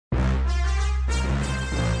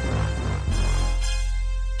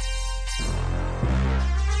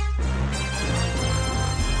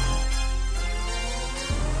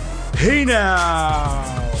Hey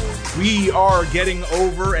now, we are getting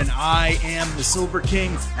over, and I am the Silver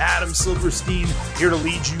King, Adam Silverstein, here to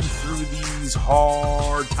lead you through these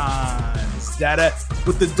hard times. Data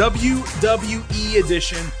with the WWE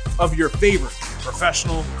edition of your favorite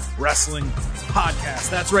professional wrestling podcast.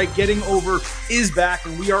 That's right, Getting Over is back,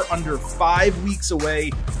 and we are under 5 weeks away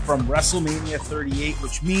from WrestleMania 38,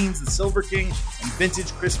 which means the Silver King and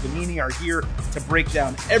Vintage Chris Vanini are here to break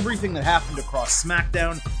down everything that happened across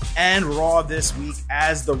SmackDown and Raw this week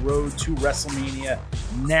as the road to WrestleMania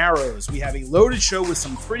narrows. We have a loaded show with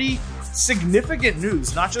some pretty significant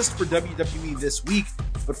news, not just for WWE this week,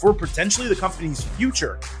 but for potentially the company's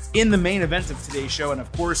future in the main event of today's show. And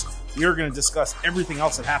of course, we are going to discuss everything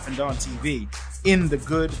else that happened on TV in the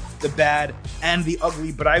good, the bad, and the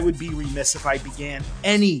ugly. But I would be remiss if I began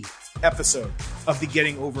any episode of the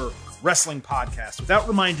Getting Over Wrestling podcast without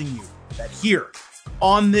reminding you that here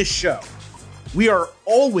on this show, we are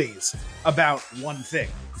always about one thing.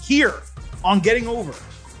 Here on Getting Over.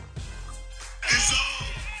 It's all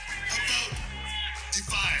about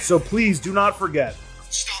Defiant. So please do not forget,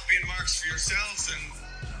 Stop being marks for yourselves and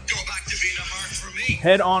go back to being a mark for me.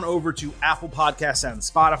 head on over to Apple Podcasts and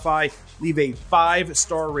Spotify. Leave a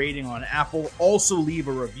 5-star rating on Apple. Also leave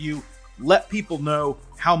a review. Let people know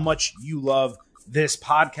how much you love this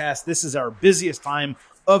podcast. This is our busiest time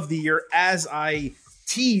of the year. As I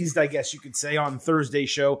teased, I guess you could say, on Thursday's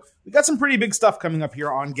show, we got some pretty big stuff coming up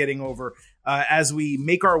here on Getting Over as we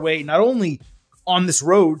make our way not only on this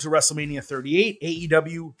road to WrestleMania 38,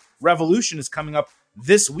 AEW Revolution is coming up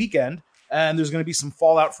this weekend, and there's going to be some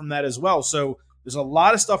fallout from that as well. So there's a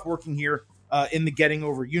lot of stuff working here in the Getting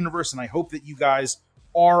Over universe, and I hope that you guys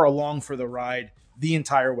are along for the ride the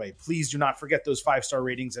entire way. Please do not forget those 5-star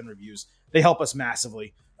ratings and reviews. They help us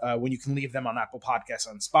massively when you can leave them on Apple Podcasts,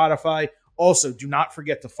 on Spotify. Also, do not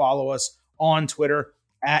forget to follow us on Twitter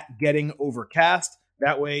at Getting Overcast.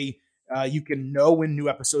 That way you can know when new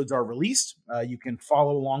episodes are released. You can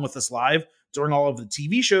follow along with us live during all of the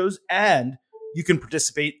TV shows, and you can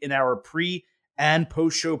participate in our pre- and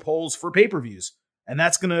post-show polls for pay-per-views. And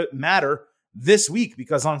that's going to matter this week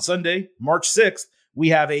because on Sunday, March 6th, we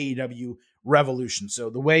have AEW Revolution. So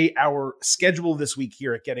the way our schedule this week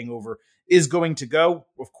here at Getting Over is going to go,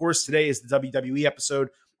 of course, today is the WWE episode.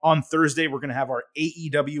 On Thursday, we're going to have our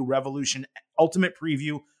AEW Revolution Ultimate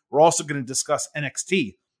Preview. We're also going to discuss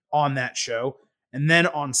NXT on that show. And then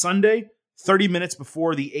on Sunday, 30 minutes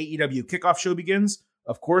before the AEW kickoff show begins,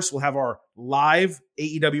 of course, we'll have our live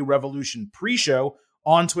AEW Revolution pre-show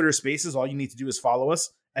on Twitter Spaces. All you need to do is follow us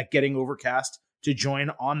at Getting Overcast to join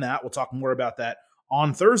on that. We'll talk more about that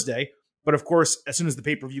on Thursday. But of course, as soon as the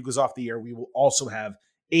pay-per-view goes off the air, we will also have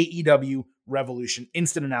AEW Revolution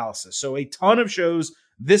Instant Analysis. So a ton of shows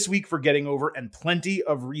this week for Getting Over and plenty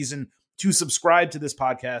of reason to subscribe to this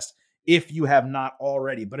podcast if you have not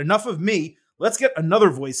already. But enough of me. Let's get another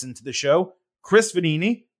voice into the show. Chris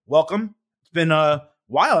Vanini, welcome. It's been a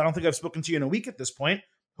while. I don't think I've spoken to you in a week at this point.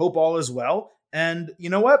 Hope all is well. And you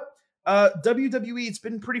know what? WWE, it's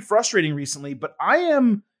been pretty frustrating recently, but I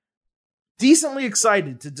am decently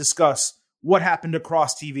excited to discuss what happened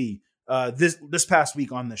across TV this past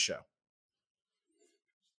week on this show.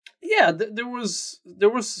 Yeah, there was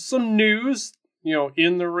some news,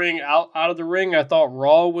 in the ring, out of the ring. I thought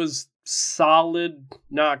Raw was solid,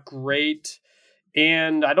 not great.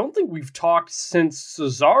 And I don't think we've talked since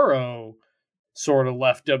Cesaro sort of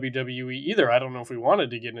left WWE either. I don't know if we wanted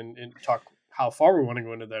to get in and talk how far we want to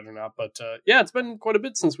go into that or not. But yeah, it's been quite a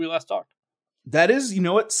bit since we last talked. That is,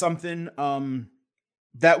 something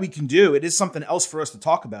that we can do. It is something else for us to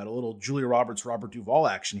talk about. A little Julia Roberts, Robert Duvall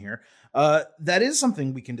action here. That is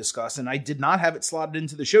something we can discuss. And I did not have it slotted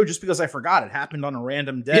into the show just because I forgot. It happened on a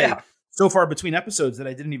random day so far between episodes that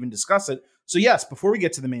I didn't even discuss it. So yes, before we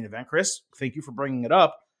get to the main event, Chris, thank you for bringing it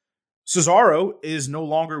up. Cesaro is no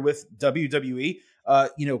longer with WWE,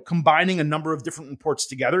 combining a number of different reports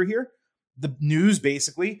together here. The news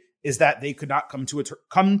basically is that they could not come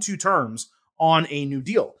to terms on a new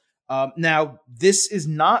deal. Now, this is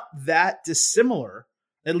not that dissimilar,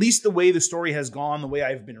 at least the way the story has gone, the way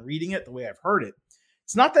I've been reading it, the way I've heard it.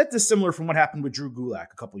 It's not that dissimilar from what happened with Drew Gulak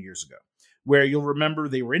a couple years ago, where you'll remember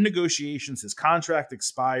they were in negotiations, his contract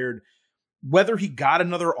expired. Whether he got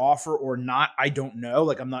another offer or not, I don't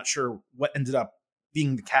know. I'm not sure what ended up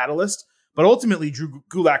being the catalyst, but ultimately Drew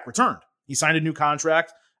Gulak returned. He signed a new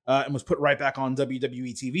contract and was put right back on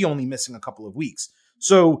WWE TV, only missing a couple of weeks.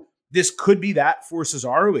 So this could be that for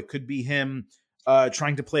Cesaro. It could be him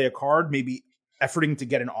trying to play a card, maybe efforting to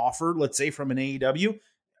get an offer, let's say from an AEW,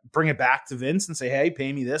 bring it back to Vince and say, hey,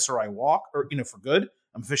 pay me this or I walk, or, for good.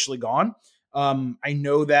 I'm officially gone. I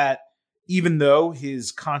know that, even though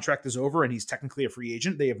his contract is over and he's technically a free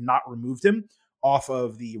agent, they have not removed him off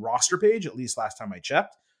of the roster page, at least last time I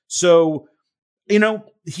checked. So,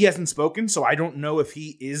 he hasn't spoken, so I don't know if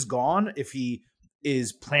he is gone, if he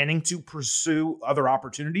is planning to pursue other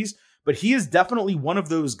opportunities, but he is definitely one of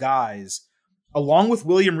those guys, along with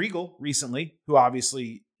William Regal recently, who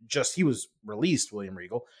obviously he was released, William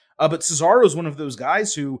Regal, but Cesaro is one of those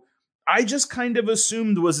guys who I just kind of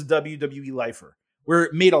assumed was a WWE lifer, where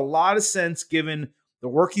it made a lot of sense given the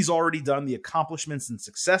work he's already done, the accomplishments and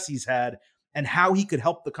success he's had, and how he could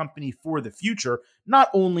help the company for the future, not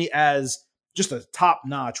only as just a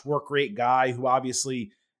top-notch work rate guy who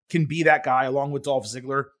obviously can be that guy along with Dolph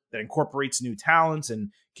Ziggler that incorporates new talents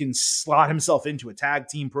and can slot himself into a tag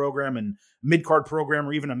team program and mid-card program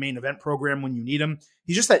or even a main event program when you need him.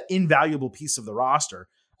 He's just that invaluable piece of the roster.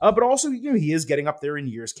 But also, he is getting up there in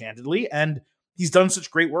years, candidly, and he's done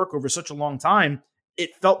such great work over such a long time. It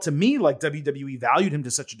felt to me like WWE valued him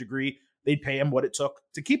to such a degree, they'd pay him what it took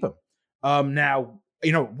to keep him. Now,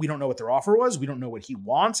 we don't know what their offer was. We don't know what he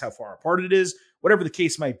wants, how far apart it is, whatever the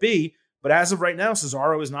case might be. But as of right now,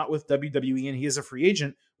 Cesaro is not with WWE and he is a free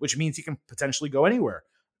agent, which means he can potentially go anywhere.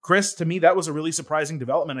 Chris, to me, that was a really surprising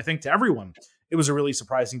development. I think to everyone, it was a really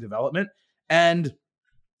surprising development. And,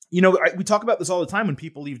 we talk about this all the time when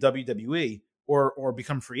people leave WWE or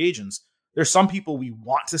become free agents. There's some people we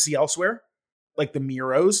want to see elsewhere, like the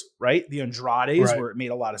Miros, right? The Andrades, right, where it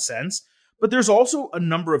made a lot of sense. But there's also a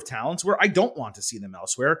number of talents where I don't want to see them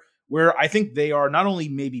elsewhere, where I think they are not only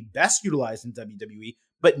maybe best utilized in WWE,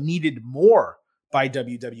 but needed more by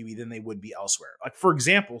WWE than they would be elsewhere. Like, for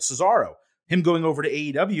example, Cesaro, him going over to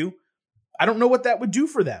AEW, I don't know what that would do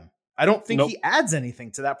for them. I don't think he adds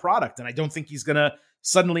anything to that product, and I don't think he's going to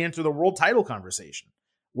suddenly enter the world title conversation.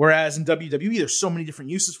 Whereas in WWE, there's so many different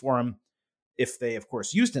uses for him, if they, of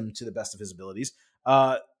course, used him to the best of his abilities,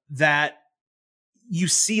 that you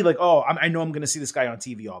see like, I know I'm going to see this guy on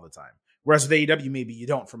TV all the time. Whereas with AEW, maybe you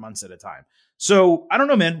don't for months at a time. So I don't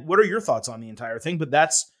know, man. What are your thoughts on the entire thing? But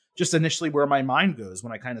that's just initially where my mind goes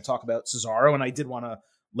when I kind of talk about Cesaro. And I did want to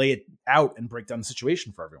lay it out and break down the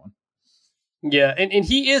situation for everyone. Yeah, and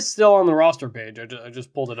he is still on the roster page. I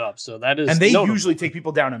just pulled it up. So that is, and they usually take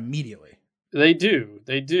people down immediately. They do.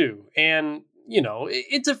 And,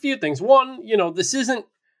 it's a few things. One, this isn't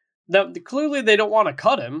that clearly they don't want to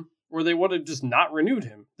cut him, or they would have just not renewed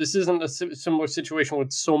him. This isn't a similar situation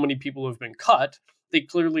with so many people who have been cut. They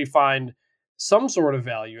clearly find some sort of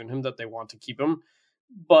value in him that they want to keep him.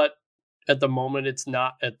 But at the moment, it's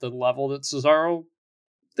not at the level that Cesaro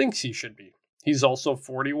thinks he should be. He's also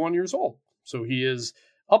 41 years old. So he is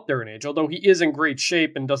up there in age, although he is in great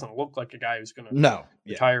shape and doesn't look like a guy who's going to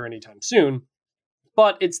retire anytime soon.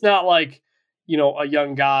 But it's not like, a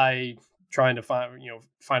young guy trying to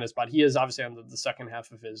find a spot. He is obviously on the second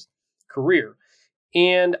half of his career.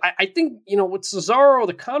 And I think, with Cesaro,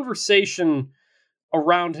 the conversation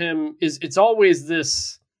around him it's always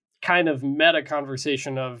this kind of meta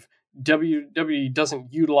conversation of WWE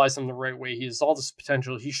doesn't utilize him the right way. He has all this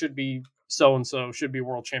potential. He should be so-and-so, should be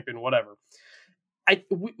world champion, whatever.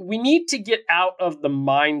 We need to get out of the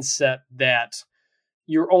mindset that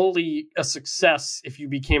you're only a success if you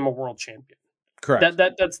became a world champion. Correct.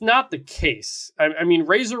 That's not the case. I mean,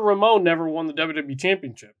 Razor Ramon never won the WWE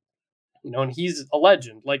championship. And he's a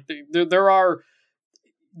legend. Like there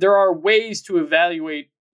are ways to evaluate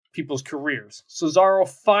people's careers. Cesaro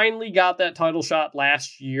finally got that title shot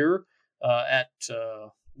last year at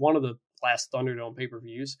one of the last Thunderdome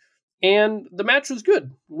pay-per-views, and the match was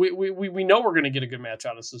good. We know we're going to get a good match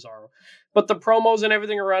out of Cesaro, but the promos and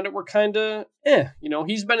everything around it were kind of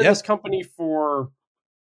He's been in this company for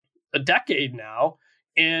a decade now,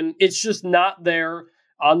 and it's just not there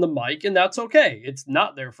on the mic, and that's okay. It's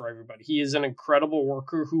not there for everybody. He is an incredible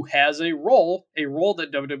worker who has a role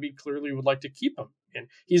that WWE clearly would like to keep him in.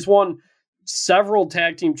 He's won several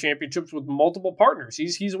tag team championships with multiple partners.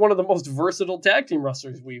 He's one of the most versatile tag team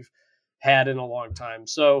wrestlers we've had in a long time.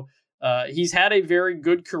 So he's had a very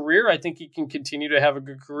good career. I think he can continue to have a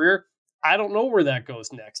good career. I don't know where that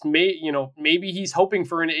goes next. Maybe he's hoping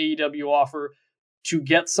for an AEW offer to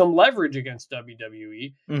get some leverage against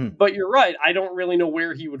WWE. Mm-hmm. But you're right. I don't really know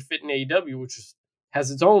where he would fit in AEW, which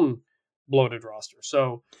has its own bloated roster.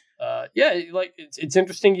 So, it's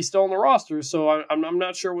interesting he's still on the roster. So I'm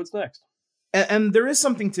not sure what's next. And there is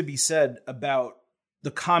something to be said about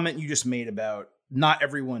the comment you just made about not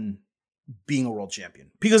everyone being a world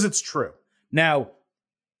champion, because it's true. Now,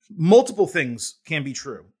 multiple things can be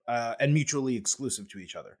true and mutually exclusive to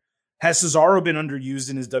each other. Has Cesaro been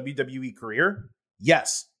underused in his WWE career?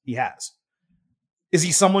 Yes, he has. Is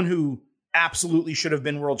he someone who absolutely should have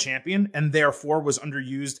been world champion and therefore was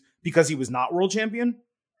underused because he was not world champion?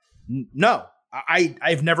 No,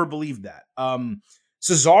 I've never believed that.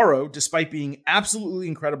 Cesaro, despite being absolutely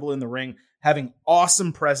incredible in the ring, having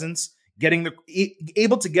awesome presence,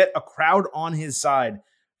 able to get a crowd on his side,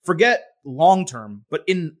 forget long term, but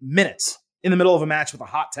in minutes, in the middle of a match with a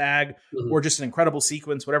hot tag or just an incredible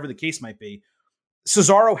sequence, whatever the case might be,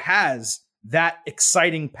 Cesaro has that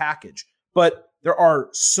exciting package. But there are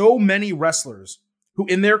so many wrestlers who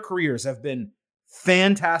in their careers have been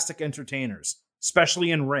fantastic entertainers, especially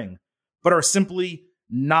in ring, but are simply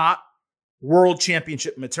not world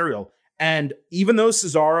championship material. And even though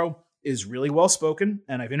Cesaro is really well spoken,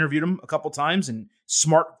 and I've interviewed him a couple times, and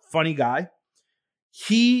smart, funny guy,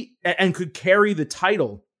 he and could carry the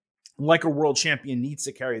title like a world champion needs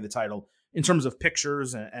to carry the title in terms of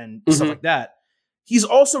pictures and stuff like that. He's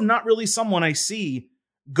also not really someone I see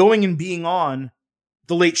going and being on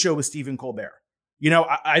The Late Show with Stephen Colbert.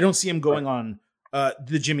 I don't see him going on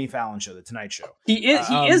the Jimmy Fallon show, the Tonight Show. He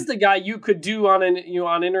is the guy you could do on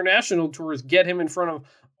on international tours, get him in front of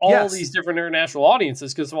all these different international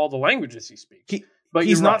audiences because of all the languages he speaks. But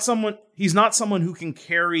he's not someone who can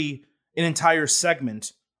carry an entire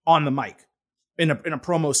segment on the mic in a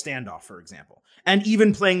promo standoff, for example. And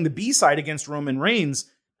even playing the B-side against Roman Reigns,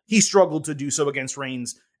 he struggled to do so against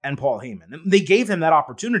Reigns and Paul Heyman. And they gave him that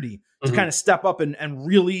opportunity to kind of step up and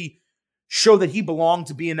really show that he belonged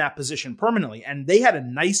to be in that position permanently. And they had a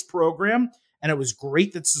nice program, and it was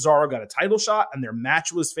great that Cesaro got a title shot, and their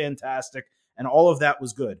match was fantastic, and all of that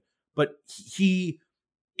was good. But he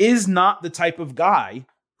is not the type of guy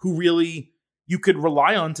who really you could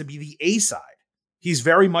rely on to be the A-side. He's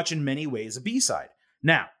very much in many ways a B-side.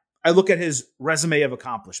 Now, I look at his resume of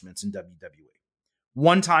accomplishments in WWE.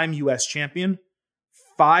 1-time U.S. champion,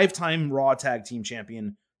 5-time Raw Tag Team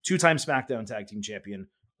champion, 2-time SmackDown Tag Team champion,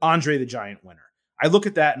 Andre the Giant winner. I look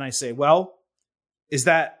at that and I say, well, is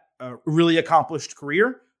that a really accomplished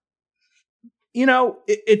career?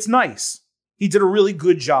 It's nice. He did a really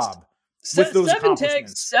good job with those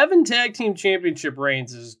accomplishments. 7 tag team championship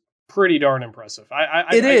reigns is pretty darn impressive.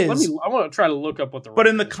 I want to try to look up what the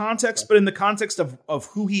in the context of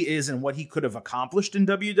who he is and what he could have accomplished in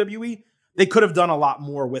WWE, they could have done a lot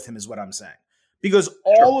more with him, is what I'm saying. Because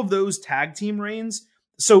all of those tag team reigns,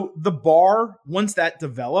 so the Bar, once that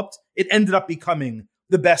developed, it ended up becoming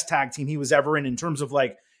the best tag team he was ever in terms of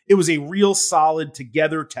it was a real solid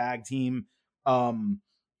together tag team.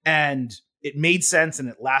 And it made sense and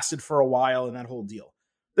it lasted for a while and that whole deal.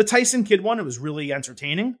 The Tyson Kidd one, it was really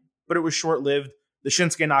entertaining, but it was short-lived. The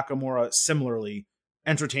Shinsuke Nakamura, similarly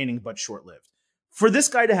entertaining, but short-lived. For this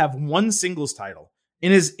guy to have one singles title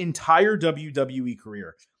in his entire WWE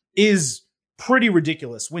career is pretty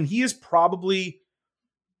ridiculous when he is probably,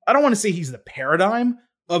 I don't want to say he's the paradigm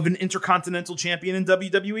of an intercontinental champion in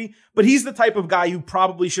WWE, but he's the type of guy who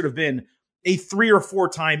probably should have been a 3 or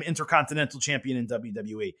 4-time intercontinental champion in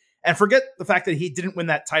WWE. And forget the fact that he didn't win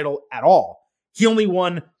that title at all. He only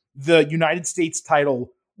won the United States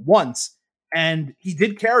title once, and he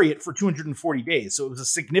did carry it for 240 days. So it was a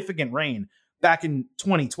significant reign back in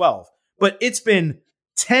 2012. But it's been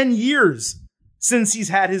 10 years since he's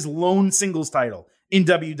had his lone singles title in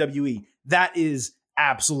WWE. That is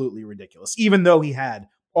absolutely ridiculous, even though he had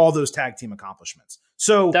all those tag team accomplishments.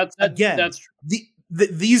 So that's true.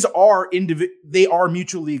 These are they are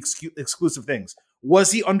mutually exclusive things.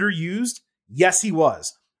 Was he underused? Yes, he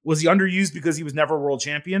was. Was he underused because he was never world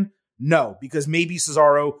champion? No, because maybe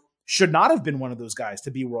Cesaro should not have been one of those guys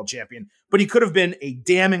to be world champion, but he could have been a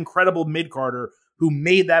damn incredible mid-carder who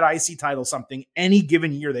made that IC title something any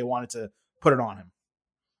given year they wanted to put it on him.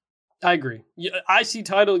 I agree. IC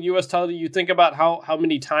title, US title, you think about how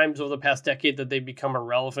many times over the past decade that they've become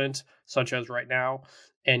irrelevant, such as right now,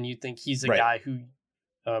 and you think he's a guy who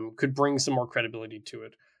could bring some more credibility to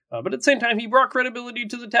it. But at the same time, he brought credibility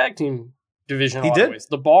to the tag team division. He did. Ways.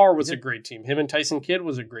 The Bar was a great team. Him and Tyson Kidd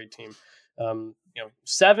was a great team.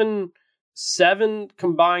 7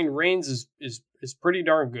 combined reigns is pretty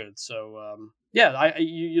darn good. So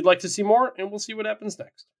you'd like to see more, and we'll see what happens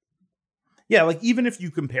next. Yeah, even if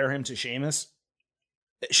you compare him to Sheamus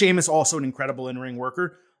also an incredible in-ring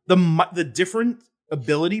worker. The different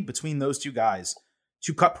ability between those two guys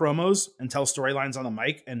to cut promos and tell storylines on the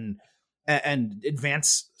mic and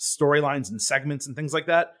advance storylines and segments and things like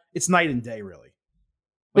that, it's night and day, really.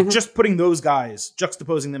 Just putting those guys,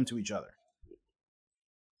 juxtaposing them to each other.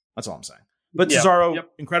 That's all I'm saying. But Cesaro,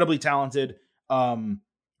 incredibly talented.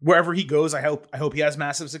 Wherever he goes, I hope he has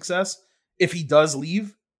massive success. If he does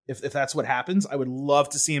leave, if that's what happens, I would love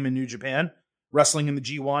to see him in New Japan, wrestling in the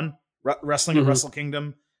G1, wrestling in Wrestle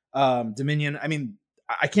Kingdom, Dominion. I mean,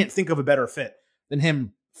 I can't think of a better fit than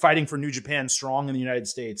him fighting for New Japan Strong in the United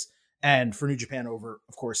States and for New Japan over,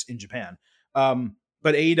 of course, in Japan.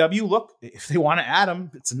 But AEW, look, if they want to add him,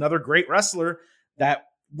 it's another great wrestler that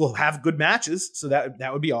will have good matches. So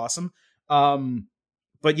that would be awesome.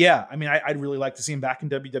 But yeah, I mean, I'd really like to see him back in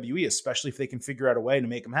WWE, especially if they can figure out a way to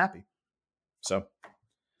make him happy. So,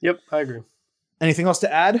 yep, I agree. Anything else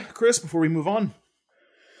to add, Chris, before we move on?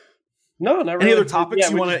 No, not really. Any other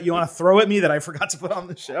topics you want to throw at me that I forgot to put on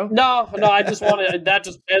the show? No, I just wanted that.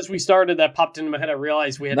 Just as we started, that popped into my head. I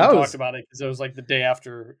realized we hadn't talked about it because it was like the day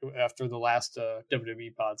after the last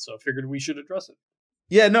WWE pod, so I figured we should address it.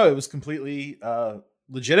 Yeah, no, it was completely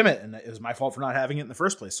legitimate, and it was my fault for not having it in the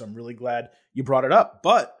first place. So I'm really glad you brought it up.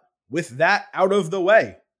 But with that out of the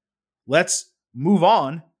way, let's move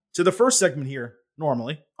on to the first segment here,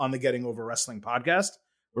 normally on the Getting Over Wrestling podcast,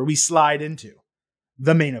 where we slide into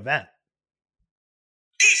the main event.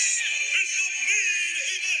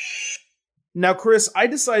 Now, Chris, I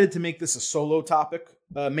decided to make this a solo topic,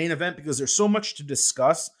 main event, because there's so much to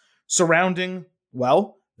discuss surrounding,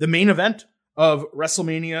 well, the main event of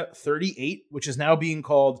WrestleMania 38, which is now being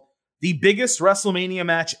called the biggest WrestleMania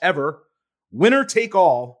match ever, winner take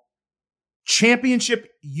all,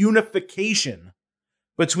 championship unification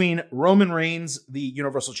between Roman Reigns, the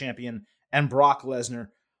Universal Champion, and Brock Lesnar,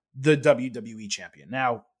 the WWE Champion.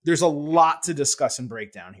 Now, there's a lot to discuss and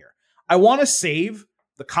break down here. I want to save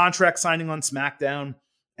the contract signing on SmackDown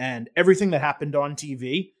and everything that happened on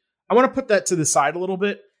TV. I want to put that to the side a little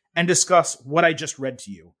bit and discuss what I just read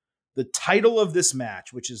to you. The title of this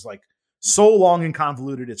match, which is like so long and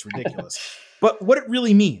convoluted, it's ridiculous. But what it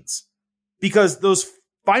really means, because those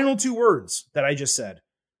final two words that I just said,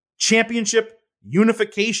 championship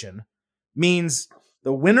unification, means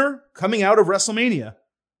the winner coming out of WrestleMania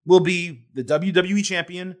will be the WWE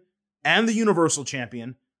Champion and the Universal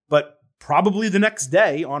Champion, but probably the next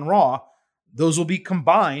day on Raw, those will be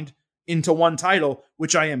combined into one title,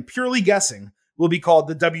 which I am purely guessing will be called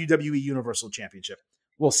the WWE Universal Championship.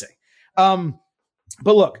 We'll see. But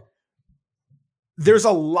look, there's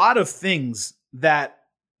a lot of things that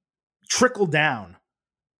trickle down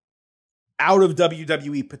out of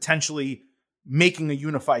WWE potentially making a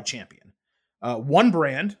unified champion. One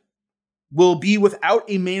brand will be without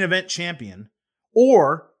a main event champion,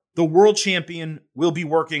 or the world champion will be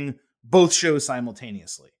working both shows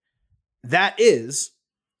simultaneously. That is,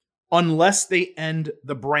 unless they end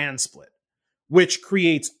the brand split, which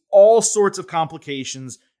creates all sorts of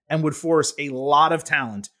complications and would force a lot of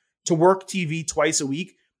talent to work TV twice a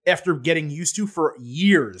week after getting used to for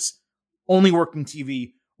years only working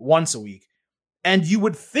TV once a week. And you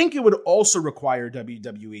would think it would also require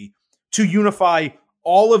WWE to unify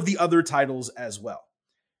all of the other titles as well.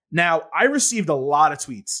 Now, I received a lot of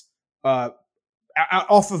tweets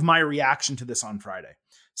off of my reaction to this on Friday,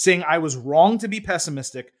 saying I was wrong to be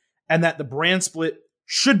pessimistic and that the brand split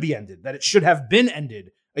should be ended, that it should have been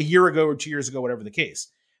ended a year ago or 2 years ago, whatever the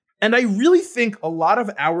case. And I really think a lot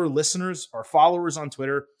of our listeners, our followers on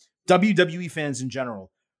Twitter, WWE fans in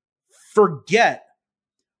general, forget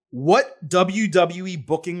what WWE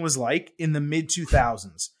booking was like in the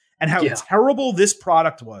mid-2000s and how terrible this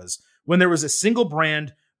product was when there was a single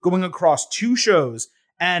brand going across two shows,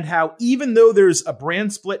 and how even though there's a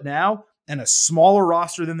brand split now and a smaller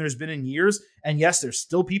roster than there's been in years, and yes, there's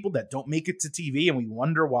still people that don't make it to TV and we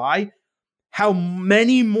wonder why, how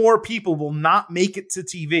many more people will not make it to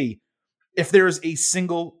TV if there is a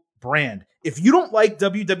single brand. If you don't like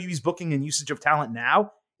WWE's booking and usage of talent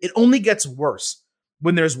now, it only gets worse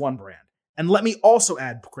when there's one brand. And let me also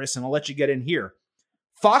add, Chris, and I'll let you get in here,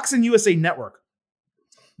 Fox and USA Network,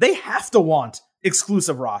 they have to want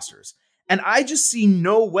exclusive rosters. And I just see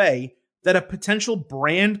no way that a potential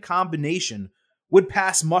brand combination would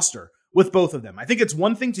pass muster with both of them. I think it's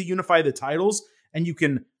one thing to unify the titles and you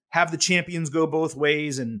can have the champions go both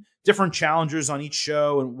ways and different challengers on each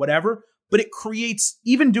show and whatever. But it creates,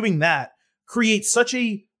 even doing that, creates such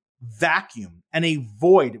a vacuum and a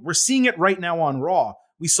void. We're seeing it right now on Raw.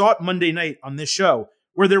 We saw it Monday night on this show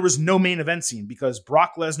where there was no main event scene because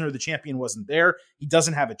Brock Lesnar, the champion, wasn't there. He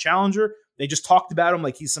doesn't have a challenger. They just talked about him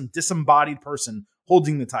like he's some disembodied person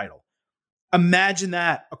holding the title. Imagine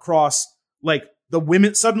that across like the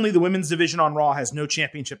women. Suddenly the women's division on Raw has no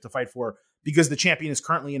championship to fight for because the champion is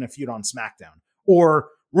currently in a feud on SmackDown, or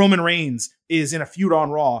Roman Reigns is in a feud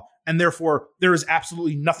on Raw, and therefore there is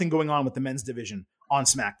absolutely nothing going on with the men's division on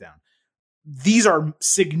SmackDown. These are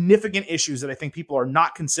significant issues that I think people are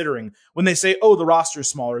not considering when they say, oh, the roster is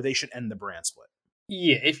smaller, they should end the brand split.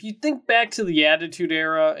 Yeah, if you think back to the Attitude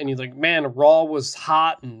Era and you're like, man, Raw was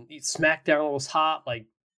hot and SmackDown was hot, like,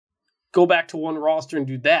 go back to one roster and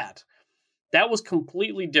do that. that was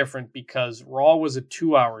completely different because Raw was a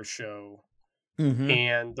 2-hour show. Mm-hmm.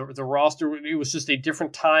 And the roster, it was just a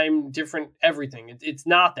different time, different everything. It's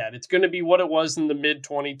not that. It's going to be what it was in the mid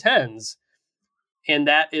 2010s. And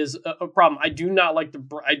that is a problem. I do not like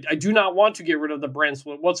I do not want to get rid of the brand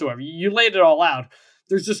split whatsoever. You laid it all out.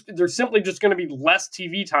 There's simply just going to be less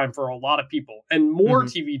TV time for a lot of people and more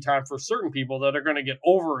TV time for certain people that are going to get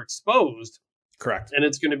overexposed. Correct. And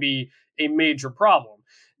it's going to be a major problem.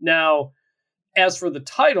 Now, as for the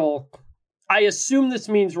title, I assume this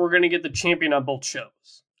means we're going to get the champion on both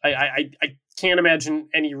shows. I can't imagine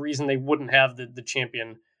any reason they wouldn't have the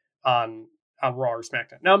champion on Raw or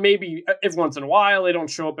SmackDown. Now, maybe every once in a while they don't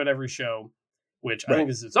show up at every show, which I think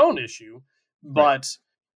is its own issue. But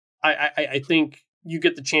I think you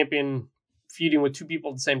get the champion feuding with two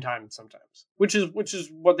people at the same time sometimes, which is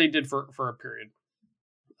what they did for a period.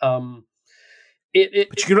 But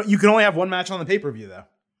you can only have one match on the pay-per-view though.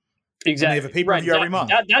 Exactly. And they have a pay-per-view every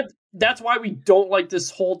month. That's why we don't like this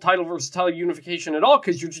whole title versus title unification at all,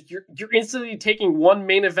 because you're instantly taking one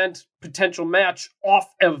main event potential match off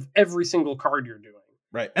of every single card you're doing.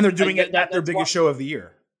 Right, and they're doing it at their biggest show of the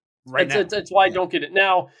year. Right now, that's why I don't get it.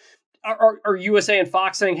 Now, are USA and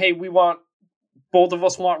Fox saying, "Hey, both of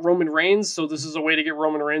us want Roman Reigns, so this is a way to get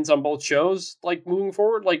Roman Reigns on both shows, like moving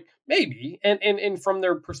forward"? Like maybe, and from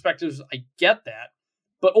their perspectives, I get that,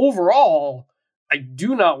 but overall, I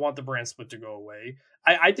do not want the brand split to go away.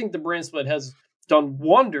 I think the brand split has done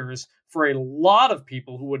wonders for a lot of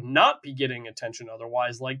people who would not be getting attention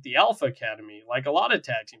otherwise, like the Alpha Academy, like a lot of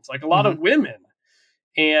tag teams, like a lot of women.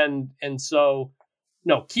 And so,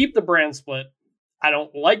 no, keep the brand split. I don't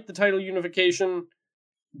like the title unification,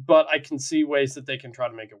 but I can see ways that they can try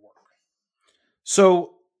to make it work.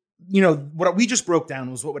 So, what we just broke down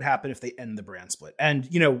was what would happen if they end the brand split. And,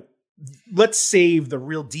 let's save the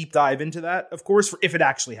real deep dive into that, of course, for if it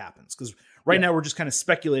actually happens. Because right now we're just kind of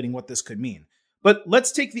speculating what this could mean. But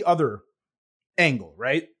let's take the other angle,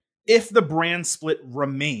 right? If the brand split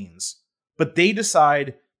remains, but they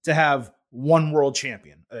decide to have one world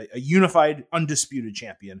champion, a unified, undisputed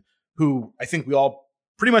champion, who I think we all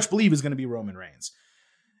pretty much believe is going to be Roman Reigns,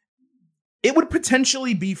 it would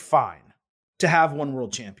potentially be fine to have one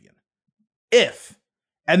world champion. If,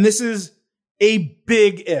 and this is a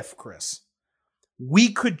big if, Chris,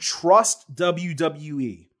 we could trust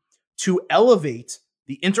WWE to elevate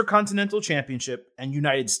the Intercontinental Championship and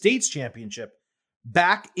United States Championship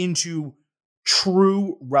back into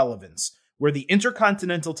true relevance, where the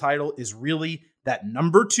Intercontinental title is really that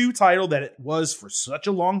number 2 title that it was for such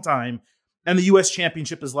a long time, and the US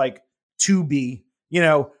Championship is like 2B,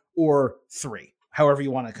 or 3, however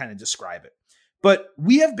you want to kind of describe it. But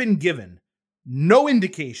we have been given no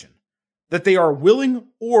indication that they are willing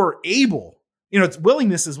or able, it's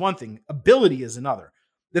willingness is one thing, ability is another,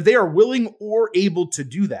 that they are willing or able to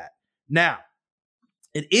do that. Now,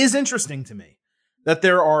 it is interesting to me that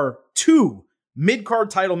there are 2 mid-card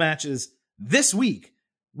title matches this week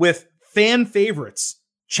with fan favorites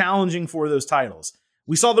challenging for those titles.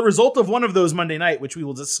 We saw the result of one of those Monday night, which we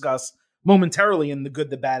will discuss momentarily in the good,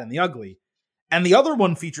 the bad, and the ugly. And the other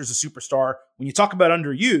one features a superstar. When you talk about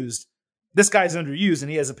underused, this guy's underused and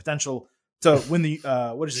he has a potential to win the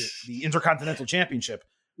the Intercontinental Championship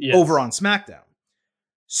over on SmackDown.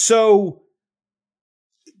 So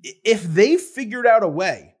if they figured out a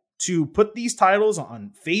way to put these titles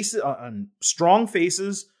on strong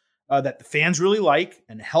faces that the fans really like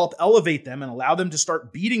and help elevate them and allow them to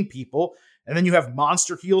start beating people, and then you have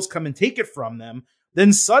monster heels come and take it from them,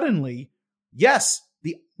 then suddenly, yes,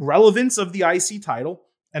 the relevance of the IC title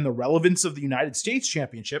and the relevance of the United States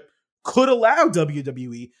Championship could allow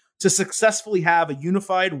WWE to successfully have a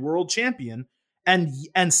unified world champion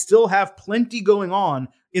and still have plenty going on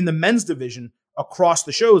in the men's division across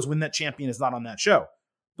the shows when that champion is not on that show.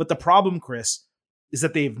 But the problem, Chris, is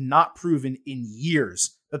that they've not proven in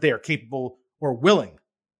years that they are capable or willing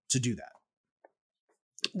to do that.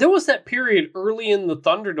 There was that period early in the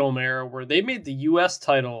Thunderdome era where they made the US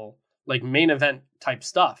title like main event type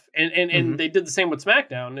stuff. And they did the same with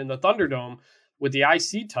SmackDown in the Thunderdome with the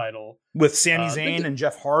IC title. With Sami Zayn and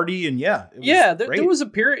Jeff Hardy. And there was a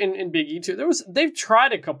period in Big E too. They've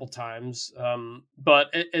tried a couple times.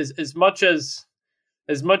 But as much as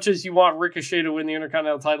you want Ricochet to win the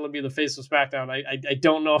Intercontinental title and be the face of SmackDown, I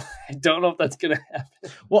don't know. I don't know if that's going to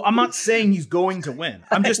happen. Well, I'm not saying he's going to win.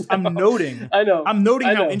 I'm noting. I'm noting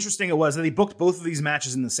how interesting it was that they booked both of these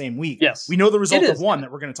matches in the same week. Yes, we know the result of one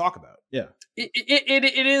that we're going to talk about. Yeah,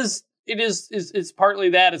 it is. It's partly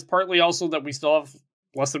that. It's partly also that we still have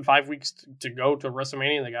less than 5 weeks to go to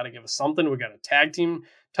WrestleMania. And they got to give us something. We got a tag team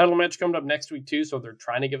title match coming up next week too, so they're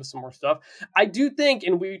trying to give us some more stuff. I do think,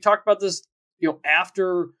 and we talked about this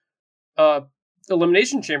after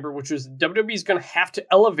Elimination Chamber, which was WWE is going to have to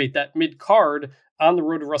elevate that mid card on the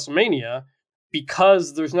road to WrestleMania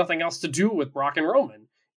because there's nothing else to do with Brock and Roman,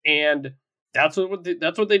 and that's what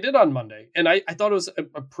they did on Monday, and I thought it was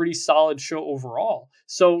a pretty solid show overall.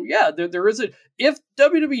 So yeah, there is if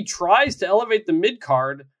WWE tries to elevate the mid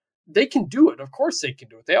card, they can do it. Of course they can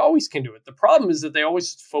do it. They always can do it. The problem is that they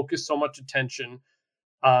always focus so much attention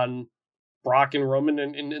on Brock and Roman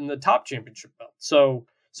in the top championship belt. So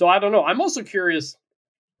I don't know. I'm also curious.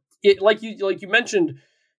 Like you mentioned,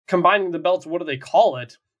 combining the belts. What do they call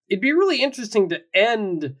it? It'd be really interesting to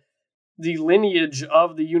end the lineage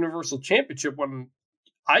of the Universal Championship when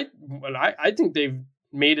I think they've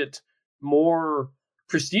made it more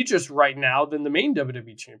prestigious right now than the main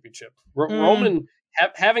WWE Championship. Roman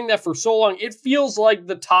having that for so long, it feels like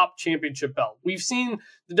the top championship belt. We've seen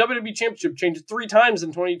the WWE Championship change 3 times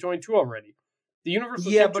in 2022 already. The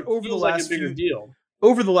Universal Championship but over feels the like last a bigger deal.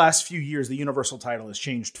 Over the last few years, the Universal title has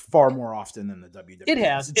changed far more often than the WWE. It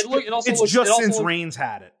has. Since Reigns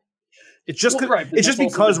had it. It's just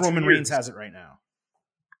because Roman Reigns has it right now.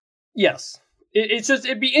 Yes,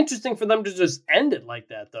 it'd be interesting for them to just end it like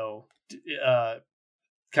that, though.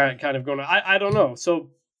 Kind of going. I don't know.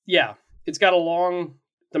 So yeah, it's got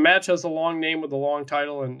the match has a long name with a long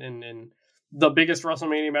title, and the biggest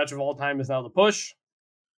WrestleMania match of all time is now the push.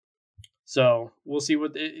 So we'll see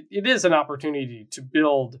what it is, an opportunity to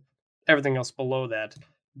build everything else below that.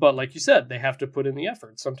 But like you said, they have to put in the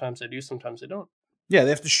effort. Sometimes they do, sometimes they don't. Yeah, they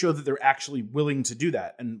have to show that they're actually willing to do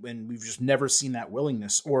that. And we've just never seen that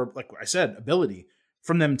willingness or, like I said, ability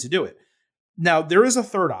from them to do it. Now, there is a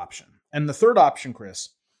third option. And the third option,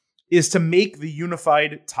 Chris, is to make the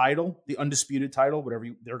unified title, the undisputed title, whatever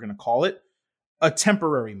they're going to call it, a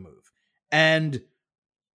temporary move. And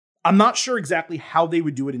I'm not sure exactly how they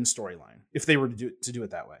would do it in storyline if they were to do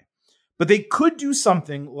it that way. But they could do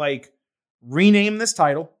something like rename this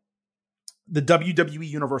title the WWE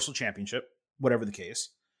Universal Championship, whatever the case,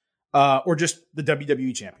 or just the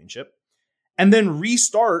WWE Championship, and then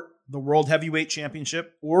restart the World Heavyweight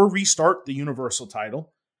Championship or restart the Universal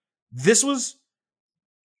title. This was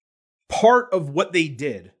part of what they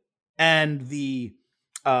did, and the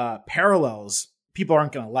parallels people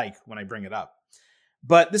aren't going to like when I bring it up.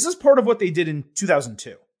 But this is part of what they did in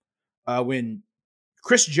 2002 when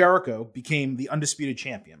Chris Jericho became the undisputed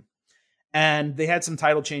champion. And they had some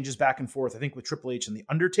title changes back and forth, I think with Triple H and The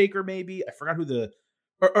Undertaker, maybe. I forgot who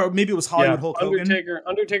or maybe it was Hollywood Hulk Hogan.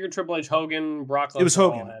 Undertaker, Triple H, Hogan, Brock Lesnar. It was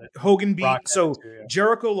Hogan. Hogan beat. So yeah.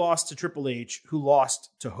 Jericho lost to Triple H, who lost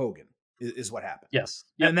to Hogan, is what happened. Yes.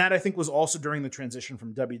 Yep. And that, I think, was also during the transition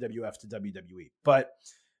from WWF to WWE. But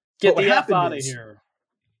get the F out of here.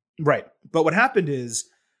 Right. But what happened is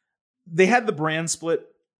they had the brand split,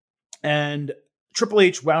 and Triple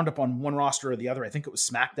H wound up on one roster or the other. I think it was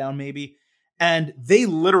SmackDown, maybe. And they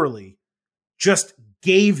literally just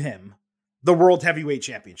gave him the World Heavyweight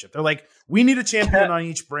Championship. They're like, we need a champion on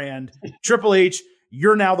each brand. Triple H,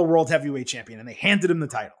 you're now the World Heavyweight Champion. And they handed him the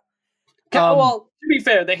title. Well, to be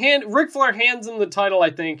fair, Ric Flair hands him the title,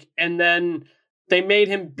 I think, and then they made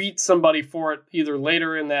him beat somebody for it either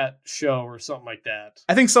later in that show or something like that.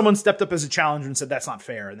 I think someone stepped up as a challenger and said that's not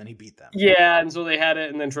fair, and then he beat them. Yeah, and so they had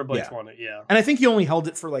it, and then Triple H won it, yeah. And I think he only held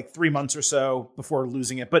it for like 3 months or so before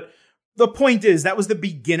losing it. But the point is, that was the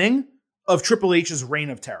beginning of Triple H's reign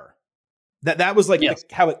of terror. That was like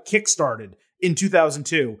how it kickstarted in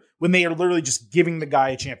 2002 when they are literally just giving the guy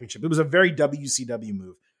a championship. It was a very WCW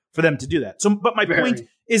move for them to do that. So, but my point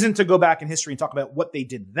isn't to go back in history and talk about what they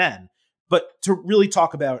did then, but to really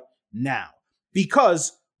talk about now.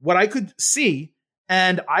 Because what I could see,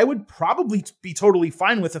 and I would probably be totally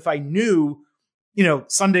fine with if I knew,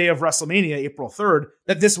 Sunday of WrestleMania, April 3rd,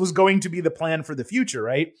 that this was going to be the plan for the future,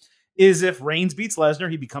 right? Is if Reigns beats Lesnar,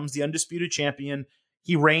 he becomes the undisputed champion.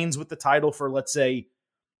 He reigns with the title for, let's say,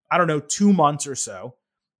 2 months or so.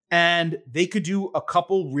 And they could do a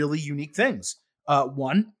couple really unique things.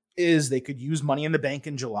 One is they could use Money in the Bank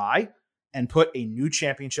in July and put a new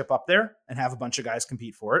championship up there and have a bunch of guys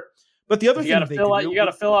compete for it. But the other thing you got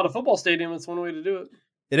to fill out a football stadium. That's one way to do it.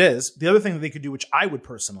 It is. The other thing that they could do, which I would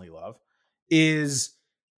personally love, is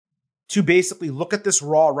to basically look at this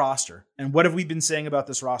Raw roster. And what have we been saying about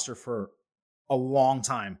this roster for a long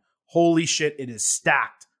time? Holy shit, it is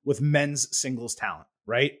stacked with men's singles talent,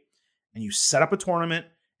 right? And you set up a tournament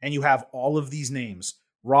and you have all of these names: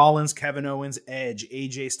 Rollins, Kevin Owens, Edge,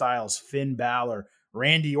 AJ Styles, Finn Balor,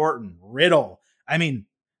 Randy Orton, Riddle. I mean,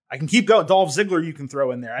 I can keep going. Dolph Ziggler you can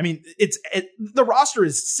throw in there. I mean, the roster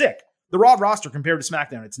is sick. The Raw roster compared to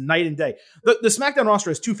SmackDown, it's night and day. The SmackDown roster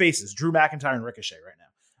has two faces: Drew McIntyre and Ricochet right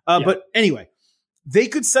now. But anyway, they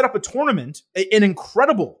could set up a tournament, an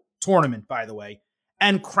incredible tournament, by the way,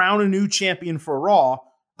 and crown a new champion for Raw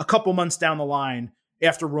a couple months down the line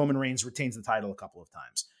after Roman Reigns retains the title a couple of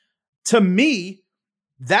times. To me,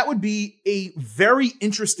 that would be a very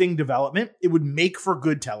interesting development. It would make for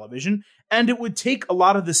good television, and it would take a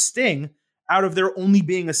lot of the sting out of there only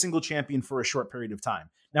being a single champion for a short period of time.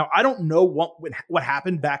 Now, I don't know what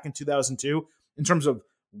happened back in 2002 in terms of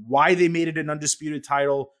why they made it an undisputed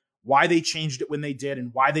title, why they changed it when they did,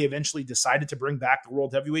 and why they eventually decided to bring back the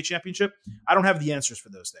World Heavyweight Championship. I don't have the answers for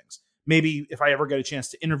those things. Maybe if I ever get a chance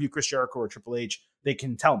to interview Chris Jericho or Triple H, they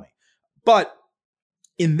can tell me. But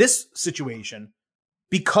in this situation,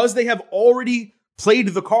 because they have already played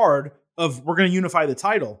the card of we're going to unify the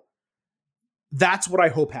title, that's what I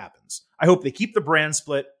hope happens. I hope they keep the brand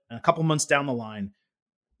split, and a couple months down the line,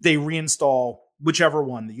 they reinstall whichever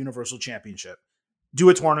one, the Universal Championship, do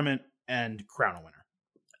a tournament, and crown a winner.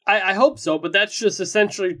 I hope so, but that's just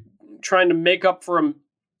essentially trying to make up for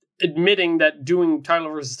admitting that doing title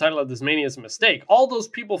versus title at this Mania is a mistake. All those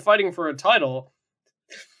people fighting for a title,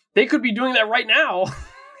 they could be doing that right now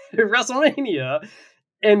at WrestleMania,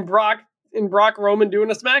 and Brock Roman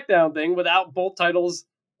doing a SmackDown thing without both titles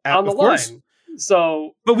on the line.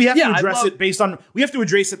 So, but we have to address it based on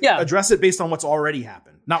address it based on what's already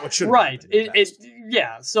happened, not what should have right.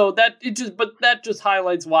 happened. So that just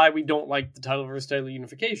highlights why we don't like the title versus title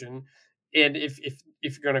unification. And if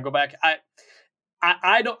you're gonna go back,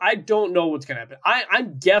 I don't know what's gonna happen.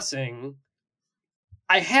 I'm guessing.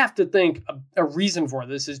 I have to think a reason for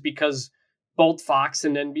this is because both Fox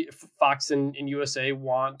and USA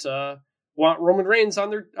want Roman Reigns on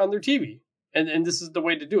their TV. And this is the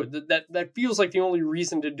way to do it. That feels like the only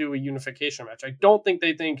reason to do a unification match. I don't think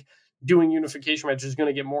they think doing unification match is going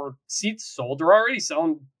to get more seats sold. They're already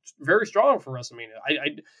selling very strong for WrestleMania.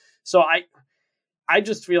 So I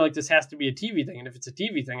just feel like this has to be a TV thing. And if it's a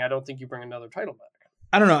TV thing, I don't think you bring another title back.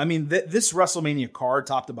 I don't know. I mean, this WrestleMania card,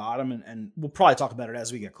 top to bottom, and we'll probably talk about it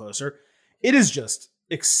as we get closer. It is just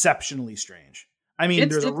exceptionally strange. I mean,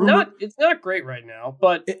 there's a rumor. It's not great right now,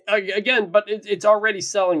 but it's already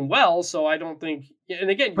selling well. So I don't think.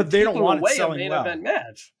 And again, but they don't want it selling well. Event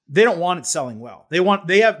match. They don't want it selling well.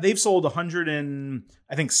 They've sold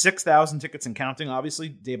 6,000 tickets and counting. Obviously,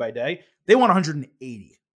 day by day, they want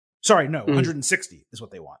 180. Sorry, no, 160 is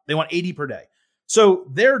what they want. They want 80 per day. So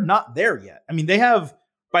they're not there yet. I mean, they have,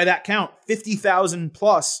 by that count, 50,000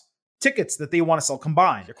 plus tickets that they want to sell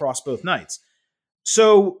combined across both nights.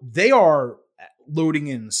 So they are loading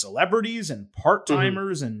in celebrities and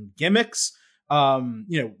part-timers and gimmicks.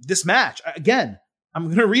 This match, again, I'm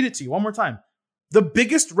going to read it to you one more time. The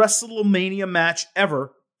biggest WrestleMania match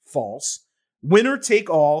ever, false. Winner take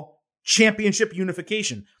all, championship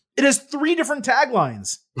unification. It has 3 different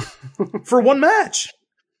taglines for one match.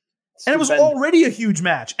 And it was already a huge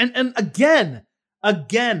match. And again,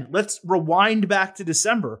 let's rewind back to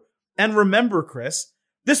December and remember, Chris,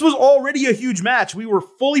 this was already a huge match. We were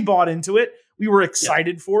fully bought into it. We were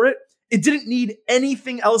excited for it. It didn't need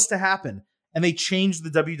anything else to happen. And they changed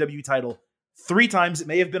the WWE title 3 times. It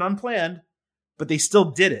may have been unplanned, but they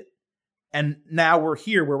still did it. And now we're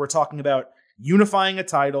here where we're talking about unifying a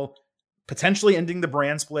title, potentially ending the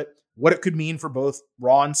brand split, what it could mean for both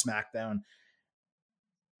Raw and SmackDown.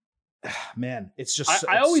 Man, it's just.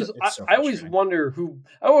 I always wonder who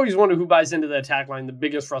buys into that tagline, the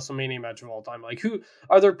biggest WrestleMania match of all time. Like, who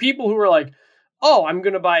are there people who are like, oh, I'm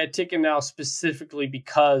going to buy a ticket now specifically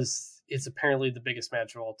because it's apparently the biggest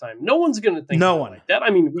match of all time. No one's going to think like that. I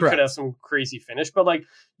mean, we could have some crazy finish, but like,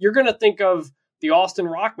 you're going to think of the Austin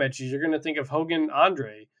Rock matches. You're going to think of Hogan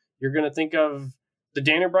Andre. You're going to think of the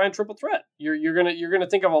Daniel Bryan triple threat. You're gonna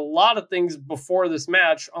think of a lot of things before this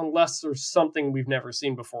match, unless there's something we've never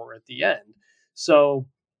seen before at the end. So,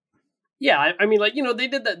 yeah, I mean, like, they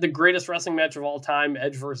did the greatest wrestling match of all time,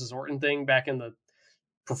 Edge versus Orton thing back in the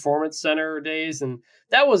Performance Center days, and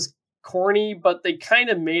that was corny, but they kind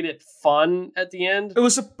of made it fun at the end. It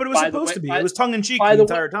was supposed to be. It was tongue in cheek the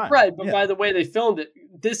entire time, right? But by the way they filmed it,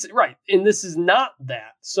 this is not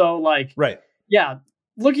that. So, like, right, yeah.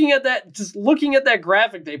 Looking at that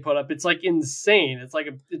graphic they put up, it's like insane. It's like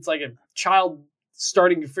a child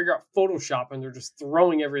starting to figure out Photoshop, and they're just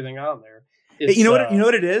throwing everything on there. You know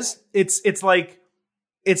what it is? It's like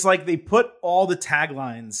they put all the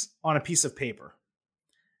taglines on a piece of paper,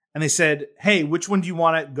 and they said, "Hey, which one do you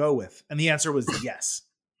want to go with?" And the answer was yes.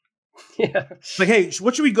 Yeah. It's like, hey,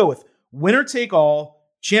 what should we go with? Winner take all,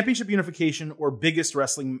 championship unification, or biggest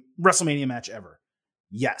WrestleMania match ever?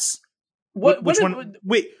 Yes. Which one?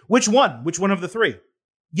 Which one of the 3?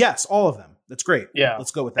 Yes, all of them. That's great. Yeah.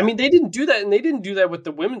 Let's go with that. I mean, they didn't do that, and they didn't do that with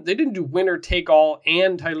the women. They didn't do winner take all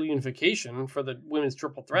and title unification for the women's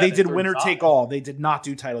triple threat. They did winner take all. They did not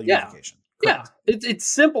do title unification. Correct. Yeah, it's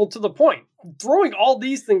simple to the point. Throwing all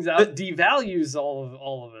these things out devalues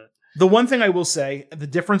all of it. The one thing I will say, the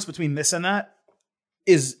difference between this and that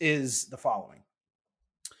is the following.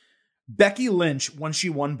 Becky Lynch, when she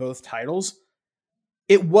won both titles,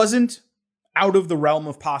 it wasn't out of the realm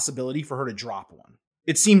of possibility for her to drop one.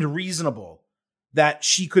 It seemed reasonable that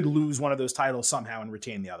she could lose one of those titles somehow and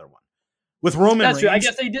retain the other one. With Roman Reigns, true. I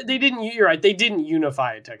guess they didn't. You're right. They didn't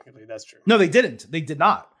unify it technically. That's true. No, they didn't. They did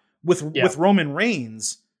not. With Roman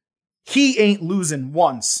Reigns, he ain't losing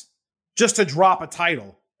once just to drop a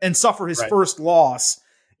title and suffer his first loss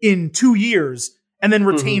in 2 years and then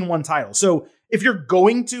retain one title. So if you're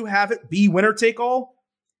going to have it be winner take all,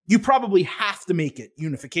 you probably have to make it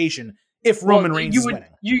unification if Roman Reigns is winning.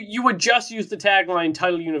 You would just use the tagline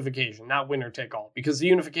title unification, not winner take all, because the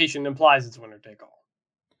unification implies it's winner take all.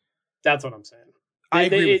 That's what I'm saying. I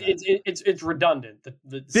agree with that. It's redundant.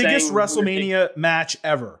 The biggest WrestleMania match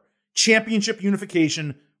ever. Championship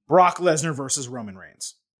unification, Brock Lesnar versus Roman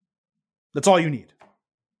Reigns. That's all you need.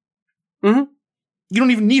 Mm-hmm. You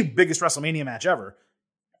don't even need biggest WrestleMania match ever.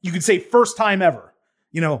 You could say first time ever,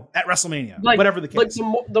 at WrestleMania, whatever the case.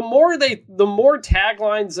 The more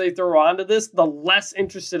taglines they throw onto this, the less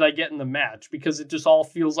interested I get in the match, because it just all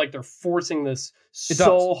feels like they're forcing this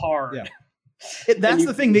so hard. Yeah. That's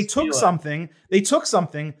the thing. They took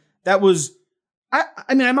something that was, I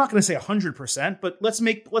mean, I'm not going to say 100%, but let's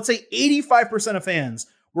say 85% of fans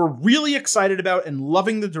were really excited about and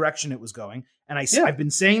loving the direction it was going. And I've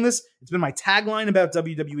been saying this, it's been my tagline about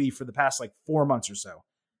WWE for the past 4 months or so.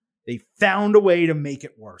 They found a way to make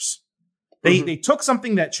it worse. They took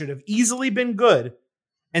something that should have easily been good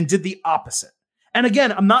and did the opposite. And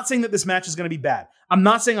again, I'm not saying that this match is going to be bad. I'm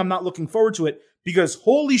not saying I'm not looking forward to it, because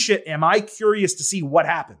holy shit, am I curious to see what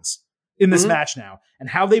happens in this match now and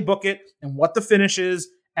how they book it and what the finish is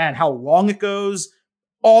and how long it goes.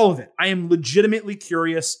 All of it. I am legitimately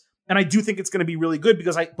curious, and I do think it's going to be really good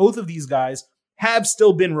because both of these guys have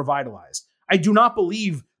still been revitalized. I do not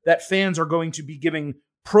believe that fans are going to be giving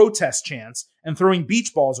protest chants and throwing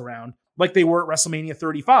beach balls around like they were at WrestleMania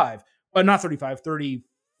 35. Not 35,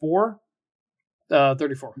 34?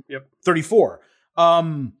 34, yep. 34.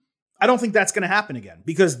 I don't think that's going to happen again,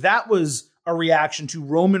 because that was a reaction to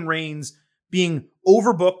Roman Reigns being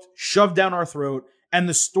overbooked, shoved down our throat, and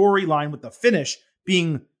the storyline with the finish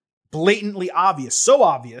being blatantly obvious, so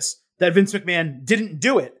obvious that Vince McMahon didn't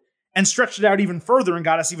do it and stretched it out even further and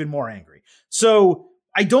got us even more angry. So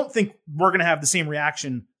I don't think we're going to have the same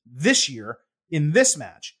reaction this year in this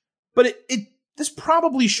match, but this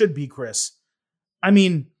probably should be, Chris. I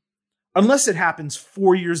mean, unless it happens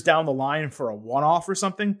 4 years down the line for a one-off or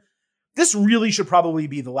something, this really should probably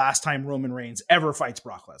be the last time Roman Reigns ever fights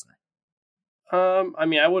Brock Lesnar. I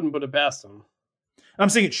mean, I wouldn't put it past him. I'm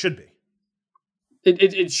saying it should be.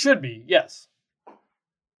 It should be, yes.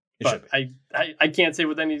 It should be. I can't say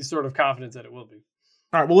with any sort of confidence that it will be.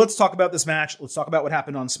 All right, well, let's talk about this match. Let's talk about what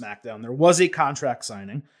happened on SmackDown. There was a contract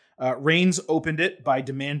signing. Reigns opened it by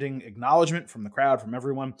demanding acknowledgement from the crowd, from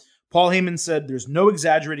everyone. Paul Heyman said there's no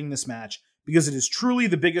exaggerating this match because it is truly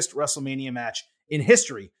the biggest WrestleMania match in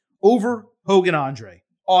history, over Hogan Andre,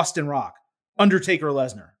 Austin Rock, Undertaker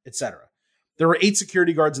Lesnar, etc. There were 8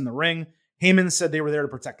 security guards in the ring. Heyman said they were there to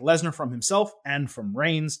protect Lesnar from himself and from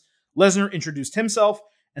Reigns. Lesnar introduced himself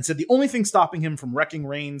and said the only thing stopping him from wrecking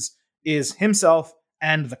Reigns is himself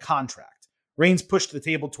and the contract. Reigns pushed the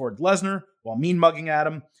table toward Lesnar while mean-mugging at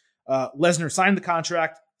him. Lesnar signed the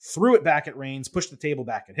contract, threw it back at Reigns, pushed the table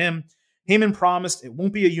back at him. Heyman promised it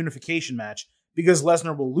won't be a unification match because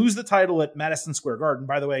Lesnar will lose the title at Madison Square Garden.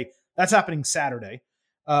 By the way, that's happening Saturday.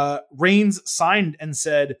 Reigns signed and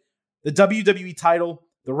said the WWE title,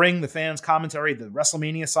 the ring, the fans, commentary, the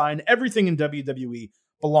WrestleMania sign, everything in WWE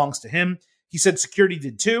belongs to him. He said security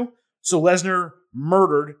did too. So Lesnar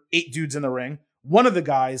murdered 8 dudes in the ring. One of the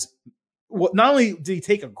guys, not only did he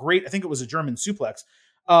take a great, I think it was a German suplex,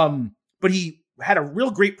 but he had a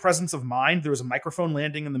real great presence of mind. There was a microphone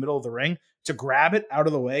landing in the middle of the ring to grab it out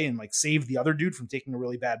of the way and save the other dude from taking a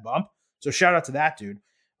really bad bump. So shout out to that dude.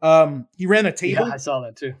 He ran a table. Yeah, I saw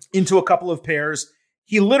that too. Into a couple of pairs.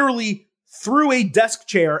 He literally threw a desk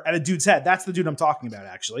chair at a dude's head. That's the dude I'm talking about,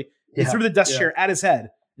 actually. He threw the desk chair at his head and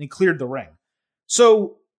he cleared the ring.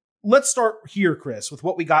 So let's start here, Chris, with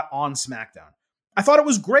what we got on SmackDown. I thought it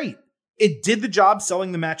was great. It did the job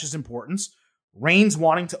selling the match's importance, Reigns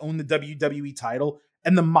wanting to own the WWE title,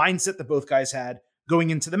 and the mindset that both guys had going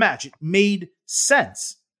into the match. It made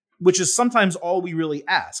sense, which is sometimes all we really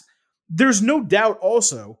ask. There's no doubt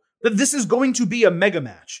also that this is going to be a mega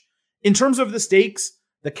match. In terms of the stakes,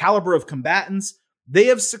 the caliber of combatants, they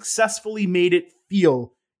have successfully made it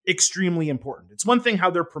feel extremely important. It's one thing how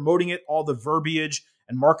they're promoting it, all the verbiage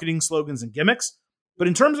and marketing slogans and gimmicks, but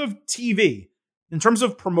in terms of TV, in terms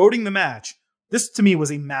of promoting the match, this to me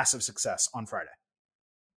was a massive success on Friday.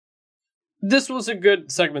 This was a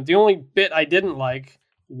good segment. The only bit I didn't like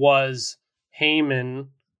was Heyman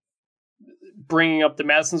bringing up the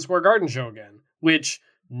Madison Square Garden show again, which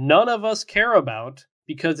none of us care about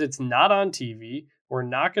because it's not on TV. We're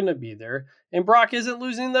not going to be there. And Brock isn't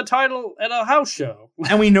losing the title at a house show.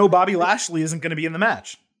 And we know Bobby Lashley isn't going to be in the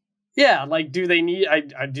match. Yeah, like, do they need?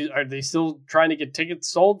 Are they still trying to get tickets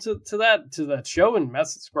sold to that show in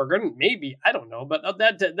Madison Square Garden? Maybe, I don't know. But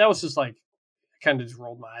that was just like, I kind of just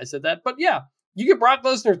rolled my eyes at that. But yeah, you get Brock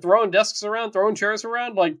Lesnar throwing desks around, throwing chairs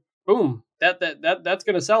around, like boom, that's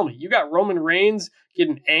gonna sell me. You got Roman Reigns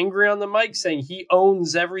getting angry on the mic, saying he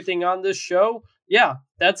owns everything on this show. Yeah,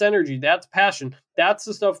 that's energy, that's passion, that's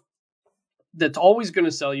the stuff that's always going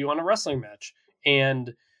to sell you on a wrestling match.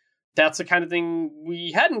 And that's the kind of thing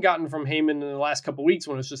we hadn't gotten from Heyman in the last couple of weeks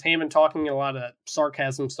when it's just Heyman talking a lot of that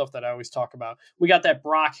sarcasm stuff that I always talk about. We got that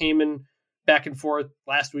Brock Heyman back and forth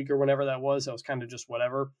last week or whenever that was. That was kind of just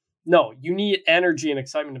whatever. No, you need energy and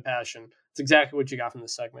excitement and passion. It's exactly what you got from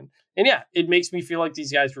this segment. And yeah, it makes me feel like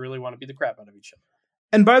these guys really want to beat the crap out of each other.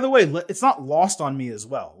 And by the way, it's not lost on me as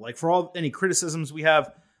well. Like, for all any criticisms we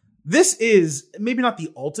have, this is maybe not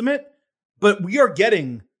the ultimate, but we are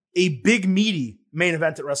getting a big, meaty main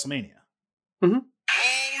event at WrestleMania. Oh, we got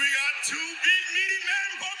two big, meaty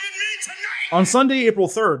men bumping me tonight. On Sunday, April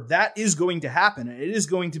 3rd, that is going to happen. And it is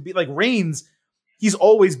going to be like Reigns. He's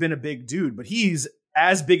always been a big dude, but he's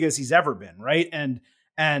as big as he's ever been, right?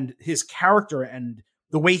 And his character and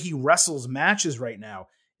the way he wrestles matches right now,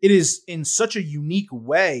 it is in such a unique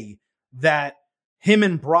way that him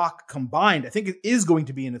and Brock combined, I think it is going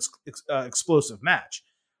to be an explosive match.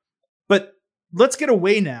 But let's get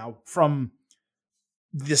away now from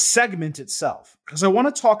the segment itself, because I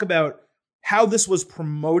want to talk about how this was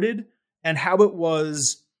promoted and how it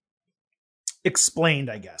was explained,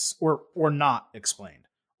 I guess, or not explained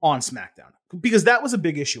on SmackDown, because that was a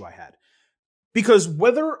big issue I had. Because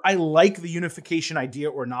whether I like the unification idea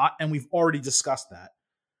or not, and we've already discussed that,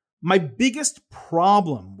 my biggest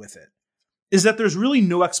problem with it is that there's really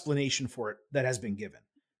no explanation for it that has been given.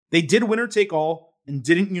 They did winner take all and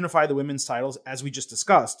didn't unify the women's titles, as we just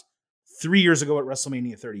discussed, 3 years ago at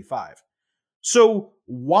WrestleMania 35. So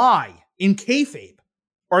why, in kayfabe,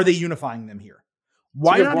 are they unifying them here?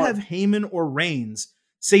 Why not have Heyman or Reigns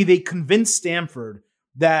say they convinced Stamford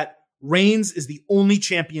that Reigns is the only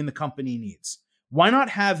champion the company needs? Why not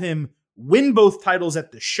have him win both titles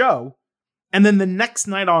at the show, and then the next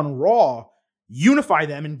night on Raw, unify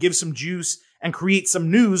them and give some juice and create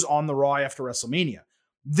some news on the Raw after WrestleMania?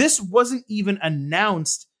 This wasn't even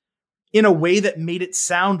announced in a way that made it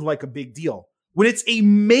sound like a big deal, when it's a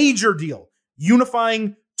major deal,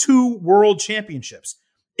 unifying two world championships.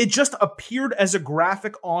 It just appeared as a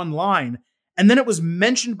graphic online, and then it was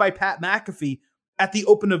mentioned by Pat McAfee at the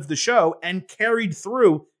open of the show and carried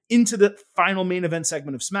through into the final main event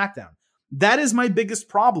segment of SmackDown. That is my biggest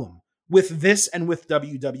problem with this and with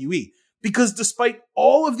WWE, because despite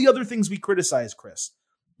all of the other things we criticize, Chris,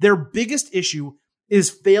 their biggest issue is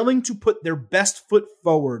failing to put their best foot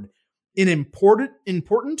forward in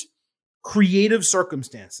important creative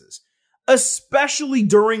circumstances, especially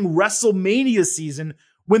during WrestleMania season,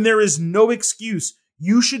 when there is no excuse.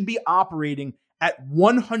 You should be operating at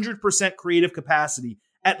 100% creative capacity,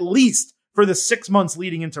 at least for the 6 months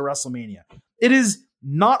leading into WrestleMania. It is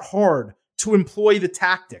not hard to employ the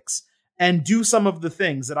tactics and do some of the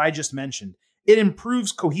things that I just mentioned. It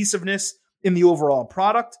improves cohesiveness in the overall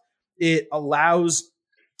product. It allows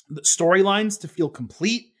the storylines to feel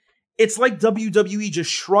complete. It's like WWE just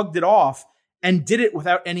shrugged it off and did it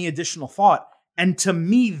without any additional thought. And to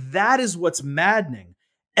me, that is what's maddening.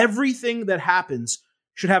 Everything that happens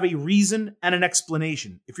should have a reason and an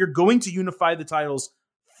explanation. If you're going to unify the titles,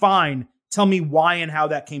 fine. Tell me why and how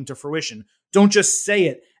that came to fruition. Don't just say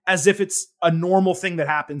it as if it's a normal thing that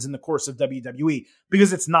happens in the course of WWE,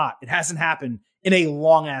 because it's not. It hasn't happened in a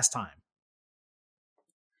long ass time.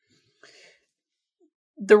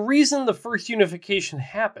 The reason the first unification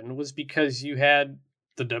happened was because you had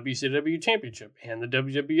the WCW Championship and the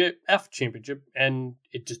WWF Championship, and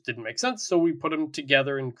it just didn't make sense. So we put them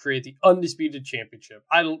together and create the Undisputed Championship.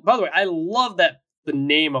 By the way, I love that the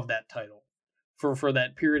name of that title for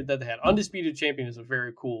that period that they had. Undisputed Champion is a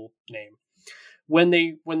very cool name. When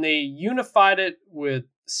they unified it with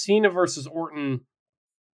Cena versus Orton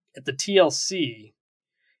at the TLC,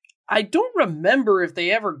 I don't remember if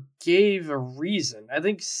they ever gave a reason. I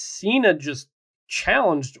think Cena just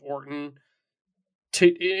challenged Orton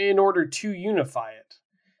in order to unify it.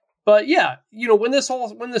 But yeah, when this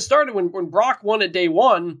started, when Brock won at day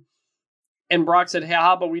one, and Brock said, "Hey,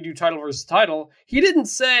 how about we do title versus title?" He didn't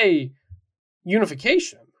say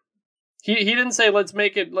unification. He didn't say let's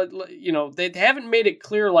make it. They haven't made it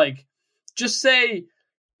clear. Like, just say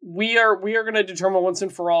we are going to determine once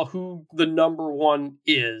and for all who the number one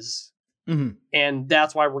is, and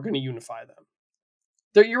that's why we're going to unify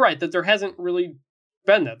them. You're right that there hasn't really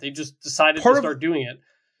been that. They just decided to start doing it.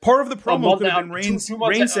 Part of the promo could have been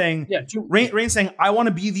Reigns saying, "I want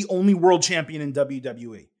to be the only world champion in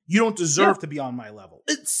WWE. You don't deserve to be on my level."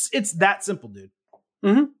 It's that simple, dude.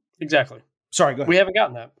 Mm-hmm. Exactly. Sorry, go ahead. We haven't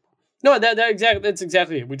gotten that. No, that's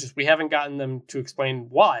exactly it. We haven't gotten them to explain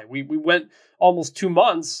why. We went almost 2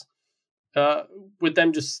 months with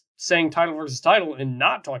them just saying title versus title and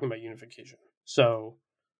not talking about unification. So,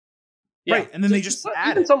 yeah. Right, and then they just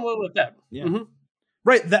added something little like that. Yeah. Mm-hmm.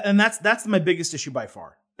 Right, and that's my biggest issue by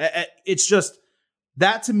far. It's just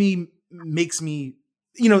that to me makes me,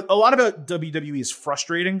 a lot about WWE is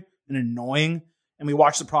frustrating and annoying, and we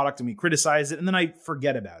watch the product and we criticize it, and then I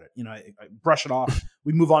forget about it. I brush it off.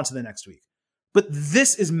 We move on to the next week. But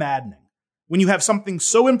this is maddening when you have something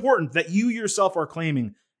so important that you yourself are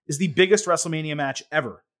claiming is the biggest WrestleMania match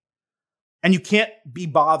ever, and you can't be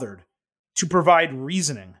bothered to provide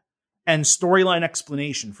reasoning and storyline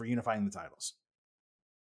explanation for unifying the titles.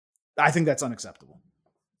 I think that's unacceptable.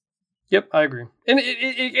 Yep, I agree. And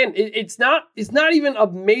it's not even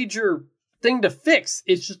a major thing to fix.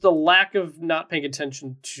 It's just a lack of not paying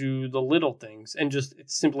attention to the little things and just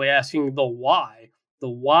simply asking the why. The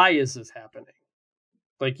why is this happening?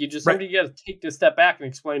 Like, you just got to take a step back and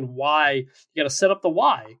explain why. You got to set up the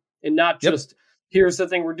why and not just, here's the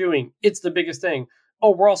thing we're doing. It's the biggest thing.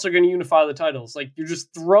 Oh, we're also going to unify the titles. Like, you're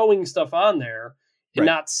just throwing stuff on there and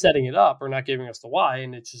not setting it up or not giving us the why.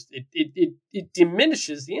 And it's just, it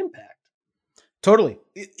diminishes the impact. Totally.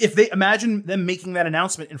 If they imagine them making that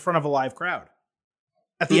announcement in front of a live crowd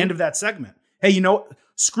at the end of that segment. Hey,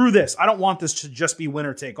 screw this. I don't want this to just be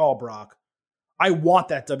winner take all, Brock. I want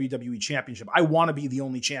that WWE championship. I want to be the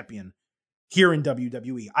only champion here in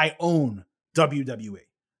WWE. I own WWE.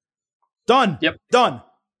 Done. Yep. Done.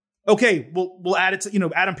 Okay, we'll add it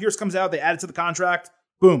to, Adam Pearce comes out, they add it to the contract.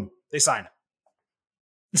 Boom. They sign it.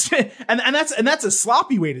 and that's a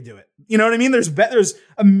sloppy way to do it. You know what I mean? There's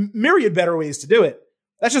a myriad better ways to do it.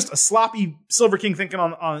 That's just a sloppy Silver King thinking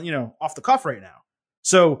on off the cuff right now.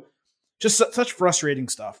 So just such frustrating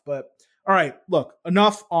stuff. But all right, look,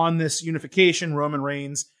 enough on this unification, Roman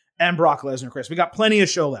Reigns and Brock Lesnar, Chris. We got plenty of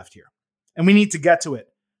show left here, and we need to get to it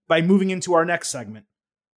by moving into our next segment: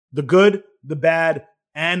 the good, the bad,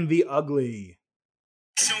 and the ugly.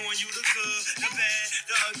 Showing you the good, the bad,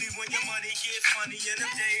 the ugly. When your money get funny and them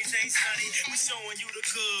days ain't sunny, we showing you the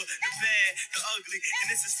good, the bad, the ugly,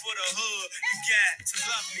 and this is for the hood. You got to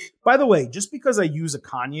love me. By the way, just because I use a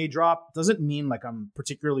Kanye drop doesn't mean like I'm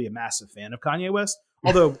particularly a massive fan of Kanye West,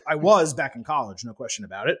 although I was back in college, no question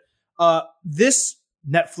about it. This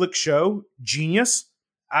Netflix show, Genius,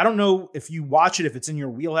 I don't know if you watch it, if it's in your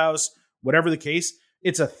wheelhouse, whatever the case.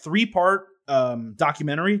 It's a 3-part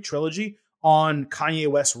documentary trilogy on Kanye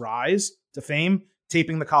West's rise to fame,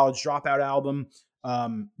 taping the College Dropout album,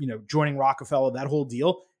 joining Rockefeller, that whole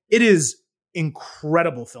deal. It is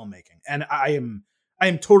incredible filmmaking, and I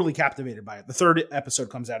am totally captivated by it. The 3rd episode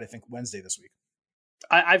comes out, I think, Wednesday this week.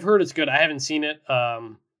 I've heard it's good. I haven't seen it.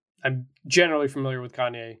 I'm generally familiar with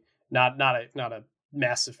Kanye, not a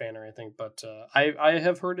massive fan or anything, but I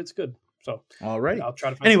have heard it's good. So all right, I'll try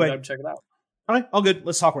to find some time to check it out. All right, all good.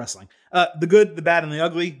 Let's talk wrestling. The good, the bad, and the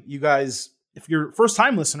ugly. You guys, if you're a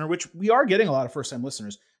first-time listener, which we are getting a lot of first-time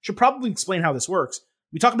listeners, should probably explain how this works.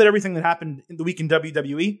 We talk about everything that happened in the week in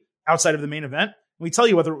WWE outside of the main event, and we tell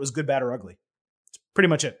you whether it was good, bad, or ugly. It's pretty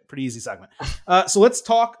much it. Pretty easy segment. So let's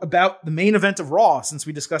talk about the main event of Raw, since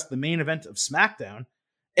we discussed the main event of SmackDown.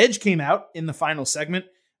 Edge came out in the final segment,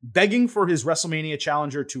 begging for his WrestleMania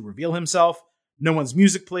challenger to reveal himself. No one's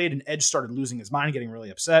music played, and Edge started losing his mind, getting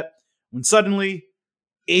really upset. When suddenly,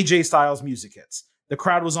 AJ Styles' music hits. The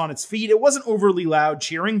crowd was on its feet. It wasn't overly loud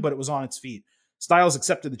cheering, but it was on its feet. Styles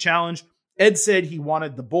accepted the challenge. Ed said he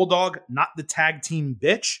wanted the Bulldog, not the tag team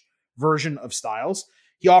bitch version of Styles.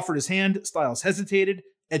 He offered his hand. Styles hesitated.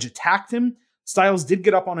 Edge attacked him. Styles did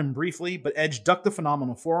get up on him briefly, but Edge ducked the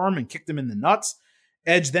phenomenal forearm and kicked him in the nuts.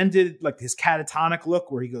 Edge then did like his catatonic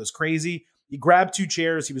look where he goes crazy. He grabbed 2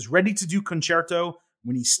 chairs. He was ready to do concerto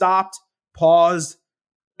when he stopped, paused,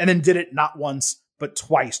 and then did it not once, but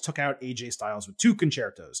twice. Took out AJ Styles with 2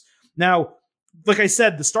 concertos. Now, like I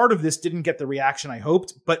said, the start of this didn't get the reaction I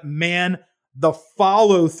hoped, but man, the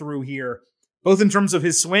follow through here, both in terms of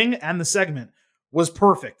his swing and the segment, was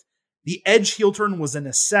perfect. The Edge heel turn was a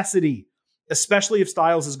necessity, especially if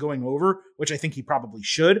Styles is going over, which I think he probably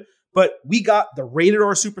should. But we got the Rated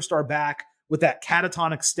R Superstar back with that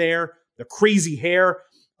catatonic stare, the crazy hair,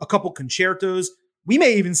 a couple concertos. We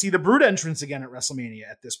may even see the Brood entrance again at WrestleMania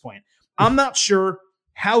at this point. I'm not sure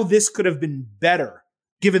how this could have been better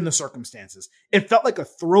given the circumstances. It felt like a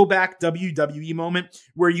throwback WWE moment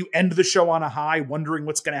where you end the show on a high, wondering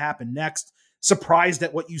what's going to happen next, surprised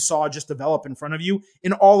at what you saw just develop in front of you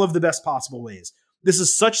in all of the best possible ways. This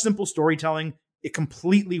is such simple storytelling. It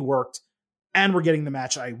completely worked. And we're getting the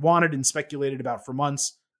match I wanted and speculated about for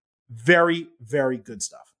months. Very, very good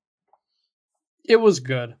stuff. It was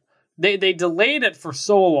good. They delayed it for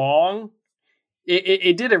so long.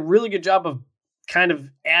 It did a really good job of kind of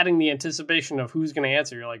adding the anticipation of who's going to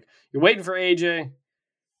answer. You're waiting for AJ,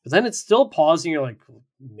 but then it's still pausing. You're like,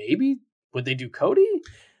 maybe would they do Cody?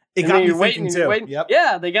 It got me thinking too. Yep.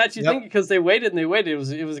 Yeah, they got you thinking because they waited and they waited.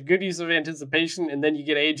 It was a good use of anticipation, and then you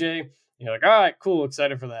get AJ. And you're like, all right, cool,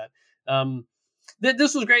 excited for that.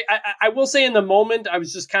 This was great. I will say in the moment, I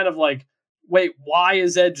was just kind of like, wait, why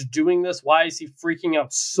is Edge doing this? Why is he freaking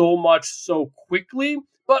out so much so quickly?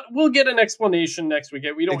 But we'll get an explanation next week.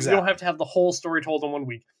 We don't have to have the whole story told in 1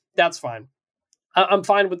 week. That's fine. I'm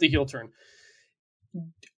fine with the heel turn.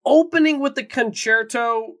 Opening with the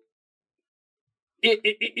concerto,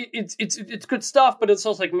 it's good stuff, but it's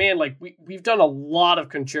also like, man, like we've done a lot of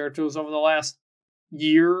concertos over the last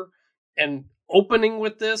year, and opening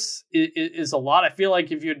with this is a lot. I feel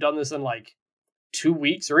like if you had done this in like 2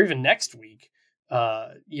 weeks or even next week,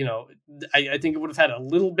 I think it would have had a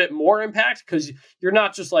little bit more impact, because you're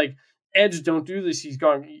not just like, Edge, don't do this. He's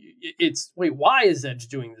going, it's, wait, why is Edge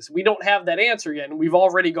doing this? We don't have that answer yet, and we've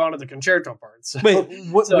already gone to the concerto part. So,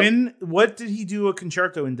 wait, what did he do a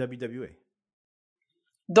concerto in WWE?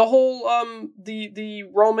 The whole the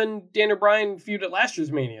Roman Daniel Bryan feud at last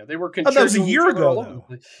year's Mania. They were concerto. That was a year ago,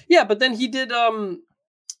 though. Yeah, but then he did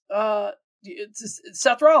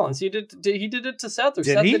Seth Rollins. He did it to Seth, or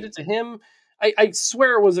Seth did it to him. I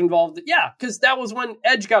swear it was involved. Yeah, because that was when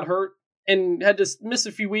Edge got hurt and had to miss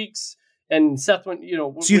a few weeks, and Seth went.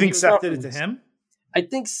 So you think Seth did it to him? I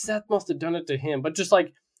think Seth must have done it to him, but just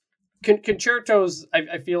like concertos,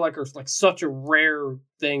 I feel like are like such a rare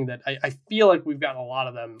thing that I feel like we've gotten a lot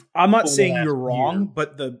of them. I'm not saying you're wrong,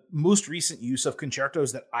 but the most recent use of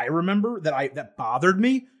concertos that I remember that bothered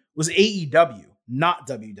me was AEW, not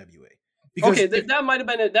WWE. Because that might have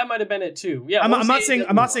been it. That might have been it too. Yeah, I'm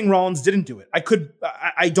not saying Rollins didn't do it.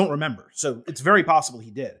 I don't remember, so it's very possible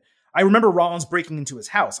he did. I remember Rollins breaking into his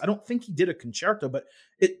house. I don't think he did a concerto, but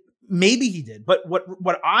maybe he did. But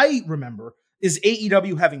what I remember is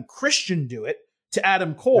AEW having Christian do it to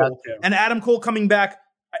Adam Cole, and Adam Cole coming back.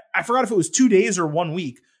 I forgot if it was 2 days or 1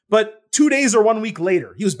 week, but 2 days or 1 week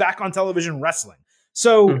later, he was back on television wrestling.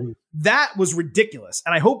 So that was ridiculous.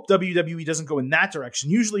 And I hope WWE doesn't go in that direction.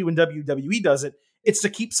 Usually when WWE does it, it's to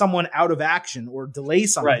keep someone out of action or delay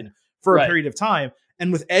something for a period of time.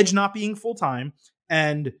 And with Edge not being full time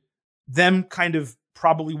and them kind of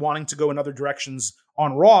probably wanting to go in other directions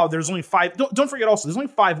on Raw, there's only 5. Don't forget also, there's only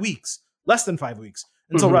 5 weeks, less than 5 weeks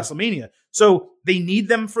until WrestleMania. So they need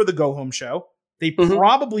them for the go home show. They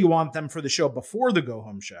probably want them for the show before the go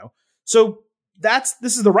home show. So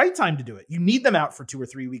this is the right time to do it. You need them out for 2 or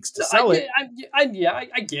 3 weeks to sell it. I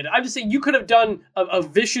get it. I'm just saying you could have done a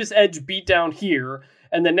vicious Edge beatdown here,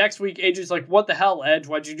 and the next week Edge is like, what the hell, Edge?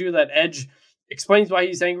 Why'd you do that? Edge explains why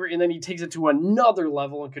he's angry, and then he takes it to another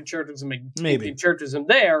level and concertos him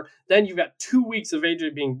there. Then you've got 2 weeks of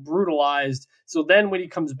AJ being brutalized. So then when he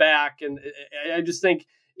comes back, and I just think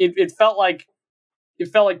it felt like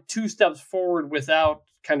 2 steps forward without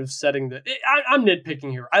kind of setting the. I'm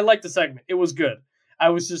nitpicking here. I like the segment. It was good.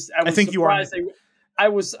 I think you are. I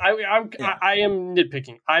am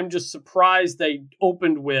nitpicking. I'm just surprised they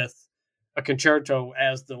opened with a concerto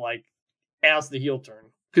as the heel turn,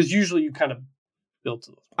 because usually you kind of build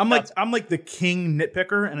to those. I'm like the king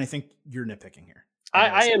nitpicker, and I think you're nitpicking here.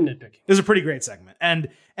 I am nitpicking. It was a pretty great segment, and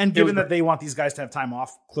given that they want these guys to have time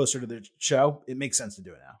off closer to the show, it makes sense to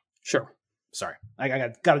do it now. Sure. Sorry, I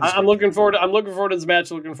got to. I'm looking forward to this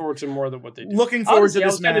match. Looking forward to more than what they do. Looking forward to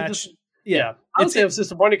this match. I was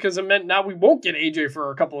disappointed because it meant now we won't get AJ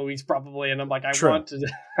for a couple of weeks probably, and I'm like, I want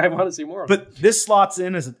to see more of it. But this slots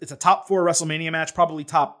in as it's a top 4 WrestleMania match, probably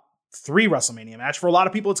top 3 WrestleMania match. For a lot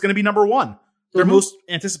of people, it's going to be number 1, their most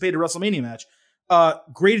anticipated WrestleMania match.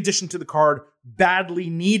 Great addition to the card, badly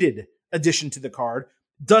needed addition to the card.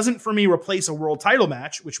 Doesn't for me replace a world title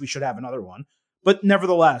match, which we should have another one, but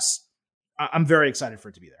nevertheless, I'm very excited for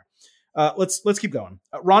it to be there. Let's keep going.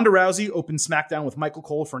 Ronda Rousey opened SmackDown with Michael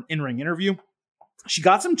Cole for an in-ring interview. She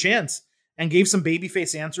got some chance and gave some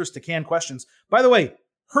babyface answers to canned questions. By the way,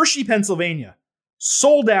 Hershey, Pennsylvania,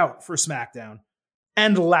 sold out for SmackDown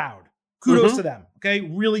and loud. Kudos to them. Okay,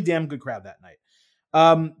 really damn good crowd that night.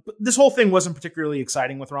 But this whole thing wasn't particularly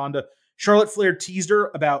exciting with Ronda. Charlotte Flair teased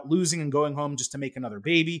her about losing and going home just to make another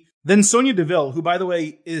baby. Then Sonya Deville, who, by the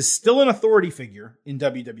way, is still an authority figure in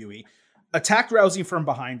WWE, attacked Rousey from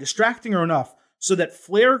behind, distracting her enough so that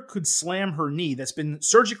Flair could slam her knee that's been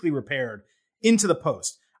surgically repaired into the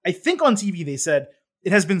post. I think on TV they said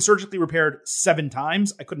it has been surgically repaired 7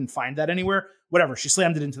 times. I couldn't find that anywhere. Whatever, she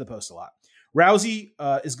slammed it into the post a lot. Rousey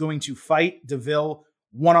is going to fight Deville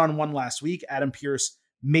one-on-one last week. Adam Pearce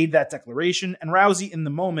made that declaration, and Rousey in the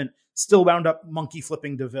moment still wound up monkey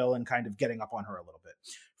flipping Deville and kind of getting up on her a little bit.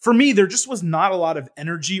 For me, there just was not a lot of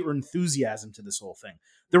energy or enthusiasm to this whole thing.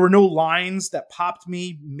 There were no lines that popped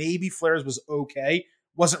me. Maybe Flair's was okay.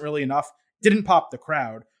 Wasn't really enough. Didn't pop the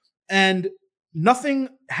crowd. And nothing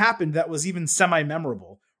happened that was even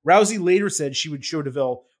semi-memorable. Rousey later said she would show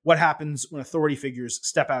Deville what happens when authority figures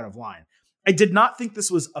step out of line. I did not think this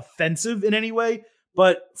was offensive in any way,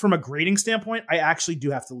 but from a grading standpoint, I actually do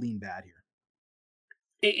have to lean bad here.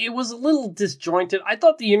 It was a little disjointed. I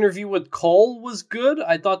thought the interview with Cole was good.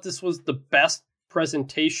 I thought this was the best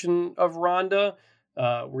presentation of Ronda,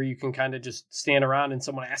 where you can kind of just stand around and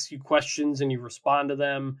someone asks you questions and you respond to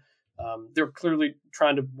them. They're clearly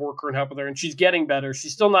trying to work her and help with her, and she's getting better.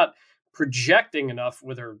 She's still not projecting enough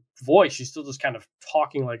with her voice. She's still just kind of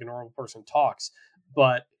talking like a normal person talks,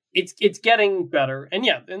 but it's getting better. And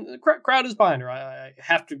yeah, and the crowd is behind her. I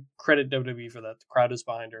have to credit WWE for that. The crowd is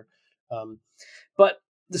behind her. But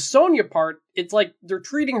the Sonya part, it's like they're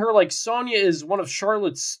treating her like Sonya is one of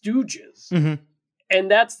Charlotte's stooges. Mm-hmm. And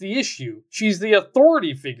that's the issue. She's the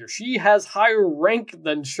authority figure. She has higher rank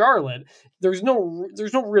than Charlotte. There's no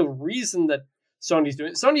real reason that Sonya's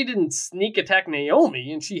doing it. Sonya didn't sneak attack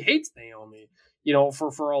Naomi, and she hates Naomi,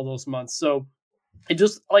 for all those months. So it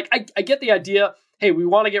just, like, I get the idea. Hey, we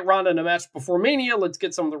want to get Ronda in a match before Mania. Let's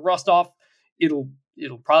get some of the rust off. It'll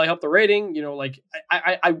probably help the rating.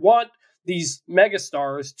 I want these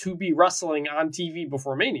megastars to be wrestling on TV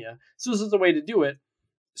before Mania. So this is the way to do it.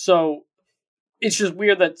 So it's just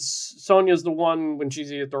weird that Sonya's the one when she's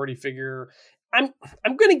the authority figure. I'm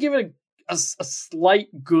going to give it a slight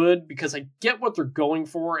good because I get what they're going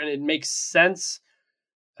for and it makes sense.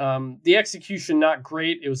 The execution, not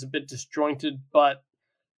great. It was a bit disjointed, but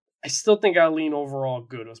I still think I lean overall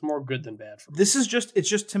good. It was more good than bad for me. It's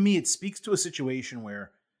just to me, it speaks to a situation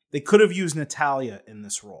where they could have used Natalya in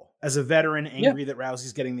this role as a veteran, angry that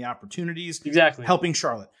Rousey's getting the opportunities. Exactly. Helping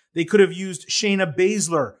Charlotte. They could have used Shayna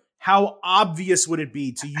Baszler. How obvious would it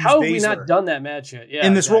be to use How Baszler? have we not done that match yet? Yeah,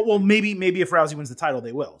 in this role? Well, maybe if Rousey wins the title,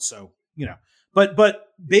 they will. So, but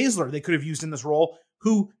Baszler, they could have used in this role,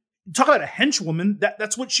 who, talk about a henchwoman,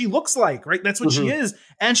 that's what she looks like, right? That's what she is.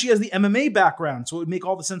 And she has the MMA background, so it would make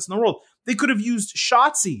all the sense in the world. They could have used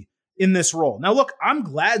Shotzi in this role. Now, look, I'm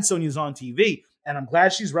glad Sonya's on TV, and I'm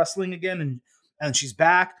glad she's wrestling again, and she's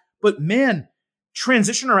back. But man,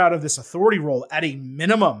 transition her out of this authority role at a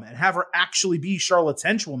minimum and have her actually be Charlotte's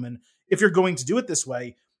henchwoman if you're going to do it this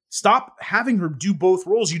way. Stop having her do both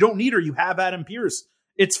roles. You don't need her. You have Adam Pearce.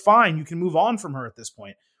 It's fine. You can move on from her at this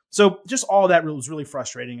point. So just all that was really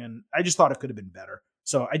frustrating, and I just thought it could have been better.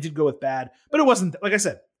 So I did go with bad, but it wasn't, like I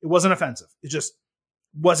said, it wasn't offensive. It just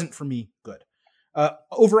wasn't, for me, good.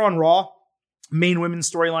 Over on Raw, main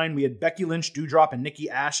women's storyline, we had Becky Lynch, Doudrop, and Nikki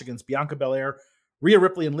Ash against Bianca Belair, Rhea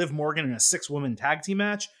Ripley, and Liv Morgan in a 6-woman tag team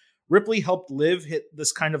match. Ripley helped Liv hit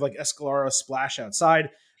this kind of like Escalara splash outside.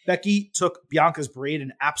 Becky took Bianca's braid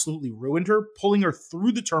and absolutely ruined her, pulling her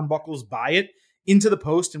through the turnbuckles by it into the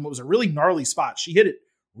post in what was a really gnarly spot. She hit it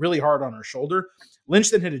really hard on her shoulder. Lynch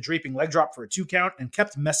then hit a draping leg drop for a 2 count and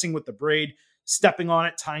kept messing with the braid, stepping on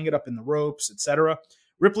it, tying it up in the ropes, etc.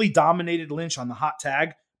 Ripley dominated Lynch on the hot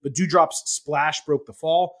tag, but Doudrop's splash broke the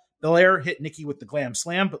fall. Belair hit Nikki with the glam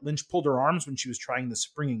slam, but Lynch pulled her arms when she was trying the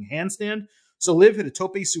springing handstand. So Liv hit a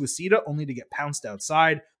tope suicida only to get pounced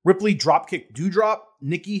outside. Ripley dropkicked Doudrop.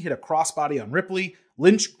 Nikki hit a crossbody on Ripley.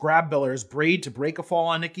 Lynch grabbed Belair's braid to break a fall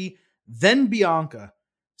on Nikki. Then Bianca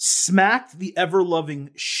smacked the ever-loving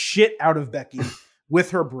shit out of Becky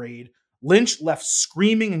with her braid. Lynch left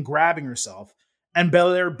screaming and grabbing herself, and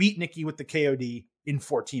Belair beat Nikki with the KOD in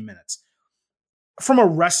 14 minutes. From a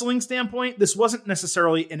wrestling standpoint, this wasn't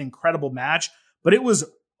necessarily an incredible match, but it was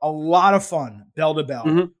a lot of fun, bell to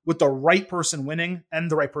bell, with the right person winning and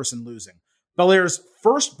the right person losing. Belair's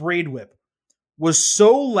first braid whip was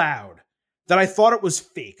so loud that I thought it was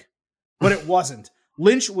fake, but it wasn't.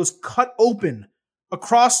 Lynch was cut open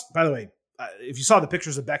across. By the way, if you saw the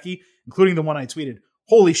pictures of Becky, including the one I tweeted,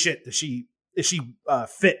 holy shit, is she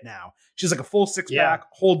fit now? She's like a full six pack,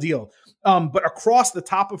 whole deal. But across the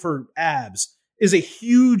top of her abs is a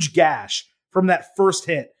huge gash from that first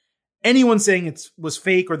hit. Anyone saying it was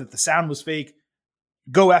fake or that the sound was fake,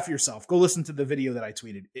 go F yourself. Go listen to the video that I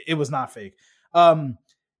tweeted. It was not fake.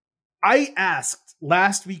 I asked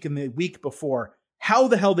last week and the week before how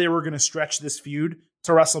the hell they were going to stretch this feud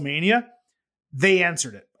to WrestleMania. They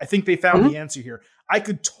answered it. I think they found the answer here. I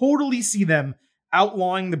could totally see them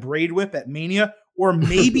outlawing the braid whip at Mania, or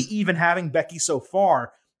maybe even having Becky so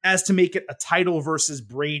far as to make it a title versus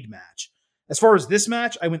braid match. As far as this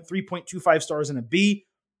match, I went 3.25 stars and a B.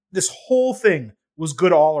 This whole thing was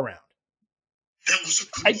good all around. That was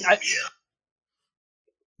a good one,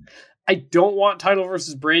 I don't want title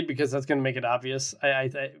versus braid because that's going to make it obvious. I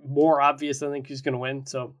more obvious. I think who's going to win.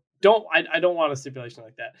 So I don't want a stipulation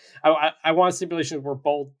like that. I want a stipulation where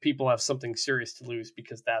both people have something serious to lose,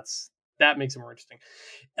 because that makes it more interesting.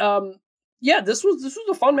 This was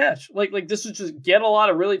a fun match. Like this was just get a lot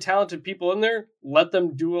of really talented people in there, let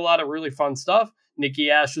them do a lot of really fun stuff.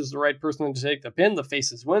 Nikki Ash is the right person to take the pin. The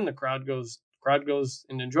faces win. The crowd goes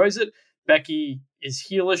and enjoys it. Becky is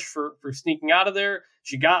heelish for sneaking out of there.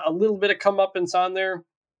 She got a little bit of comeuppance on there.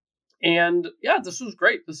 And yeah, this was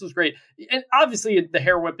great. And obviously the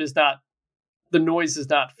hair whip the noise is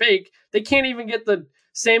not fake. They can't even get the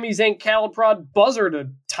Sami Zayn Caliprod buzzer to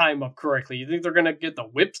time up correctly. You think they're going to get the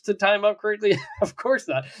whips to time up correctly? Of course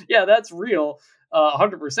not. Yeah, that's real.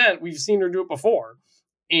 100%. We've seen her do it before.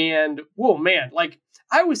 And whoa, man, like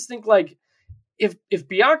I always think like if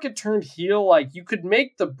Bianca turned heel, like you could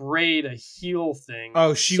make the braid a heel thing.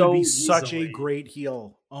 Oh, she would be such a great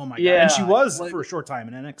heel. Oh my God. And she was for a short time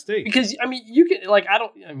in NXT. Because I mean, you can like,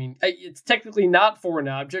 it's technically not for an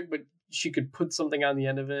object, but she could put something on the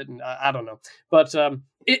end of it. And I don't know, but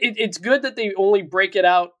it's good that they only break it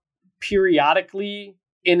out periodically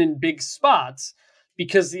and in big spots,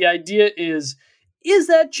 because the idea is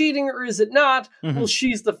that cheating or is it not? Mm-hmm. Well,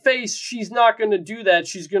 she's the face. She's not going to do that.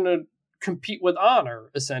 She's going to compete with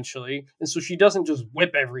honor, essentially. And so she doesn't just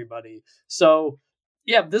whip everybody. So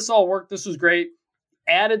yeah, this all worked. This was great.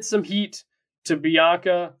 Added some heat to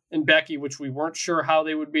Bianca and Becky, which we weren't sure how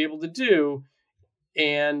they would be able to do,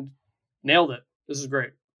 and nailed it. This is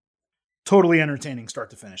great. Totally entertaining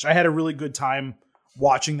start to finish. I had a really good time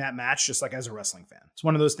watching that match, just like as a wrestling fan. It's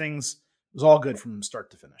one of those things. It was all good from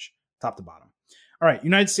start to finish, top to bottom. All right,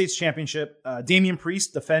 United States Championship. Damian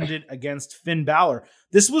Priest defended against Finn Balor.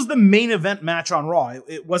 This was the main event match on Raw.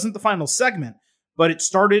 It wasn't the final segment, but it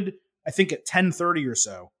started, I think, at 10:30 or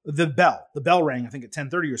so. The bell rang, I think, at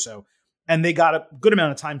 10:30 or so, and they got a good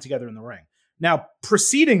amount of time together in the ring. Now,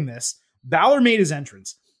 preceding this, Balor made his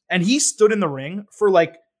entrance, and he stood in the ring for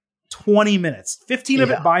like 20 minutes, 15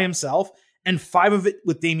 of it by himself, and 5 of it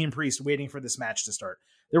with Damian Priest waiting for this match to start.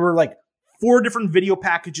 There were like 4 different video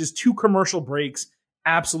packages, 2 commercial breaks.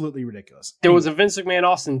 Absolutely ridiculous. There was a Vince McMahon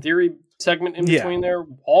Austin Theory segment in between there,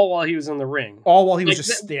 all while he was in the ring. All while he was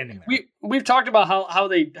just standing there. We've talked about how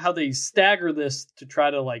they stagger this to try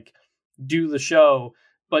to like do the show.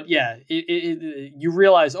 But yeah, you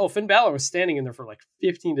realize, Finn Balor was standing in there for like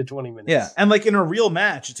 15 to 20 minutes. Yeah, and like in a real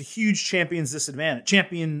match, it's a huge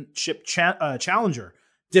championship challenger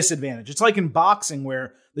disadvantage. It's like in boxing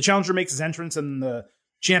where the challenger makes his entrance and the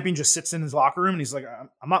champion just sits in his locker room and he's like,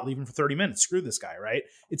 I'm not leaving for 30 minutes. Screw this guy, right?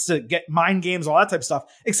 It's to get mind games, all that type of stuff.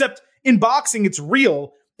 Except in boxing, it's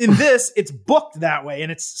real. In this, it's booked that way,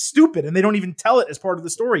 and it's stupid, and they don't even tell it as part of the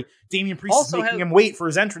story. Damian Priest also is making him wait for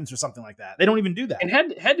his entrance or something like that. They don't even do that. And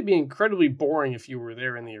had to be incredibly boring if you were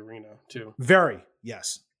there in the arena, too. Very,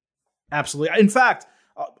 yes. Absolutely. In fact,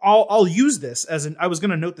 I'll use this I was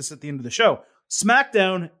going to note this at the end of the show.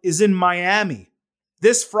 SmackDown is in Miami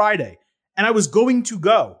this Friday, and I was going to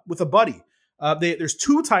go with a buddy. There's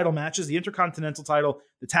 2 title matches, the Intercontinental title,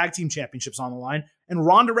 the Tag Team Championships on the line, and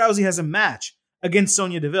Ronda Rousey has a match against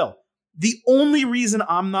Sonya Deville. The only reason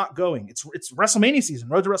I'm not going, it's WrestleMania season,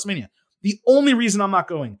 Road to WrestleMania. The only reason I'm not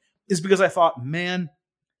going is because I thought, man,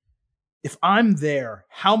 if I'm there,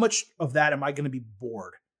 how much of that am I going to be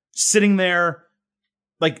bored? Sitting there,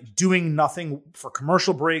 like doing nothing for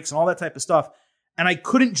commercial breaks and all that type of stuff. And I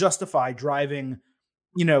couldn't justify driving,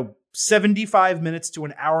 75 minutes to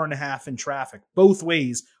an hour and a half in traffic, both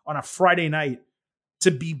ways on a Friday night to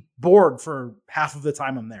be bored for half of the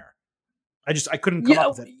time I'm there. I couldn't come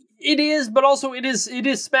up with it. It is, but also it is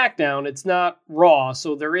SmackDown. It's not Raw,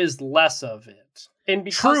 so there is less of it. And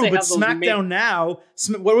because true, but SmackDown now,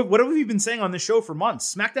 what have we been saying on this show for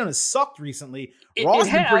months? SmackDown has sucked recently. Raw's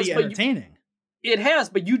been pretty entertaining. It has,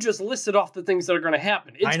 but you just listed off the things that are going to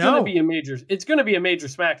happen. It's going to be a major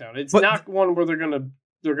SmackDown. It's not one where they're going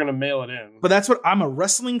to mail it in. But that's what I'm a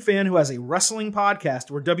wrestling fan who has a wrestling podcast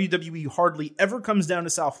where WWE hardly ever comes down to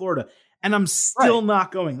South Florida, and I'm still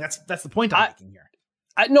not going. That's the point I'm making here.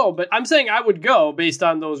 I know, but I'm saying I would go based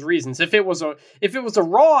on those reasons. If it was a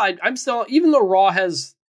Raw, I'm still, even though Raw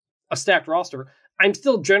has a stacked roster, I'm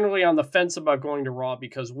still generally on the fence about going to Raw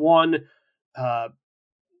because one,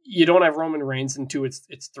 you don't have Roman Reigns, and two,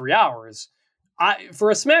 it's 3 hours.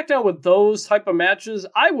 For a SmackDown with those type of matches,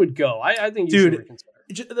 I would go. I think you should reconsider.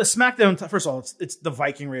 The SmackDown, first of all, it's the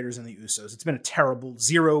Viking Raiders and the Usos. It's been a terrible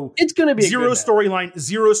zero. It's going to be zero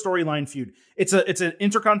storyline feud. It's an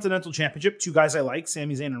Intercontinental Championship. Two guys I like,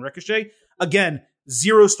 Sami Zayn and Ricochet. Again,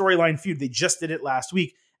 zero storyline feud. They just did it last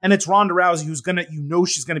week, and it's Ronda Rousey who's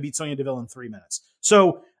she's gonna beat Sonya Deville in 3 minutes.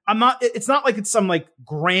 So it's not like it's some like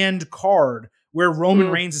grand card where Roman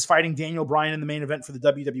Reigns is fighting Daniel Bryan in the main event for the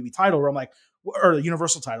WWE title, where I'm like, or the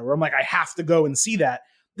Universal title, where I'm like, I have to go and see that.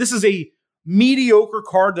 This is a mediocre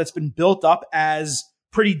card that's been built up as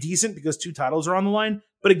pretty decent because 2 titles are on the line.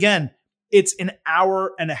 But again, it's an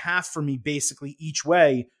hour and a half for me basically each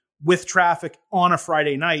way with traffic on a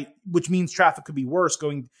Friday night, which means traffic could be worse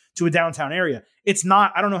going to a downtown area. It's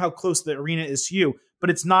not, I don't know how close the arena is to you, but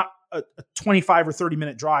it's not a 25 or 30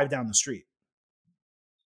 minute drive down the street.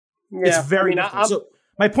 Yeah, it's very different. So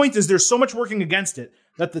my point is there's so much working against it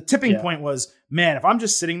that the tipping point was, man, if I'm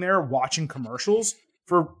just sitting there watching commercials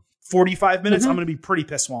for 45 minutes, I'm going to be pretty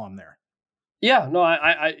pissed while I'm there. Yeah, no,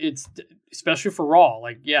 it's especially for Raw.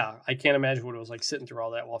 Like, yeah, I can't imagine what it was like sitting through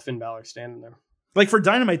all that while Finn Balor's standing there. Like for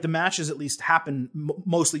Dynamite, the matches at least happen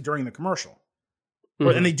mostly during the commercial.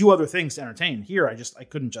 And they do other things to entertain. Here, I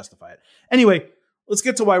couldn't justify it. Anyway, let's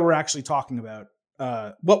get to why we're actually talking about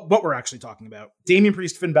what we're actually talking about. Damian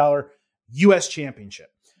Priest, Finn Balor, U.S. Championship.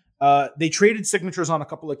 They traded signatures on a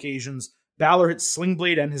couple occasions. Balor hit Sling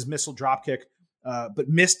Blade and his missile dropkick, but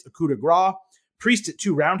missed a coup de grace. Priest hit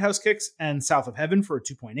 2 roundhouse kicks and South of Heaven for a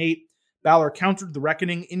 2.8. Balor countered the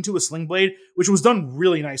Reckoning into a Sling Blade, which was done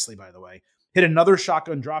really nicely, by the way. Hit another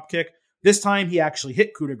shotgun dropkick. This time he actually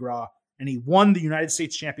hit coup de grace, and he won the United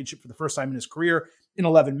States Championship for the first time in his career in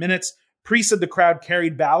 11 minutes. Priest said the crowd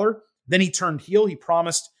carried Balor. Then he turned heel. He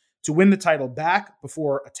promised to win the title back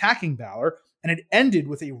before attacking Balor, and it ended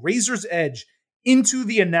with a razor's edge into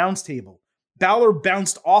the announce table. Balor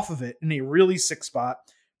bounced off of it in a really sick spot.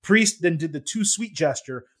 Priest then did the too sweet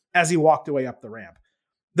gesture as he walked away up the ramp.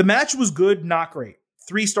 The match was good, not great.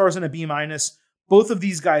 3 stars and a B-. Both of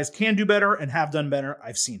these guys can do better and have done better.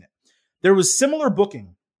 I've seen it. There was similar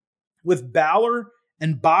booking with Balor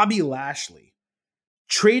and Bobby Lashley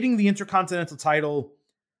trading the Intercontinental title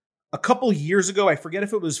a couple years ago. I forget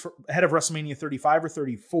if it was ahead of WrestleMania 35 or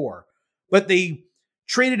 34, but they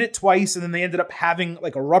traded it twice and then they ended up having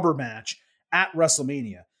like a rubber match at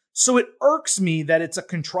WrestleMania. So it irks me that it's a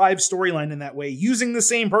contrived storyline in that way, using the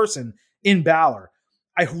same person in Balor.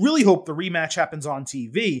 I really hope the rematch happens on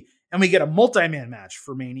TV and we get a multi-man match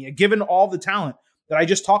for Mania, given all the talent that I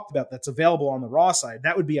just talked about that's available on the Raw side.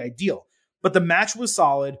 That would be ideal. But the match was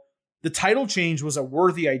solid. The title change was a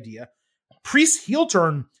worthy idea. Priest's heel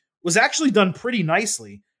turn was actually done pretty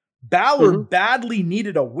nicely. Balor badly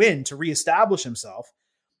needed a win to reestablish himself.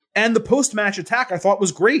 And the post-match attack I thought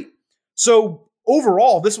was great. So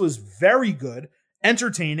overall, this was very good,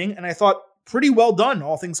 entertaining, and I thought pretty well done,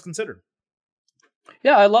 all things considered.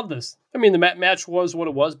 Yeah, I love this. I mean, the match was what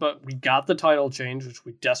it was, but we got the title change, which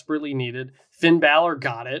we desperately needed. Finn Balor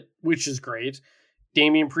got it, which is great.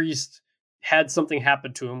 Damian Priest had something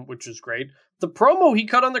happen to him, which is great. The promo he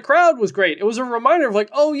cut on the crowd was great. It was a reminder of like,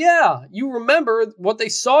 oh yeah, you remember what they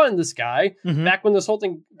saw in this guy back when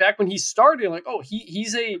he started. Like, oh,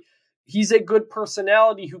 he's a good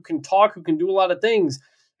personality who can talk, who can do a lot of things.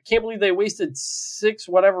 I can't believe they wasted 6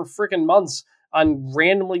 whatever freaking months on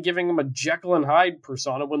randomly giving him a Jekyll and Hyde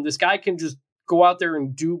persona when this guy can just go out there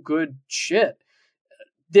and do good shit.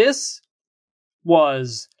 This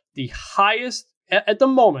was the highest at the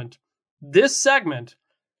moment. This segment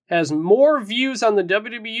has more views on the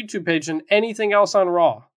WWE YouTube page than anything else on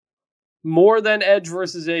Raw. More than Edge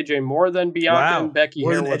versus AJ, more than Bianca and Becky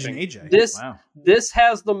hair whipping. This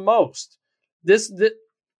has the most. This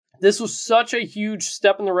was such a huge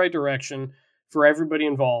step in the right direction for everybody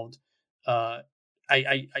involved.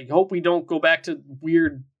 I hope we don't go back to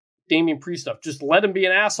weird Damian Priest stuff. Just let him be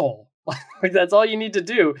an asshole. Like that's all you need to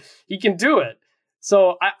do. He can do it.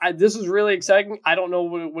 So this is really exciting. I don't know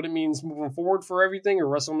what it means moving forward for everything or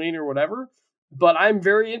WrestleMania or whatever, but I'm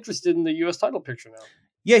very interested in the U.S. title picture now.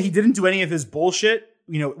 Yeah, he didn't do any of his bullshit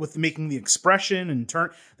with making the expression and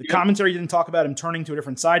the commentary didn't talk about him turning to a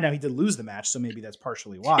different side. Now he did lose the match, so maybe that's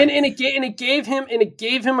partially why. And it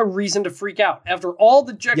gave him a reason to freak out. After all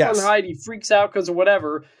the Jekyll and Hyde, he freaks out because of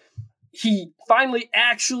whatever. He finally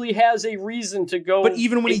actually has a reason to go. But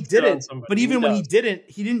even when he didn't,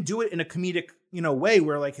 he didn't do it in a comedic, way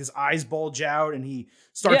where like his eyes bulge out and he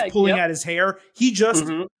starts pulling at his hair. He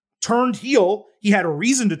just turned heel. He had a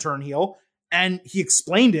reason to turn heel, and he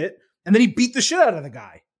explained it, and then he beat the shit out of the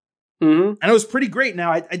guy. And it was pretty great.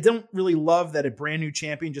 Now, I don't really love that a brand new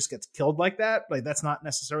champion just gets killed like that. Like, that's not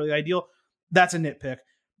necessarily ideal. That's a nitpick.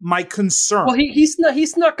 My concern. Well, he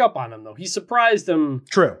snuck up on him, though. He surprised him.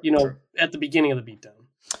 True. At the beginning of the beatdown.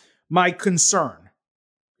 My concern,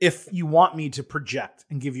 if you want me to project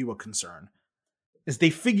and give you a concern, is they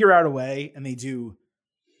figure out a way and they do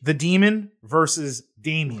the Demon versus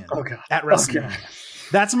Damian at WrestleMania. Okay.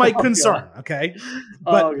 That's my concern. Okay.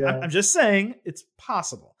 But I'm just saying it's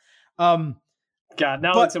possible. God,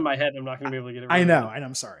 now it's in my head. I'm not going to be able to get it right. I know.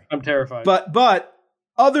 I'm sorry. I'm terrified. But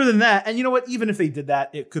other than that, and you know what? Even if they did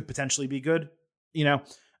that, it could potentially be good,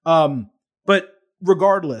 But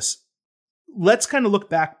regardless, let's kind of look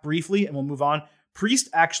back briefly and we'll move on. Priest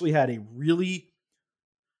actually had a really,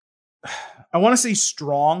 I want to say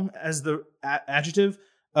strong as the adjective,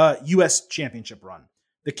 U.S. championship run.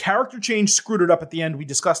 The character change screwed it up at the end. We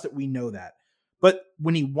discussed it. We know that. But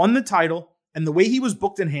when he won the title and the way he was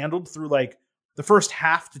booked and handled through like the first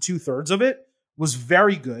half to 2/3 of it was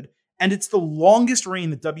very good. And it's the longest reign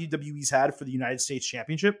that WWE's had for the United States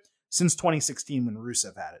Championship since 2016 when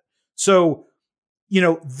Rusev had it. So,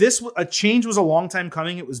 a change was a long time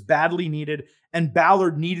coming. It was badly needed. And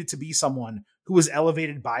Ballard needed to be someone who was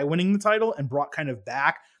elevated by winning the title and brought kind of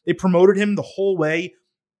back. They promoted him the whole way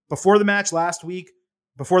before the match last week,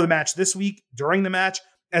 before the match this week, during the match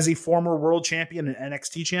as a former world champion and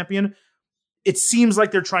NXT champion. It seems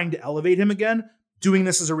like they're trying to elevate him again. Doing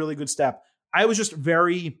this is a really good step. I was just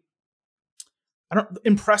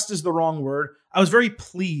impressed is the wrong word. I was very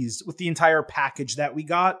pleased with the entire package that we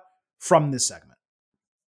got from this segment.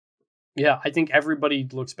 Yeah, I think everybody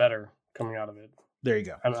looks better coming out of it. There you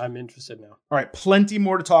go. I'm interested now. All right, plenty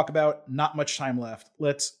more to talk about. Not much time left.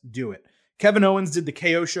 Let's do it. Kevin Owens did the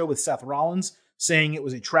KO show with Seth Rollins, saying it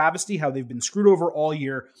was a travesty how they've been screwed over all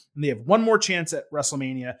year, and they have one more chance at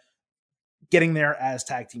WrestleMania getting there as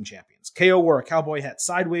tag team champions. KO wore a cowboy hat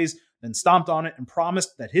sideways, then stomped on it and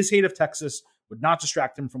promised that his hate of Texas would not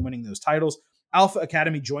distract him from winning those titles. Alpha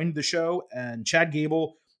Academy joined the show, and Chad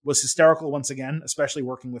Gable was hysterical once again, especially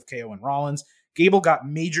working with KO and Rollins. Gable got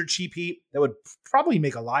major cheap heat that would probably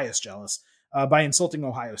make Elias jealous by insulting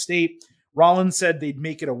Ohio State. Rollins said they'd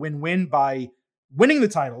make it a win-win by winning the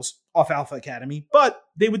titles off Alpha Academy, but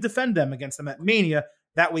they would defend them against them at Mania.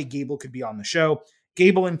 That way Gable could be on the show.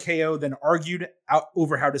 Gable and KO then argued out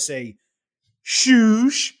over how to say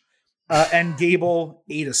shoosh, and Gable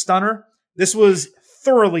ate a stunner. This was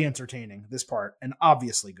thoroughly entertaining, this part, and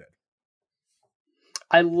obviously good.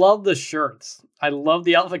 I love the shirts. I love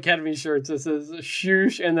the Alpha Academy shirts. It says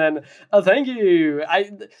shoosh and then thank you.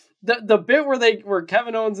 The bit where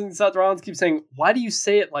Kevin Owens and Seth Rollins keep saying, "Why do you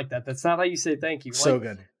say it like that? That's not how you say thank you." So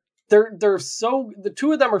good. The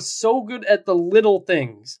two of them are so good at the little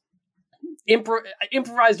things,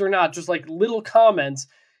 improvised or not, just like little comments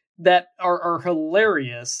that are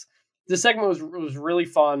hilarious. This segment was really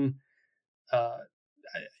fun.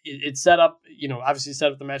 It set up, obviously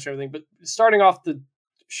set up the match and everything, but starting off the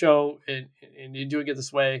show and you doing it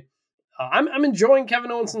this way, I'm enjoying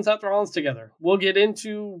Kevin Owens and Seth Rollins together. We'll get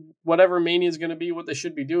into whatever Mania is going to be, what they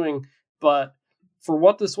should be doing, but for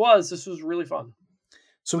what this was really fun.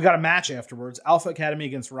 So we got a match afterwards. Alpha Academy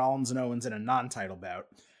against Rollins and Owens in a non-title bout.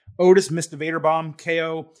 Otis missed a Vader bomb.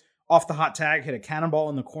 KO off the hot tag hit a cannonball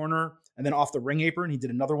in the corner and then off the ring apron. He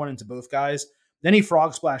did another one into both guys. Then he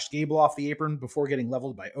frog splashed Gable off the apron before getting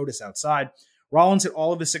leveled by Otis outside. Rollins hit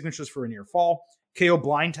all of his signatures for a near fall. KO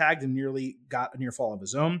blind tagged and nearly got a near fall of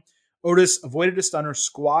his own. Otis avoided a stunner,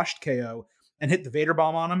 squashed KO, and hit the Vader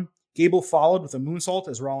bomb on him. Gable followed with a moonsault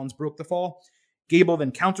as Rollins broke the fall. Gable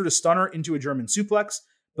then countered a stunner into a German suplex,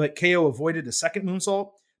 but KO avoided a second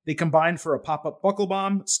moonsault. They combined for a pop-up buckle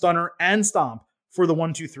bomb, stunner, and stomp for the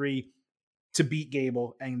 1-2-3 to beat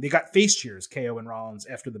Gable. And they got face cheers, KO and Rollins,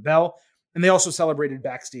 after the bell. And they also celebrated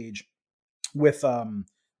backstage with a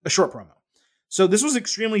short promo. So this was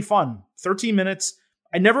extremely fun. 13 minutes.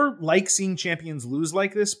 I never like seeing champions lose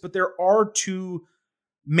like this, but there are two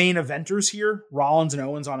main eventers here, Rollins and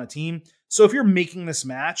Owens on a team. So if you're making this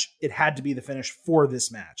match, it had to be the finish for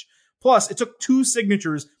this match. Plus, it took 2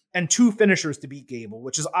 signatures and 2 finishers to beat Gable,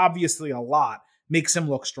 which is obviously a lot, makes him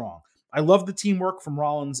look strong. I love the teamwork from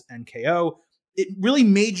Rollins and KO. it really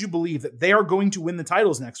made you believe that they are going to win the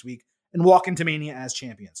titles next week and walk into Mania as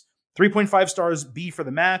champions. 3.5 stars B for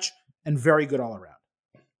the match, and very good all around.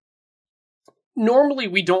 Normally,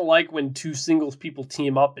 we don't like when two singles people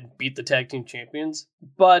team up and beat the tag team champions,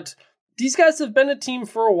 but these guys have been a team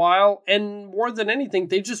for a while, and more than anything,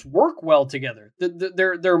 they just work well together.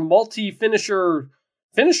 Their multi-finisher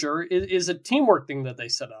is a teamwork thing that they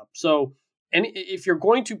set up. So, and if you're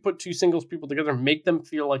going to put two singles people together, make them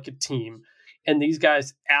feel like a team. And these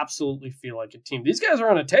guys absolutely feel like a team. These guys are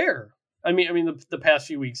on a tear. I mean, the past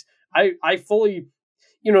few weeks, I fully,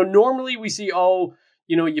 normally we see,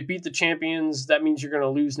 you beat the champions, that means you're going to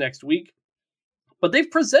lose next week. But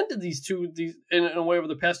they've presented these in a way over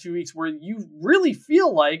the past few weeks where you really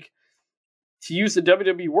feel like, to use the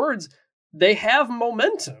WWE words, they have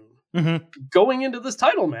momentum going into this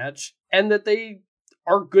title match, and that they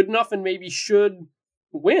are good enough and maybe should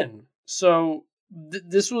win. So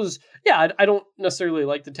this was, I don't necessarily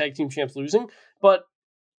like the tag team champs losing, but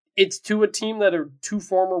it's to a team that are two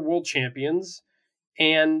former world champions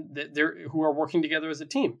and they're who are working together as a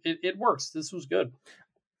team. It works. This was good.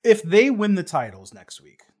 If they win the titles next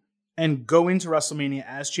week and go into WrestleMania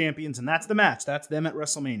as champions, and that's the match, that's them at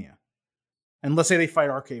WrestleMania, and let's say they fight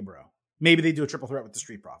RK Bro, maybe they do a triple threat with the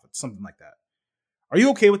Street Profits, something like that. Are you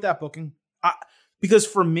okay with that booking? Because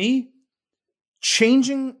for me,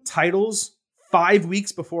 changing titles 5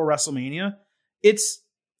 weeks before WrestleMania, it's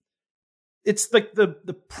like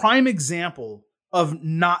the prime example of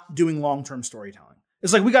not doing long-term storytelling.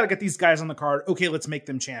 It's like, we got to get these guys on the card. Okay, let's make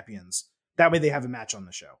them champions. That way they have a match on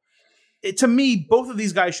the show. To me, both of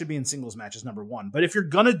these guys should be in singles matches, number one. But if you're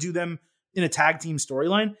going to do them in a tag team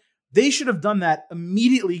storyline, they should have done that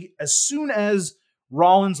immediately as soon as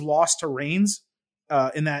Rollins lost to Reigns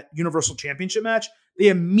in that Universal Championship match. They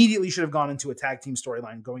immediately should have gone into a tag team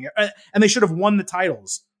storyline going, and they should have won the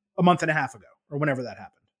titles a month and a half ago or whenever that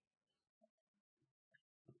happened.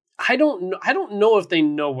 I don't know if they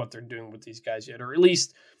know what they're doing with these guys yet, or at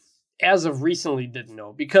least as of recently didn't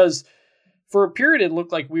know, because for a period it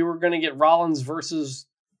looked like we were going to get Rollins versus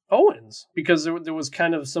Owens because there was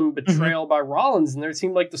kind of some betrayal by Rollins, and there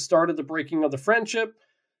seemed like the start of the breaking of the friendship.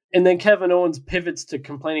 And then Kevin Owens pivots to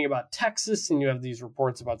complaining about Texas, and you have these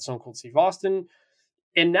reports about Stone Cold Steve Austin.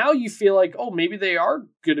 And now you feel like, oh, maybe they are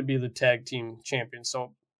going to be the tag team champions.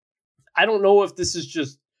 So I don't know if this is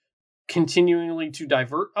just continually to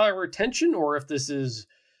divert our attention, or if this is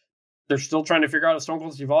they're still trying to figure out if Stone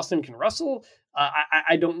Cold Steve Austin can wrestle.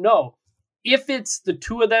 I don't know. If it's the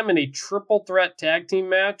two of them in a triple threat tag team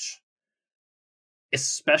match,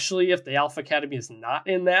 especially if the Alpha Academy is not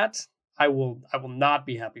in that, I will not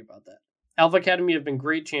be happy about that. Alpha Academy have been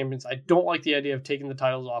great champions. I don't like the idea of taking the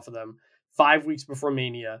titles off of them 5 weeks before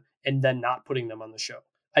Mania and then not putting them on the show.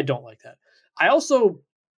 I don't like that. I also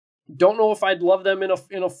don't know if I'd love them in a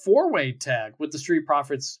 4-way tag with the Street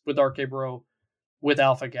Profits, with RK Bro, with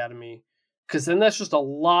Alpha Academy, because then that's just a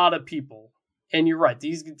lot of people. And you're right;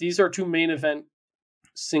 these are two main event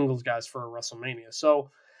singles guys for a WrestleMania. So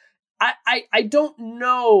I don't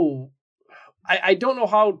know. I don't know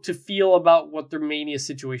how to feel about what their Mania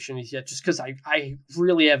situation is yet, just because I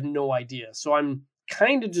really have no idea. So I'm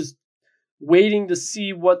kind of just waiting to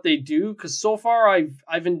see what they do, because so far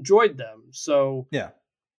I've enjoyed them. So yeah,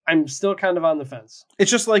 I'm still kind of on the fence.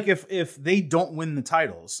 It's just like if they don't win the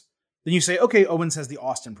titles, then you say, okay, Owens has the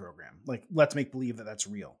Austin program. Like, let's make believe that that's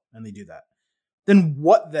real, and they do that. Then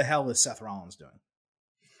what the hell is Seth Rollins doing?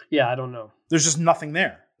 Yeah, I don't know. There's just nothing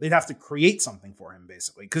there. They'd have to create something for him,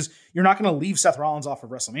 basically, because you're not going to leave Seth Rollins off of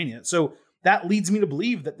WrestleMania. So that leads me to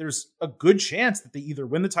believe that there's a good chance that they either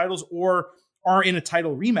win the titles or are in a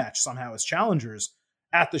title rematch somehow as challengers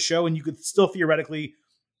at the show. And you could still theoretically,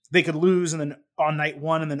 they could lose, and then on night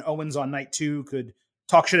one, and then Owens on night two could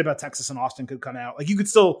talk shit about Texas, and Austin could come out. Like, you could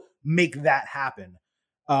still make that happen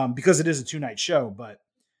because it is a 2-night show. But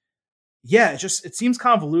yeah, it seems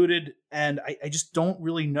convoluted, and I just don't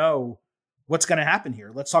really know what's going to happen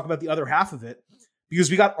here. Let's talk about the other half of it,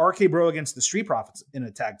 because we got RK Bro against the Street Profits in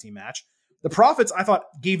a tag team match. The Profits, I thought,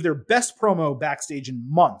 gave their best promo backstage in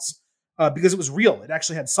months because it was real. It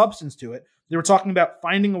actually had substance to it. They were talking about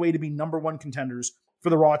finding a way to be number one contenders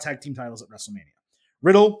for the Raw tag team titles at WrestleMania.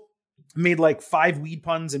 Riddle made like 5 weed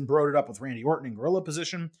puns and broed it up with Randy Orton in gorilla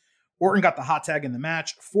position. Orton got the hot tag in the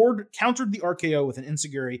match. Ford countered the RKO with an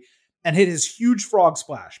enziguri and hit his huge frog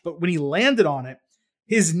splash. But when he landed on it,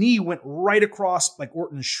 his knee went right across like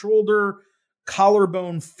Orton's shoulder,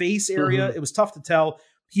 collarbone, face area. It was tough to tell.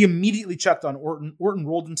 He immediately checked on Orton. Orton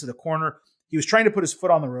rolled into the corner. He was trying to put his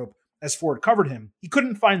foot on the rope as Ford covered him. He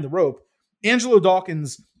couldn't find the rope. Angelo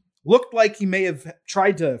Dawkins looked like he may have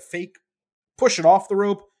tried to fake push it off the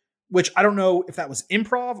rope, which I don't know if that was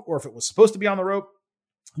improv or if it was supposed to be on the rope,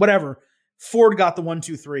 whatever. Ford got the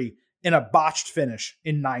 1-2-3 in a botched finish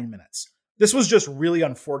in 9 minutes. This was just really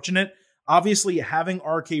unfortunate. Obviously, having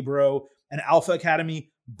RK Bro and Alpha Academy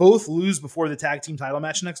both lose before the tag team title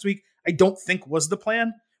match next week, I don't think was the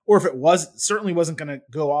plan. Or if it was, it certainly wasn't going to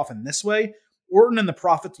go off in this way. Orton and the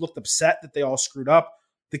Profits looked upset that they all screwed up.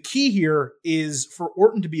 The key here is for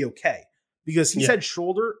Orton to be okay, because he's had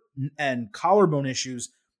shoulder and collarbone issues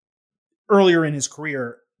earlier in his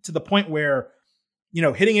career to the point where,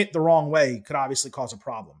 hitting it the wrong way could obviously cause a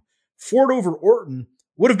problem. Ford over Orton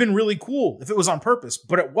would have been really cool if it was on purpose,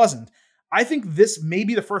 but it wasn't. I think this may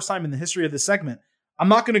be the first time in the history of this segment I'm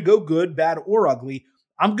not going to go good, bad, or ugly.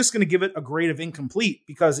 I'm just going to give it a grade of incomplete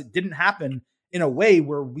because it didn't happen in a way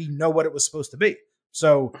where we know what it was supposed to be.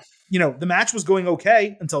 So, the match was going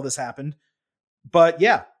okay until this happened. But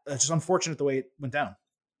yeah, it's just unfortunate the way it went down.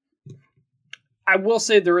 I will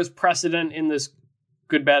say there is precedent in this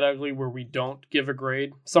good, bad, ugly where we don't give a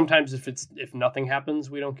grade. Sometimes if nothing happens,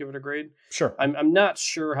 we don't give it a grade. Sure. I'm not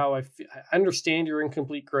sure how I feel. I understand your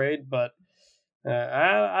incomplete grade, but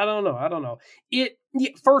I don't know.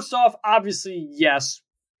 First off, obviously, yes,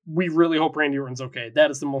 we really hope Randy Orton's okay. That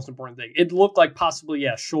is the most important thing. It looked like possibly,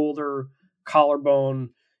 shoulder, collarbone,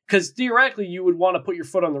 because theoretically you would want to put your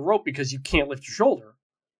foot on the rope because you can't lift your shoulder.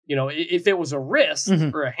 If it was a wrist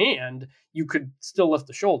or a hand, you could still lift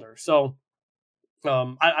the shoulder. So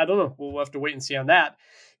I don't know. We'll have to wait and see on that.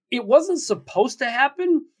 It wasn't supposed to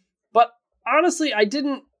happen, but honestly, I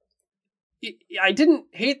didn't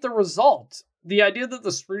hate the result. The idea that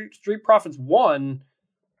the Street Profits won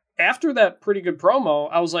after that pretty good promo,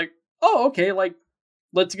 I was like, oh, okay,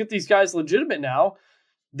 let's get these guys legitimate now.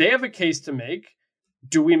 They have a case to make.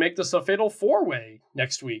 Do we make this a fatal 4-way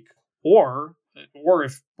next week? Or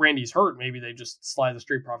if Randy's hurt, maybe they just slide the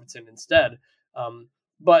Street Profits in instead.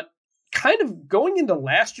 But kind of going into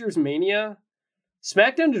last year's Mania,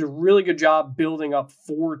 SmackDown did a really good job building up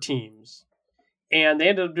 4 teams. And they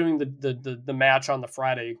ended up doing the match on the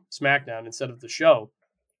Friday SmackDown instead of the show.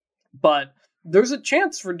 But there's a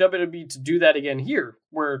chance for WWE to do that again here,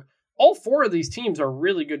 where all 4 of these teams are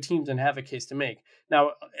really good teams and have a case to make.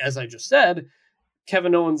 Now, as I just said,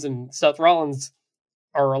 Kevin Owens and Seth Rollins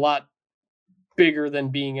are a lot bigger than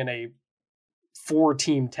being in a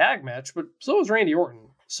 4-team tag match, but so is Randy Orton.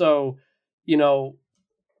 So, the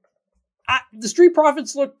Street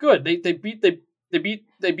Profits look good. They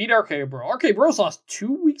beat RK Bro. RK Bro's lost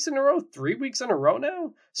 2 weeks in a row, 3 weeks in a row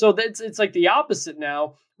now. So it's like the opposite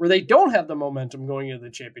now, where they don't have the momentum going into the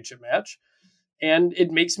championship match. And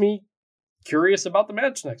it makes me curious about the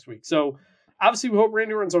match next week. So obviously we hope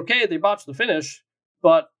Randy Orton's okay. They botched the finish,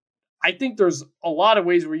 but I think there's a lot of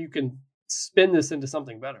ways where you can spin this into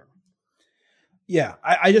something better. Yeah,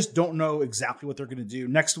 I just don't know exactly what they're going to do.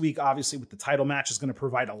 Next week, obviously, with the title match is going to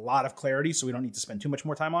provide a lot of clarity, so we don't need to spend too much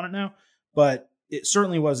more time on it now. But it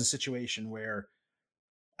certainly was a situation where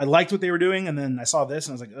I liked what they were doing, and then I saw this,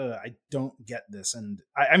 and I was like, I don't get this. And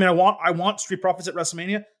I want Street Profits at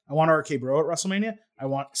WrestleMania. I want RK Bro at WrestleMania. I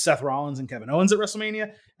want Seth Rollins and Kevin Owens at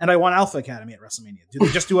WrestleMania. And I want Alpha Academy at WrestleMania. Do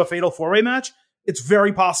they just do a fatal 4-way match? It's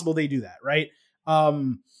very possible they do that, right?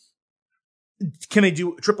 Can they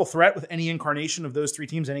do a triple threat with any incarnation of those 3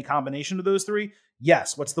 teams, any combination of those 3?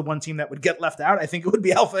 Yes. What's the one team that would get left out? I think it would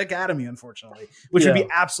be Alpha Academy, unfortunately, which would be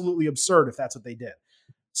absolutely absurd if that's what they did.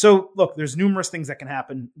 So, look, there's numerous things that can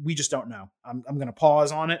happen. We just don't know. I'm going to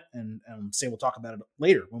pause on it and say we'll talk about it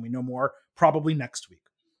later when we know more, probably next week.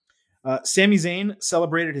 Sami Zayn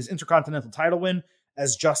celebrated his Intercontinental title win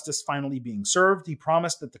as justice finally being served. He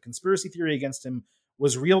promised that the conspiracy theory against him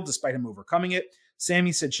was real despite him overcoming it.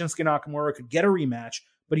 Sami said Shinsuke Nakamura could get a rematch,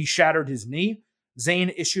 but he shattered his knee.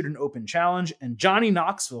 Zayn issued an open challenge, and Johnny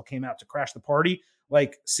Knoxville came out to crash the party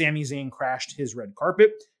like Sami Zayn crashed his red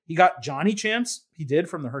carpet. He got Johnny chants. He did,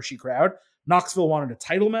 from the Hershey crowd. Knoxville wanted a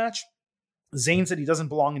title match. Zayn said he doesn't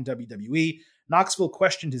belong in WWE. Knoxville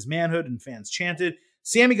questioned his manhood, and fans chanted.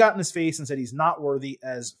 Sami got in his face and said he's not worthy,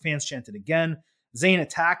 as fans chanted again. Zayn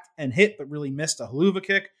attacked and hit, but really missed a haluva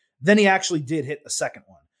kick. Then he actually did hit a second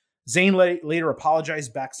one. Zayn later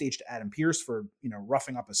apologized backstage to Adam Pearce for,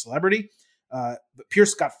 roughing up a celebrity. But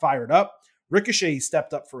Pearce got fired up. Ricochet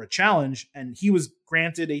stepped up for a challenge, and he was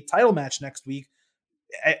granted a title match next week,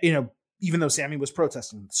 even though Sami was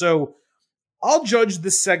protesting. So I'll judge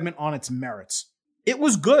this segment on its merits. It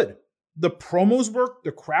was good. The promos worked.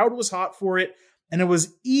 The crowd was hot for it. And it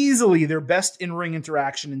was easily their best in-ring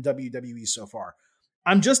interaction in WWE so far.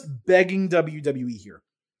 I'm just begging WWE here.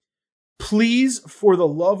 Please, for the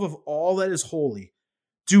love of all that is holy,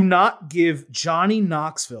 do not give Johnny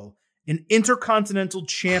Knoxville an Intercontinental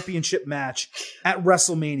Championship match at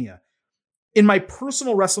WrestleMania. In my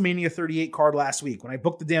personal WrestleMania 38 card last week, when I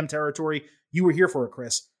booked the damn territory, you were here for it,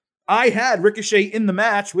 Chris. I had Ricochet in the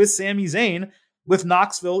match with Sami Zayn with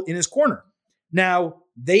Knoxville in his corner. Now,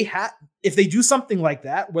 if they do something like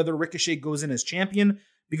that, whether Ricochet goes in as champion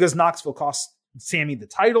because Knoxville costs Sami the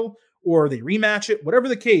title or they rematch it, whatever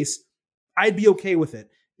the case, I'd be okay with it.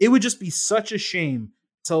 It would just be such a shame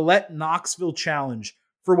to let Knoxville challenge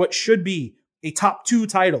for what should be a top 2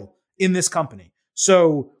 title in this company.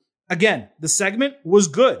 So again, the segment was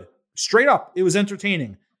good. Straight up, it was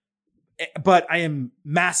entertaining. But I am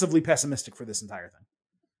massively pessimistic for this entire thing.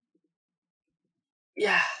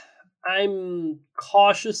 Yeah, I'm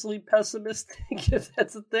cautiously pessimistic, if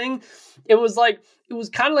that's a thing. It was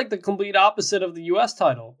kind of like the complete opposite of the US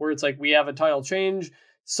title, where it's like we have a title change,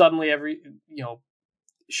 suddenly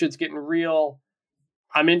shit's getting real.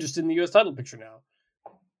 I'm interested in the US title picture now.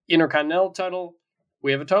 Intercontinental title,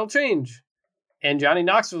 we have a title change. And Johnny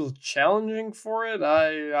Knoxville is challenging for it.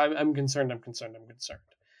 I'm concerned.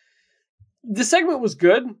 The segment was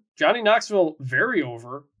good. Johnny Knoxville, very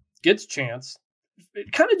over, gets chance.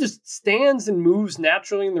 It kind of just stands and moves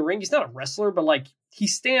naturally in the ring. He's not a wrestler, but he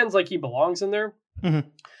stands like he belongs in there. Mm-hmm.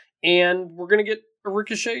 And we're going to get a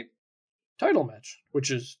Ricochet title match, which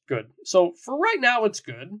is good. So for right now, it's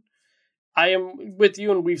good. I am with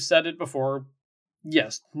you, and we've said it before.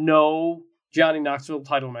 Yes, no Johnny Knoxville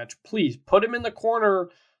title match. Please put him in the corner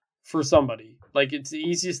for somebody. It's the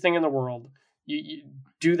easiest thing in the world. You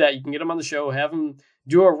do that. You can get him on the show, have him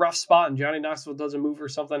do a rough spot, and Johnny Knoxville does a move or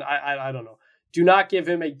something. I don't know. Do not give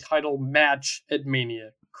him a title match at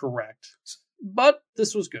Mania. Correct. But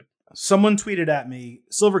this was good. Someone tweeted at me,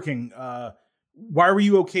 Silver King, why were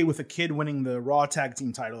you okay with a kid winning the Raw Tag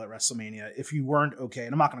Team title at WrestleMania if you weren't okay?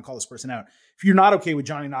 And I'm not going to call this person out. If you're not okay with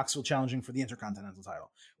Johnny Knoxville challenging for the Intercontinental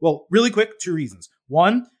title. Well, really quick, 2 reasons.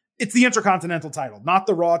 One, it's the Intercontinental title, not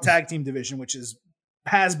the Raw Tag Team division, which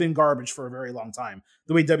has been garbage for a very long time,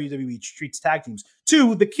 the way WWE treats tag teams.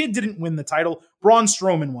 2, the kid didn't win the title. Braun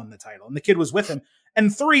Strowman won the title, and the kid was with him.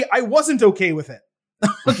 And 3, I wasn't okay with it.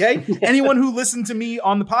 Okay? Anyone who listened to me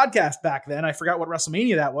on the podcast back then, I forgot what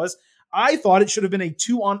WrestleMania that was, I thought it should have been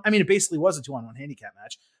it basically was a 2-on-1 handicap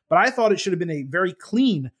match, but I thought it should have been a very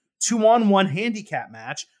clean 2-on-1 handicap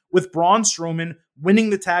match with Braun Strowman winning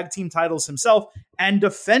the tag team titles himself and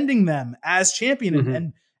defending them as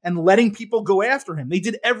champion and letting people go after him. They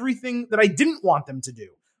did everything that I didn't want them to do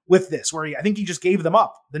with this, where I think he just gave them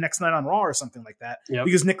up the next night on Raw or something like that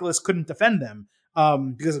because Nicholas couldn't defend them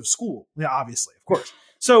because of school. Yeah, obviously, of course.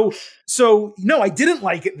 So no, I didn't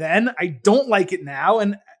like it then. I don't like it now.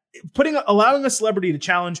 And allowing a celebrity to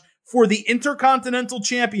challenge for the Intercontinental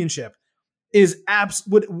Championship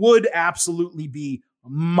would absolutely be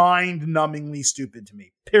mind-numbingly stupid to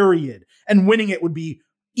me, period. And winning it would be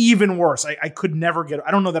even worse. I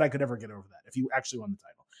don't know that I could ever get over that if you actually won the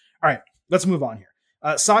title. All right, let's move on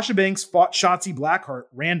here. Sasha Banks fought Shotzi Blackheart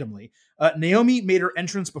randomly. Naomi made her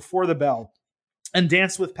entrance before the bell and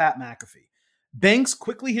danced with Pat McAfee. Banks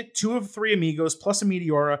quickly hit 2 of 3 Amigos plus a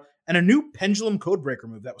Meteora and a new pendulum codebreaker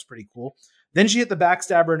move. That was pretty cool. Then she hit the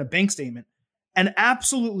backstabber in a bank statement and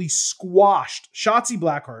absolutely squashed Shotzi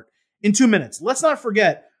Blackheart in 2 minutes. Let's not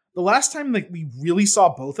forget, the last time we really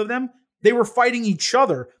saw both of them, they were fighting each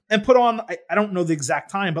other and put on, I don't know the exact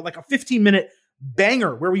time, but a 15-minute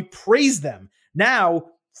banger where we praised them. Now,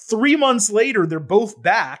 3 months later, they're both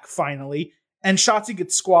back, finally, and Shotzi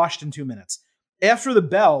gets squashed in 2 minutes. After the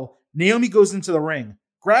bell, Naomi goes into the ring,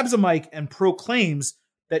 grabs a mic, and proclaims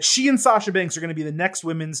that she and Sasha Banks are going to be the next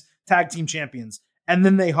women's tag team champions. And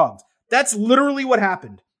then they hugged. That's literally what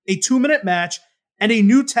happened. A 2-minute match and a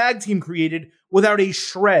new tag team created without a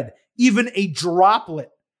shred, even a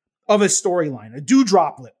droplet of a storyline, a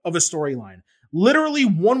dewdroplet of a storyline. Literally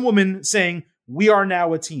one woman saying, we are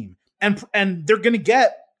now a team. And they're going to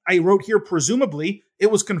get, I wrote here, presumably, it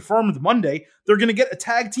was confirmed Monday, they're going to get a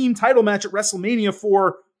tag team title match at WrestleMania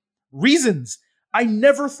for reasons. I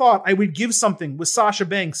never thought I would give something with Sasha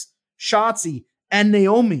Banks, Shotzi, and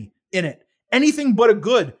Naomi in it. Anything but a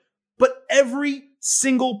good. But every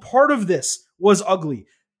single part of this was ugly.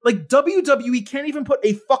 WWE can't even put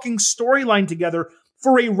a fucking storyline together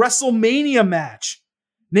for a WrestleMania match.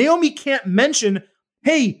 Naomi can't mention,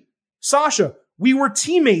 hey, Sasha, we were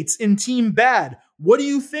teammates in Team Bad. What do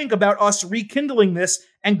you think about us rekindling this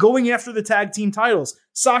and going after the tag team titles?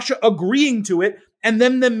 Sasha agreeing to it and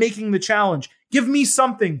then them making the challenge. Give me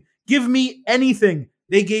something. Give me anything.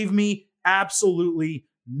 They gave me absolutely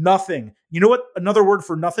nothing. You know what another word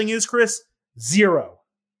for nothing is, Chris? 0.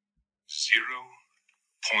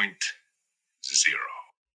 0.0.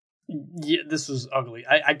 Yeah, this was ugly.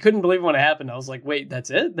 I couldn't believe when it happened. I was like, wait, that's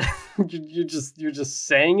it? you're just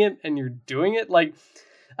saying it and you're doing it? Like,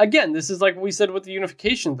 again, this is like we said with the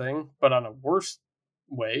unification thing, but on a worse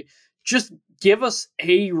way. Just give us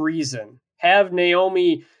a reason. Have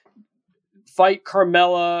Naomi fight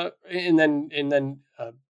Carmella, and then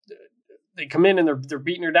they come in and they're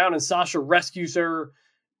beating her down, and Sasha rescues her,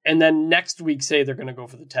 and then next week say they're going to go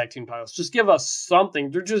for the tag team titles. Just give us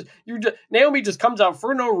something. Naomi just comes out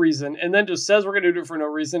for no reason and then just says we're going to do it for no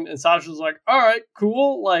reason, and Sasha's like, all right,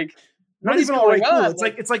 cool. Like, not even all right, cool.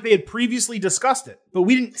 It's like they had previously discussed it, but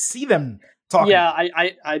we didn't see them talking. Yeah,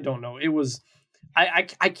 I don't know. It was I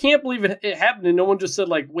can't believe it happened, and no one just said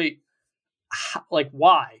like, wait, like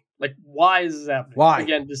why? Like, why is this happening? Why?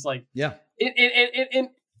 Again, just like, yeah. And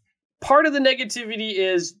part of the negativity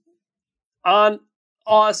is on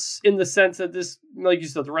us in the sense that this, like you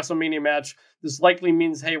said, the WrestleMania match, this likely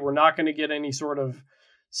means, hey, we're not going to get any sort of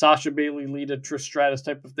Sasha Bayley, Lita, Trish Stratus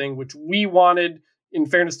type of thing, which we wanted. In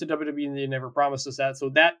fairness to WWE, they never promised us that, so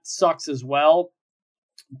that sucks as well.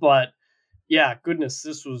 But yeah, goodness,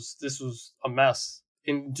 this was a mess.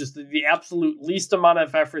 In just the absolute least amount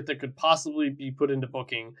of effort that could possibly be put into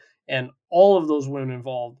booking, and all of those women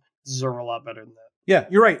involved deserve a lot better than that. Yeah,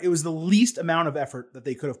 you're right. It was the least amount of effort that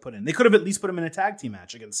they could have put in. They could have at least put them in a tag team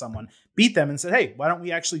match against someone, beat them, and said, hey, why don't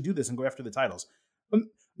we actually do this and go after the titles? A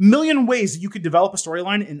million ways that you could develop a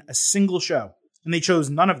storyline in a single show, and they chose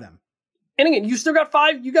none of them. And again, you still got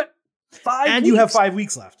 5. You got 5 and weeks. You have 5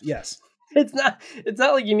 weeks left. Yes. It's not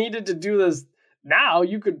like you needed to do this now.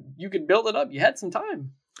 You could build it up. You had some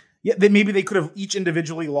time. Yeah, maybe they could have each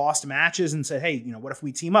individually lost matches and said, hey, what if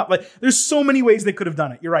we team up? Like, there's so many ways they could have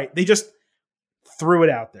done it. You're right. They just threw it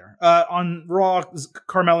out there. On Raw,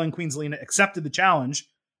 Carmella and Queen Zelina accepted the challenge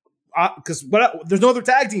because there's no other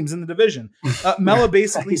tag teams in the division. Mella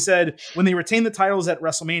basically said when they retain the titles at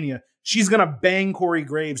WrestleMania, she's going to bang Corey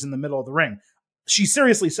Graves in the middle of the ring. She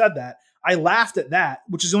seriously said that. I laughed at that,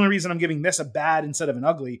 which is the only reason I'm giving this a bad instead of an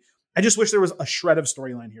ugly. I just wish there was a shred of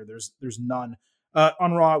storyline here. There's none.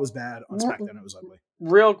 On Raw, it was bad. On SmackDown, it was ugly.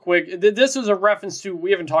 Real quick, this is a reference to,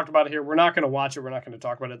 we haven't talked about it here. We're not going to watch it. We're not going to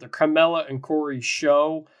talk about it. The Carmella and Corey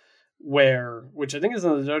show, which I think is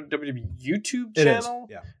on the WWE YouTube channel.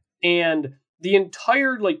 It is, yeah. And the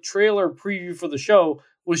entire trailer preview for the show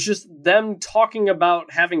was just them talking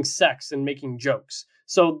about having sex and making jokes.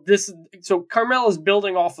 So Carmella's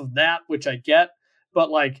building off of that, which I get, but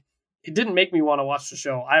it didn't make me want to watch the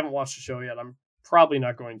show. I haven't watched the show yet. I'm probably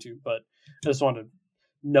not going to, but I just wanted to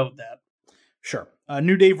note that. Sure.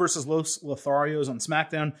 New Day versus Los Lotharios on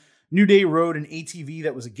SmackDown. New Day rode an ATV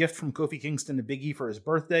that was a gift from Kofi Kingston to Big E for his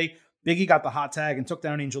birthday. Big E got the hot tag and took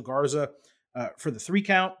down Angel Garza for the 3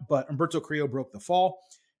 count, but Humberto Carrillo broke the fall.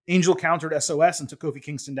 Angel countered SOS and took Kofi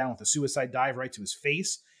Kingston down with a suicide dive right to his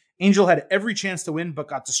face. Angel had every chance to win, but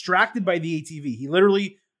got distracted by the ATV. He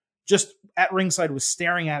literally just at ringside was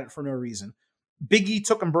staring at it for no reason. Big E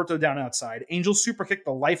took Humberto down outside. Angel super kicked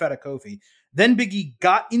the life out of Kofi. Then Big E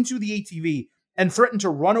got into the ATV and threatened to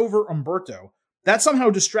run over Humberto. That somehow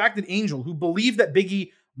distracted Angel, who believed that Big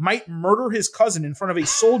E might murder his cousin in front of a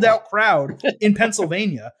sold-out crowd in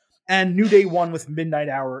Pennsylvania, and New Day won with midnight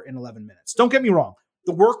hour in 11 minutes. Don't get me wrong.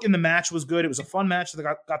 The work in the match was good. It was a fun match that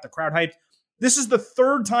got the crowd hyped. This is the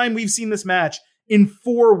 3rd time we've seen this match in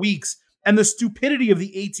 4 weeks, and the stupidity of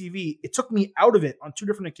the ATV, it took me out of it on 2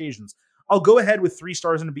 different occasions. I'll go ahead with 3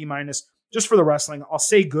 stars and a B- just for the wrestling. I'll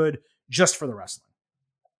say good just for the wrestling.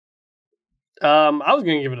 I was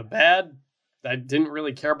going to give it a bad. I didn't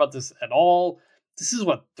really care about this at all. This is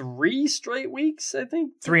 3 straight weeks, I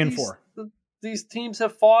think? 3 and 4. These teams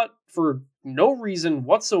have fought for no reason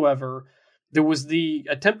whatsoever. There was the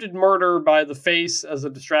attempted murder by the face as a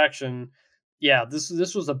distraction. Yeah, this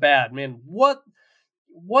was a bad, man. What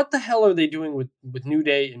the hell are they doing with New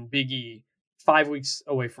Day and Big E 5 weeks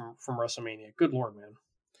away from WrestleMania? Good Lord, man.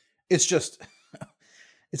 It's just,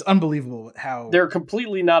 it's unbelievable how they're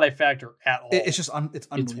completely not a factor at all. It's just, it's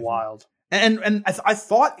unbelievable. It's wild. And I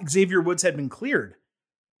thought Xavier Woods had been cleared,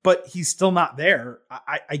 but he's still not there.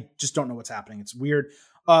 I just don't know what's happening. It's weird.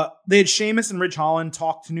 They had Sheamus and Ridge Holland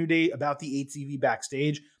talk to New Day about the ATV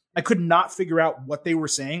backstage. I could not figure out what they were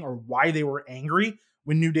saying or why they were angry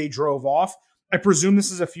when New Day drove off. I presume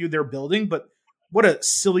this is a feud they're building, but what a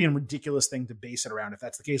silly and ridiculous thing to base it around if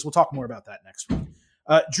that's the case. We'll talk more about that next week.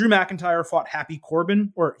 Drew McIntyre fought Happy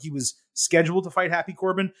Corbin, or he was scheduled to fight Happy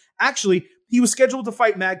Corbin. Actually, he was scheduled to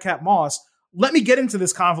fight Madcap Moss. Let me get into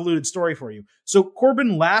this convoluted story for you. So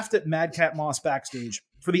Corbin laughed at Madcap Moss backstage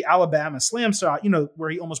for the Alabama Slam shot, where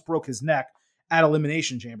he almost broke his neck at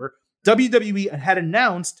Elimination Chamber. WWE had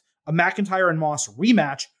announced a McIntyre and Moss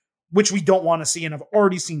rematch which we don't want to see and have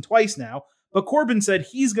already seen twice now. But Corbin said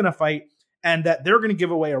he's going to fight and that they're going to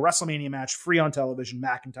give away a WrestleMania match free on television,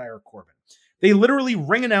 McIntyre or Corbin. They literally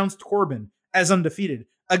ring announced Corbin as undefeated.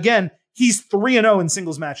 Again, he's 3-0 in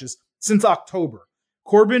singles matches since October.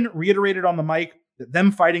 Corbin reiterated on the mic that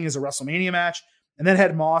them fighting is a WrestleMania match, and then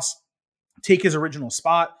had Moss take his original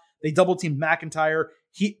spot. They double teamed McIntyre.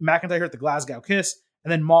 McIntyre hit the Glasgow Kiss,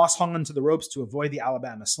 and then Moss hung onto the ropes to avoid the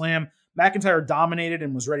Alabama Slam. McIntyre dominated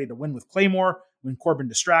and was ready to win with Claymore when Corbin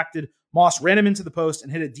distracted. Moss ran him into the post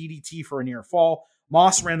and hit a DDT for a near fall.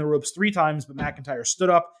 Moss ran the ropes 3 times, but McIntyre stood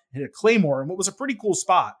up and hit a Claymore in what was a pretty cool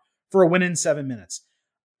spot for a win in 7 minutes.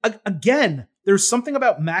 Again, there's something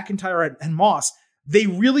about McIntyre and Moss. They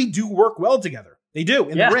really do work well together. They do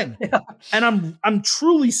in the ring. Yeah. And I'm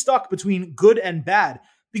truly stuck between good and bad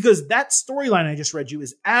because that storyline I just read you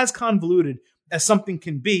is as convoluted as something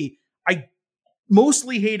can be. I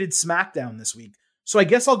mostly hated SmackDown this week. So I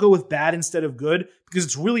guess I'll go with bad instead of good because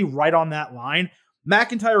it's really right on that line.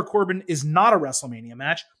 McIntyre Corbin is not a WrestleMania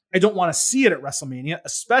match. I don't want to see it at WrestleMania,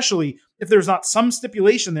 especially if there's not some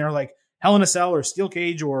stipulation there like Hell in a Cell or Steel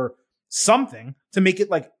Cage or something to make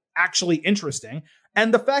it like actually interesting.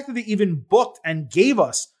 And the fact that they even booked and gave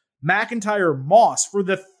us McIntyre Moss for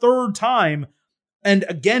the 3rd time and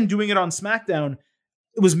again doing it on SmackDown,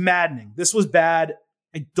 it was maddening. This was bad.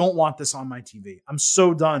 I don't want this on my TV. I'm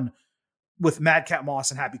so done with Madcap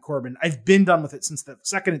Moss and Happy Corbin. I've been done with it since the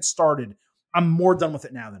second it started. I'm more done with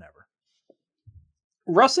it now than ever.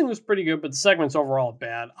 Wrestling was pretty good, but the segment's overall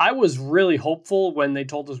bad. I was really hopeful when they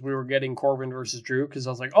told us we were getting Corbin versus Drew because I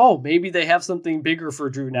was like, oh, maybe they have something bigger for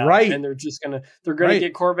Drew now, right? And they're gonna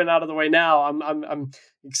get Corbin out of the way now. I'm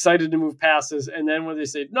excited to move past this. And then when they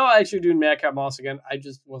said no, actually doing Madcap Moss again, I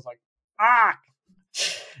just was like,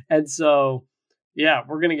 And so yeah,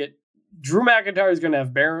 we're gonna get Drew McIntyre is gonna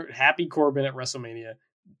have Happy Corbin at WrestleMania.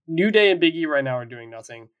 New Day and Big E right now are doing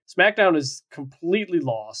nothing. SmackDown is completely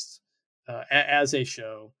lost. As a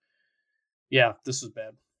show. Yeah, this was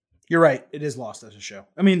bad. You're right. It is lost as a show.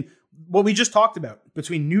 I mean, what we just talked about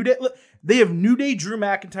between New Day, they have New Day, Drew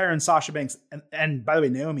McIntyre, and Sasha Banks, and by the way,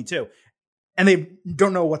 Naomi too. And they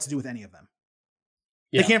don't know what to do with any of them.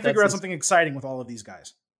 Yeah, they can't figure out something exciting with all of these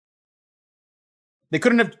guys. They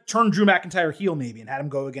couldn't have turned Drew McIntyre heel maybe and had him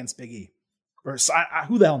go against Big E. Or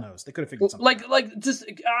who the hell knows? They could have figured something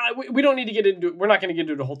out. We don't need to get into. We're not going to get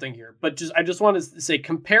into the whole thing here. But I just want to say,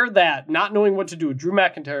 compare that, not knowing what to do with Drew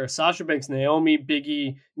McIntyre, Sasha Banks, Naomi, Big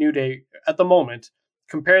E, New Day at the moment.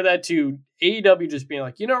 Compare that to AEW just being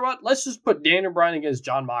like, you know what? Let's just put Daniel Bryan against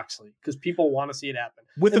Jon Moxley because people want to see it happen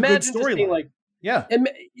with a good storyline. Like, yeah,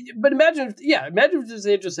 but imagine if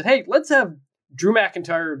they just said, hey, let's have Drew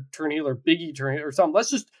McIntyre turn heel or Big E turn heel or something.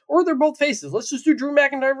 Or they're both faces. Let's just do Drew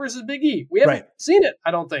McIntyre versus Big E. We haven't seen it,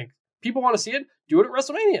 I don't think. People want to see it. Do it at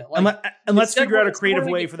WrestleMania. And let's figure out a creative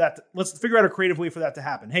way for that. Let's figure out a creative way for that to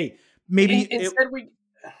happen. Hey, maybe instead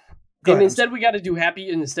we got to do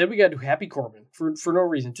Happy Corbin for no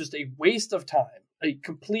reason. Just a waste of time. A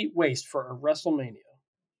complete waste for a WrestleMania.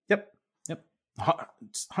 Yep.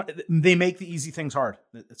 They make the easy things hard.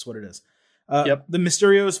 That's what it is. The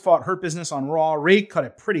Mysterios fought Hurt Business on Raw. Ray cut a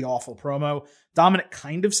pretty awful promo. Dominic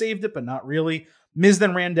kind of saved it, but not really. Miz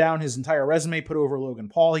then ran down his entire resume, put over Logan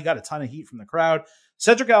Paul. He got a ton of heat from the crowd.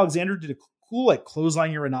 Cedric Alexander did a cool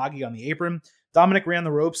clothesline Uranagi on the apron. Dominic ran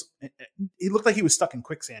the ropes. He looked like he was stuck in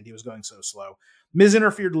quicksand. He was going so slow. Miz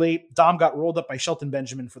interfered late. Dom got rolled up by Shelton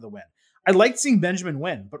Benjamin for the win. I liked seeing Benjamin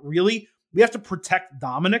win, but really, we have to protect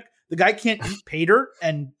Dominic. The guy can't eat pay dirt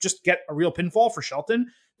and just get a real pinfall for Shelton.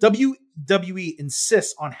 WWE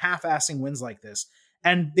insists on half-assing wins like this,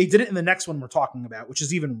 and they did it in the next one we're talking about, which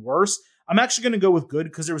is even worse. I'm actually going to go with good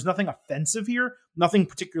because there was nothing offensive here, nothing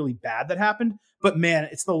particularly bad that happened, but man,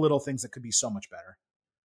 it's the little things that could be so much better.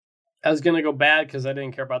 I was going to go bad because I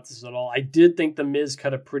didn't care about this at all. I did think The Miz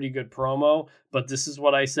cut a pretty good promo, but this is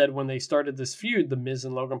what I said when they started this feud, The Miz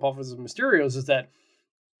and Logan Paul versus Mysterios, is that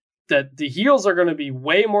the heels are going to be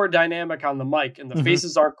way more dynamic on the mic and the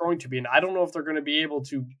faces aren't going to be. And I don't know if they're going to be able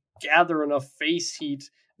to gather enough face heat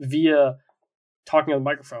via talking on the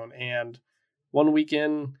microphone. And 1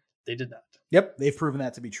 weekend, they did that. Yep, they've proven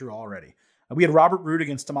that to be true already. We had Robert Roode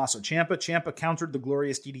against Tommaso Ciampa. Ciampa countered the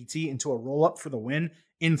glorious DDT into a roll-up for the win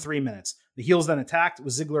in 3 minutes. The heels then attacked,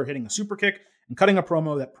 with Ziggler hitting a super kick and cutting a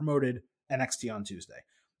promo that promoted NXT on Tuesday.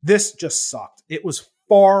 This just sucked. It was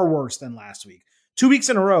far worse than last week. 2 weeks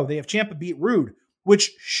in a row, they have Ciampa beat Roode,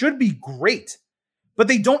 which should be great. But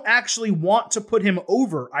they don't actually want to put him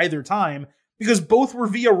over either time because both were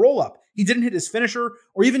via roll-up. He didn't hit his finisher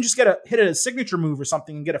or even just hit a signature move or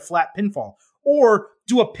something and get a flat pinfall. Or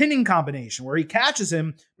do a pinning combination where he catches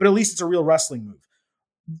him, but at least it's a real wrestling move.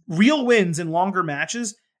 real wins in longer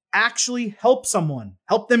matches actually help someone,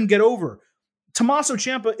 help them get over. Tommaso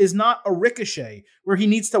Ciampa is not a Ricochet where he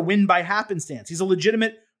needs to win by happenstance. He's a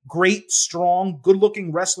legitimate, great, strong,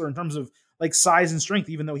 good-looking wrestler in terms of like size and strength,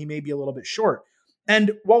 even though he may be a little bit short.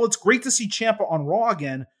 And while it's great to see Ciampa on Raw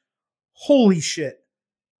again, holy shit,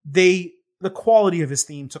 the quality of his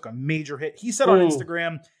theme took a major hit. He said on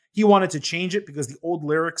Instagram he wanted to change it because the old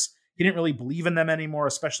lyrics, he didn't really believe in them anymore,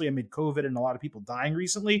 especially amid COVID and a lot of people dying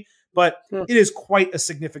recently. But it is quite a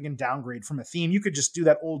significant downgrade from a theme. You could just do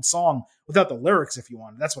that old song without the lyrics if you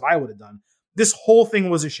wanted. That's what I would have done. This whole thing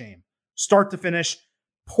was a shame. Start to finish,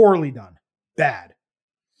 poorly done. Bad.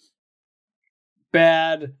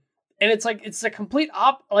 And it's like, it's a complete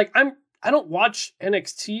I don't watch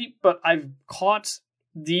NXT, but I've caught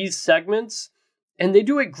these segments and they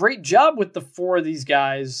do a great job with the four of these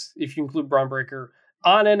guys, if you include Braun Breaker,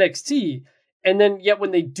 on NXT. And then yet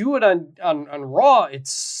when they do it on Raw, it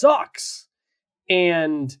sucks.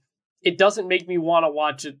 And it doesn't make me want to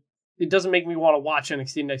watch it. It doesn't make me want to watch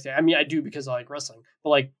NXT next day. I mean, I do because I like wrestling, but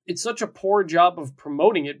like it's such a poor job of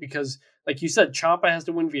promoting it because like you said, Ciampa has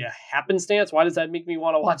to win via happenstance. Why does that make me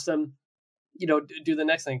want to watch them, do the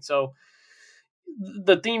next thing? So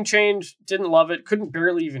the theme change, didn't love it. Couldn't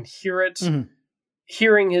barely even hear it. Mm-hmm.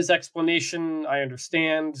 Hearing his explanation, I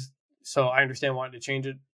understand. So I understand wanting to change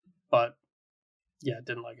it, but yeah,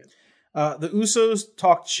 didn't like it. The Usos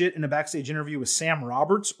talked shit in a backstage interview with Sam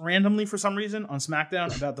Roberts randomly for some reason on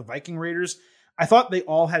SmackDown about the Viking Raiders. I thought they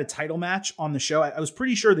all had a title match on the show. I was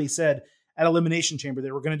pretty sure they said at Elimination Chamber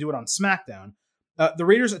they were going to do it on SmackDown. The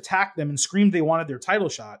Raiders attacked them and screamed they wanted their title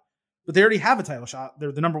shot, but they already have a title shot.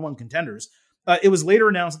 They're the number one contenders. It was later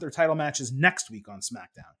announced that their title match is next week on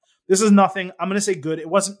SmackDown. This is nothing. I'm going to say good. It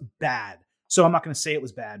wasn't bad, so I'm not going to say it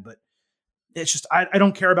was bad, but it's just I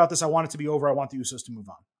don't care about this. I want it to be over. I want the Usos to move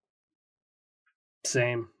on.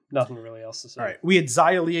 Same. Nothing really else to say. All right. We had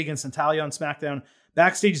Xia Li against Natalya on SmackDown.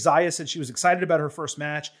 Backstage, Xia said she was excited about her first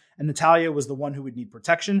match, and Natalya was the one who would need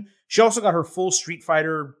protection. She also got her full Street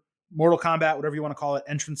Fighter, Mortal Kombat, whatever you want to call it,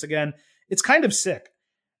 entrance again. It's kind of sick.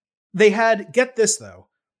 They had, get this though,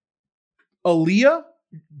 Aaliyah,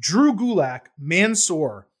 Drew Gulak,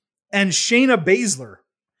 Mansoor, and Shayna Baszler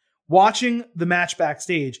watching the match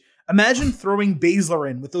backstage. Imagine throwing Baszler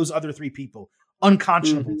in with those other three people.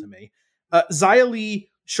 Unconscionable to me. Xia Li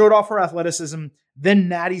showed off her athleticism. Then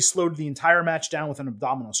Natty slowed the entire match down with an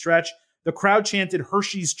abdominal stretch. The crowd chanted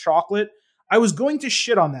Hershey's chocolate. I was going to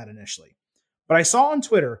shit on that initially, but I saw on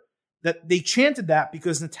Twitter that they chanted that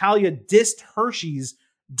because Natalya dissed Hershey's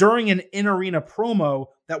during an in-arena promo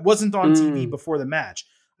that wasn't on TV before the match.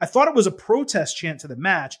 I thought it was a protest chant to the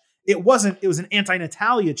match. It wasn't. It was an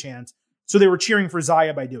anti-Natalya chant. So they were cheering for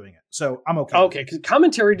Xia by doing it. So I'm okay. Okay, because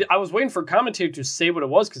commentary, I was waiting for commentary to say what it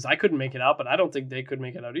was because I couldn't make it out, but I don't think they could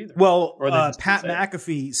make it out either. Well, Pat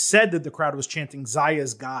McAfee said that the crowd was chanting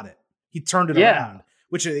Zaya's got it. He turned it around,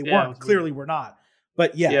 which they weren't. Clearly were not.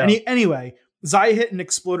 But anyway, Xia hit an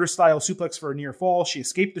exploder-style suplex for a near fall. She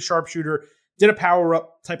escaped the sharpshooter, did a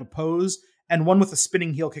power-up type of pose, and won with a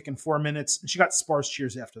spinning heel kick in 4 minutes. And she got sparse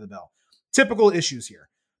cheers after the bell. Typical issues here.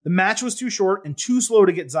 The match was too short and too slow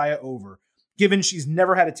to get Xia over, given she's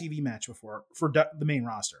never had a TV match before for the main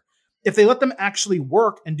roster. If they let them actually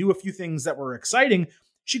work and do a few things that were exciting,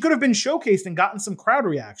 she could have been showcased and gotten some crowd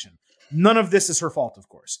reaction. None of this is her fault, of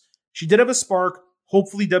course. She did have a spark.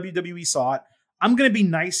 Hopefully WWE saw it. I'm going to be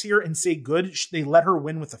nice here and say good. They let her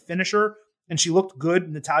win with a finisher, and she looked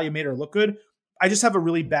good. Natalya made her look good. I just have a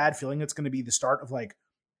really bad feeling it's going to be the start of like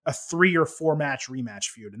a 3 or 4 match rematch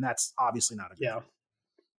feud, and that's obviously not a good thing.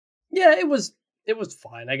 Yeah, it was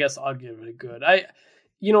fine. I guess I'll give it a good.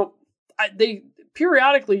 They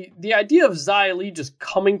periodically, the idea of Xia Li just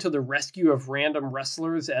coming to the rescue of random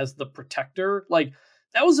wrestlers as the protector, like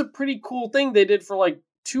that was a pretty cool thing they did for like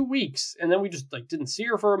 2 weeks. And then we just like didn't see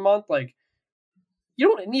her for a month. Like you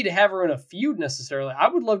don't need to have her in a feud necessarily. I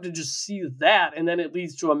would love to just see that. And then it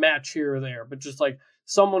leads to a match here or there, but just like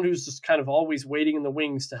someone who's just kind of always waiting in the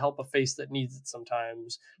wings to help a face that needs it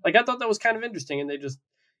sometimes. Like I thought that was kind of interesting and they just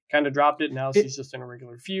kind of dropped it. Now she's just in a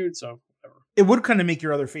regular feud, so whatever. It would kind of make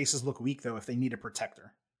your other faces look weak, though, if they need a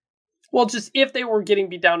protector. Well, just if they were getting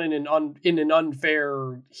beat down in an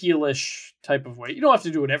unfair heelish type of way. You don't have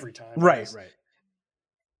to do it every time. Right.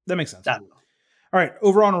 That makes sense. All right,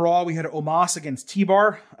 over on Raw, we had Omos against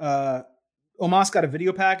T-Bar. Omos got a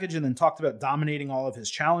video package and then talked about dominating all of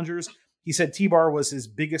his challengers. He said T-Bar was his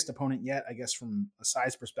biggest opponent yet, I guess from a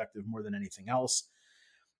size perspective more than anything else.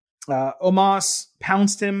 Omos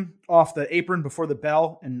pounced him off the apron before the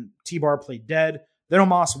bell, and T-Bar played dead. Then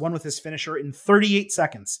Omos won with his finisher in 38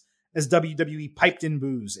 seconds as WWE piped in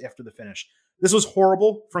boos after the finish. This was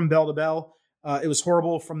horrible from bell to bell. It was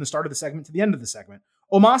horrible from the start of the segment to the end of the segment.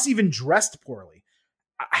 Omos even dressed poorly.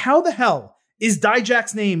 How the hell is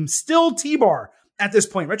Dijak's name still T-Bar at this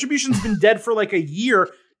point? Retribution's been dead for like a year.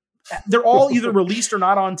 They're all either released or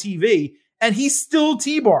not on TV, and he's still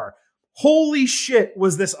T-Bar. Holy shit,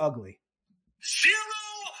 was this ugly. 0.0,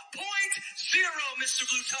 Mr.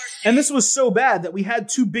 Blutarski. And this was so bad that we had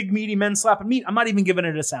two big meaty men slapping meat. I'm not even giving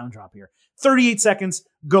it a sound drop here. 38 seconds.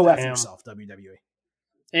 Go after yourself, WWE.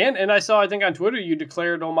 And I saw, I think on Twitter, you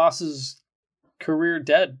declared Omos's career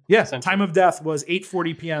dead. Yeah, time of death was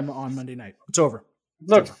 8:40 p.m. on Monday night. It's over.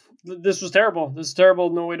 Look, this was terrible. This is terrible.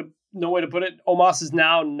 No way to put it. Omos is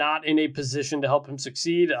now not in a position to help him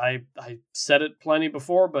succeed. I said it plenty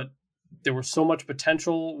before, but there was so much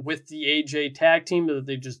potential with the AJ tag team that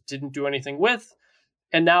they just didn't do anything with.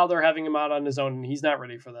 And now they're having him out on his own, and he's not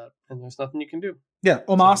ready for that. And there's nothing you can do. Yeah,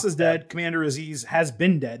 Omos is dead. Commander Aziz has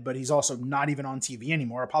been dead, but he's also not even on TV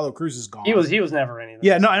anymore. Apollo Crews is gone. He was never anything.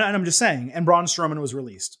 Yeah, no, and I'm just saying. And Braun Strowman was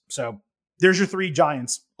released. So there's your three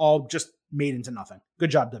giants, all just made into nothing.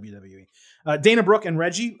 Good job, WWE. Dana Brooke and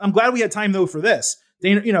Reggie. I'm glad we had time, though, for this.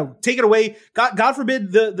 Dana, take it away. God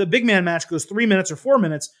forbid the big man match goes 3 minutes or 4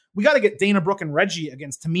 minutes. We got to get Dana Brooke and Reggie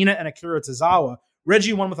against Tamina and Akira Tozawa.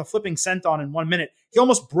 Reggie won with a flipping senton in 1 minute. He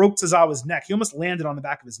almost broke Tozawa's neck. He almost landed on the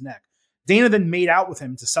back of his neck. Dana then made out with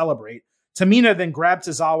him to celebrate. Tamina then grabbed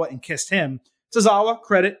Tozawa and kissed him. Tozawa,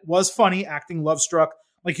 credit, was funny, acting love-struck,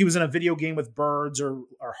 like he was in a video game with birds or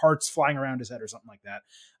hearts flying around his head or something like that.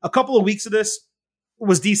 A couple of weeks of this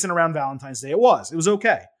was decent around Valentine's Day. It was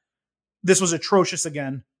okay. This was atrocious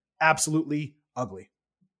again. Absolutely ugly.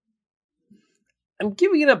 I'm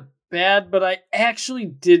giving it a bad, but I actually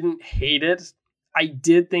didn't hate it. I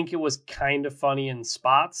did think it was kind of funny in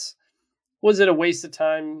spots. Was it a waste of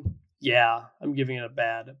time? Yeah, I'm giving it a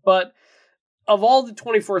bad. But of all the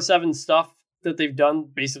 24/7 stuff that they've done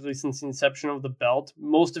basically since the inception of the belt,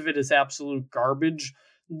 most of it is absolute garbage.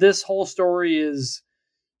 This whole story is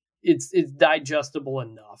it's digestible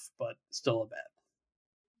enough, but still a bad.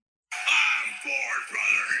 I'm bored,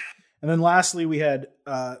 brother. And then lastly, we had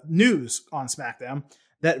news on SmackDown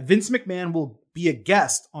that Vince McMahon will be a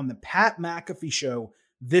guest on the Pat McAfee show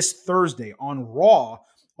this Thursday on Raw.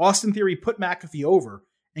 Austin Theory put McAfee over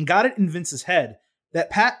and got it in Vince's head that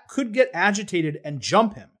Pat could get agitated and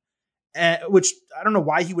jump him, which I don't know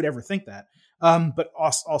why he would ever think that. But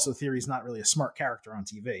also Theory is not really a smart character on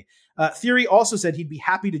TV. Theory also said he'd be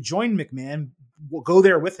happy to join McMahon, will go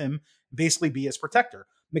there with him, basically be his protector.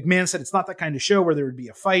 McMahon said it's not that kind of show where there would be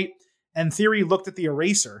a fight. And Theory looked at the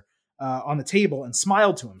eraser on the table and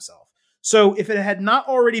smiled to himself. So if it had not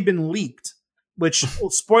already been leaked, which,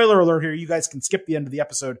 spoiler alert here, you guys can skip the end of the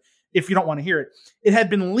episode if you don't want to hear it. It had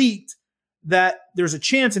been leaked that there's a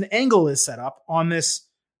chance an angle is set up on this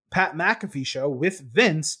Pat McAfee show with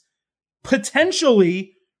Vince,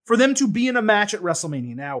 potentially for them to be in a match at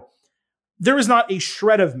WrestleMania. Now, there is not a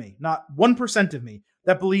shred of me, not 1% of me,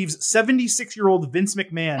 that believes 76-year-old Vince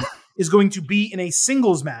McMahon is going to be in a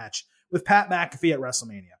singles match with Pat McAfee at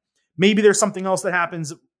WrestleMania. Maybe there's something else that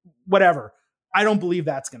happens, whatever. I don't believe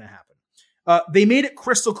that's going to happen. They made it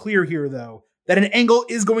crystal clear here, though, that an angle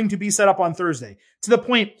is going to be set up on Thursday, to the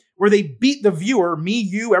point where they beat the viewer, me,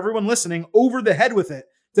 you, everyone listening, over the head with it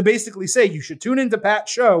to basically say you should tune into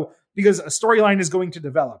Pat's show because a storyline is going to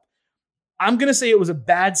develop. I'm going to say it was a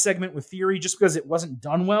bad segment with Theory just because it wasn't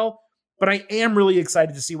done well, but I am really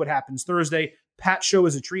excited to see what happens Thursday. Pat's show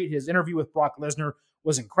is a treat. His interview with Brock Lesnar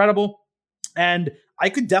was incredible, and I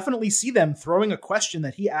could definitely see them throwing a question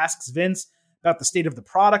that he asks Vince about the state of the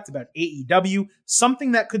product, about AEW,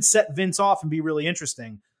 something that could set Vince off and be really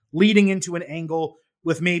interesting, leading into an angle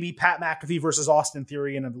with maybe Pat McAfee versus Austin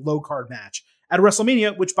Theory in a low-card match at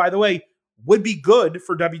WrestleMania, which, by the way, would be good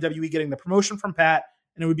for WWE getting the promotion from Pat,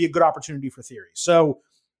 and it would be a good opportunity for Theory. So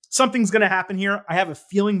something's going to happen here. I have a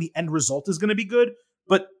feeling the end result is going to be good,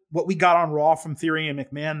 but what we got on Raw from Theory and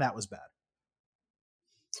McMahon, that was bad.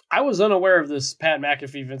 I was unaware of this Pat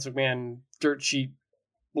McAfee, Vince McMahon dirt sheet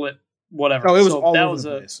split, whatever. Oh, it was all over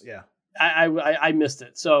the place. Yeah. I missed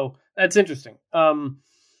it. So that's interesting. I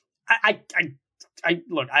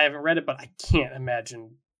look, I haven't read it, but I can't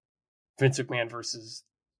imagine Vince McMahon versus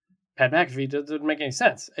Pat McAfee. Doesn't make any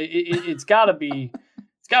sense. It's gotta be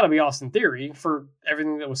Austin Theory for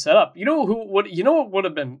everything that was set up. What would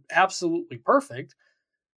have been absolutely perfect?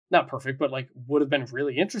 Not perfect, but like would have been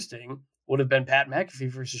really interesting. Would have been Pat McAfee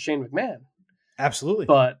versus Shane McMahon. Absolutely.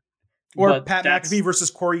 But Pat McAfee versus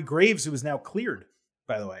Corey Graves, who is now cleared,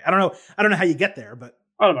 by the way. I don't know how you get there, but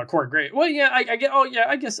I don't know about Corey Graves. Well, yeah, I get. Oh, yeah,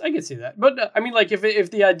 I guess I could see that. But I mean, like,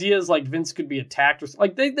 if the idea is like Vince could be attacked, or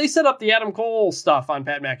like they set up the Adam Cole stuff on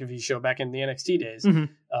Pat McAfee's show back in the NXT days,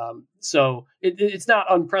 so it's not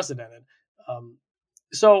unprecedented.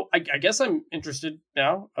 So I guess I'm interested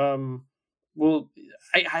now. Well,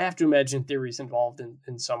 I have to imagine Theory's involved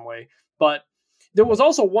in some way, but there was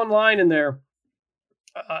also one line in there.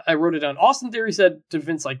 I wrote it down. Austin Theory said to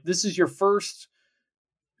Vince, like, "This is your first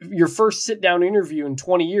sit-down interview in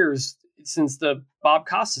 20 years since the Bob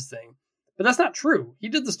Costas thing." But that's not true. He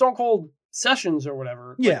did the Stone Cold Sessions or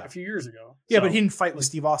whatever a few years ago. Yeah, so, but he didn't fight with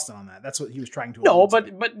Steve Austin on that. That's what he was trying to No,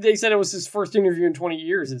 but they said it was his first interview in 20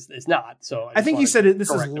 years. It's not. So I think he said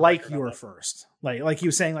this is like your first. Like he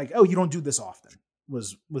was saying, like, oh, you don't do this often.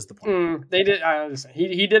 Was the point? They did. I understand.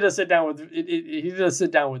 He did a sit down with he did a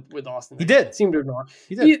sit down with Austin. He did. Seemed to ignore.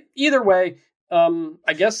 He did. Either way,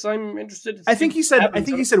 I guess I'm interested. I think he said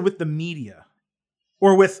with the media,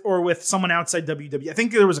 or with someone outside WWE. I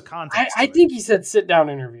think there was a context. I think he said sit down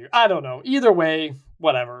interview. I don't know. Either way,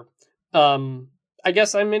 whatever. I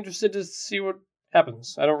guess I'm interested to see what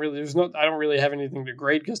happens. I don't really have anything to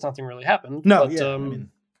grade because nothing really happened. No, but,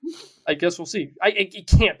 I guess we'll see. It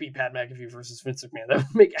can't be Pat McAfee versus Vince McMahon. That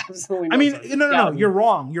would make absolutely no sense. No. You're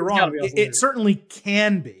wrong. You're wrong. It certainly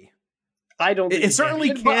can be. I don't think it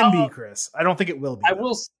certainly can be, Chris. I don't think it will be.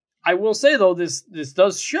 I will say though, this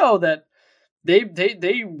does show that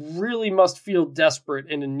they really must feel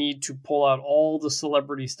desperate and a need to pull out all the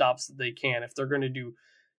celebrity stops that they can if they're going to do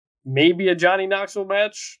maybe a Johnny Knoxville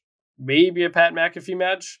match, maybe a Pat McAfee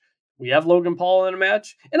match. We have Logan Paul in a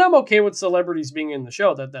match, and I'm okay with celebrities being in the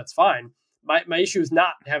show. That's fine. My issue is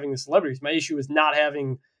not having the celebrities. My issue is not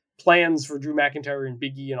having plans for Drew McIntyre and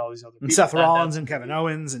Big E and all these other people. And Seth Rollins and Kevin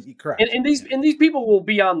Owens and correct. And these people will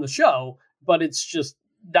be on the show, but it's just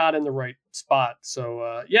not in the right spot.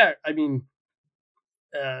 So this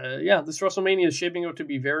WrestleMania is shaping up to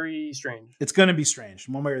be very strange. It's going to be strange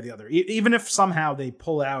one way or the other. Even if somehow they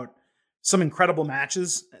pull out some incredible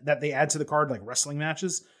matches that they add to the card, like wrestling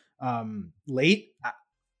matches. Late,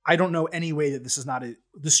 I don't know any way that this is not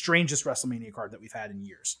the strangest WrestleMania card that we've had in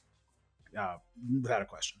years, without a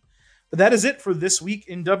question. But that is it for this week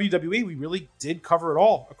in WWE. We really did cover it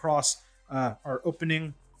all across our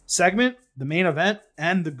opening segment, the main event,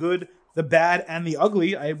 and the good, the bad, and the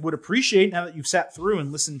ugly. I would appreciate, now that you've sat through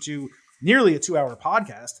and listened to nearly a 2-hour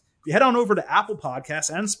podcast, you head on over to Apple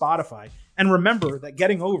Podcasts and Spotify, and remember that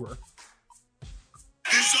Getting Over.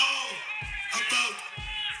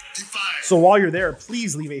 So while you're there,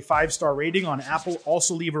 please leave a 5-star rating on Apple.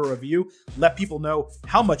 Also leave a review. Let people know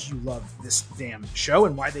how much you love this damn show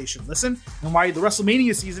and why they should listen, and why the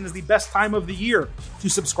WrestleMania season is the best time of the year to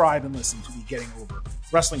subscribe and listen to the Getting Over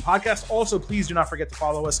Wrestling podcast. Also, please do not forget to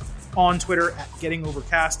follow us on Twitter at Getting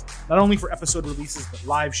Overcast, not only for episode releases, but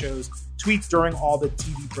live shows, tweets during all the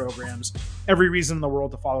TV programs. Every reason in the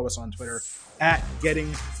world to follow us on Twitter at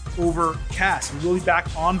Getting Overcast. We will be back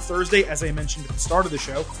on Thursday, as I mentioned at the start of the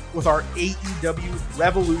show, with our AEW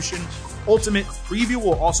Revolution Ultimate preview.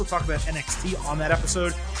 We'll also talk about NXT on that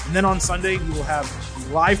episode. And then on Sunday, we will have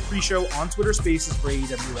the live pre-show on Twitter Spaces for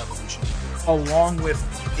AEW Revolution, along with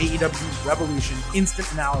AEW Revolution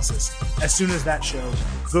Instant Analysis as soon as that show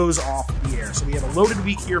goes off the air. So we have a loaded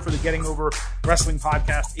week here for the Getting Over Wrestling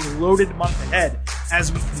podcast, a loaded month ahead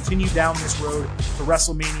as we continue down this road to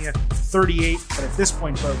WrestleMania 38. But at this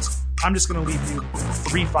point, folks, I'm just going to leave you with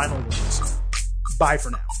 3 final words. Bye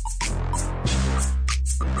for now.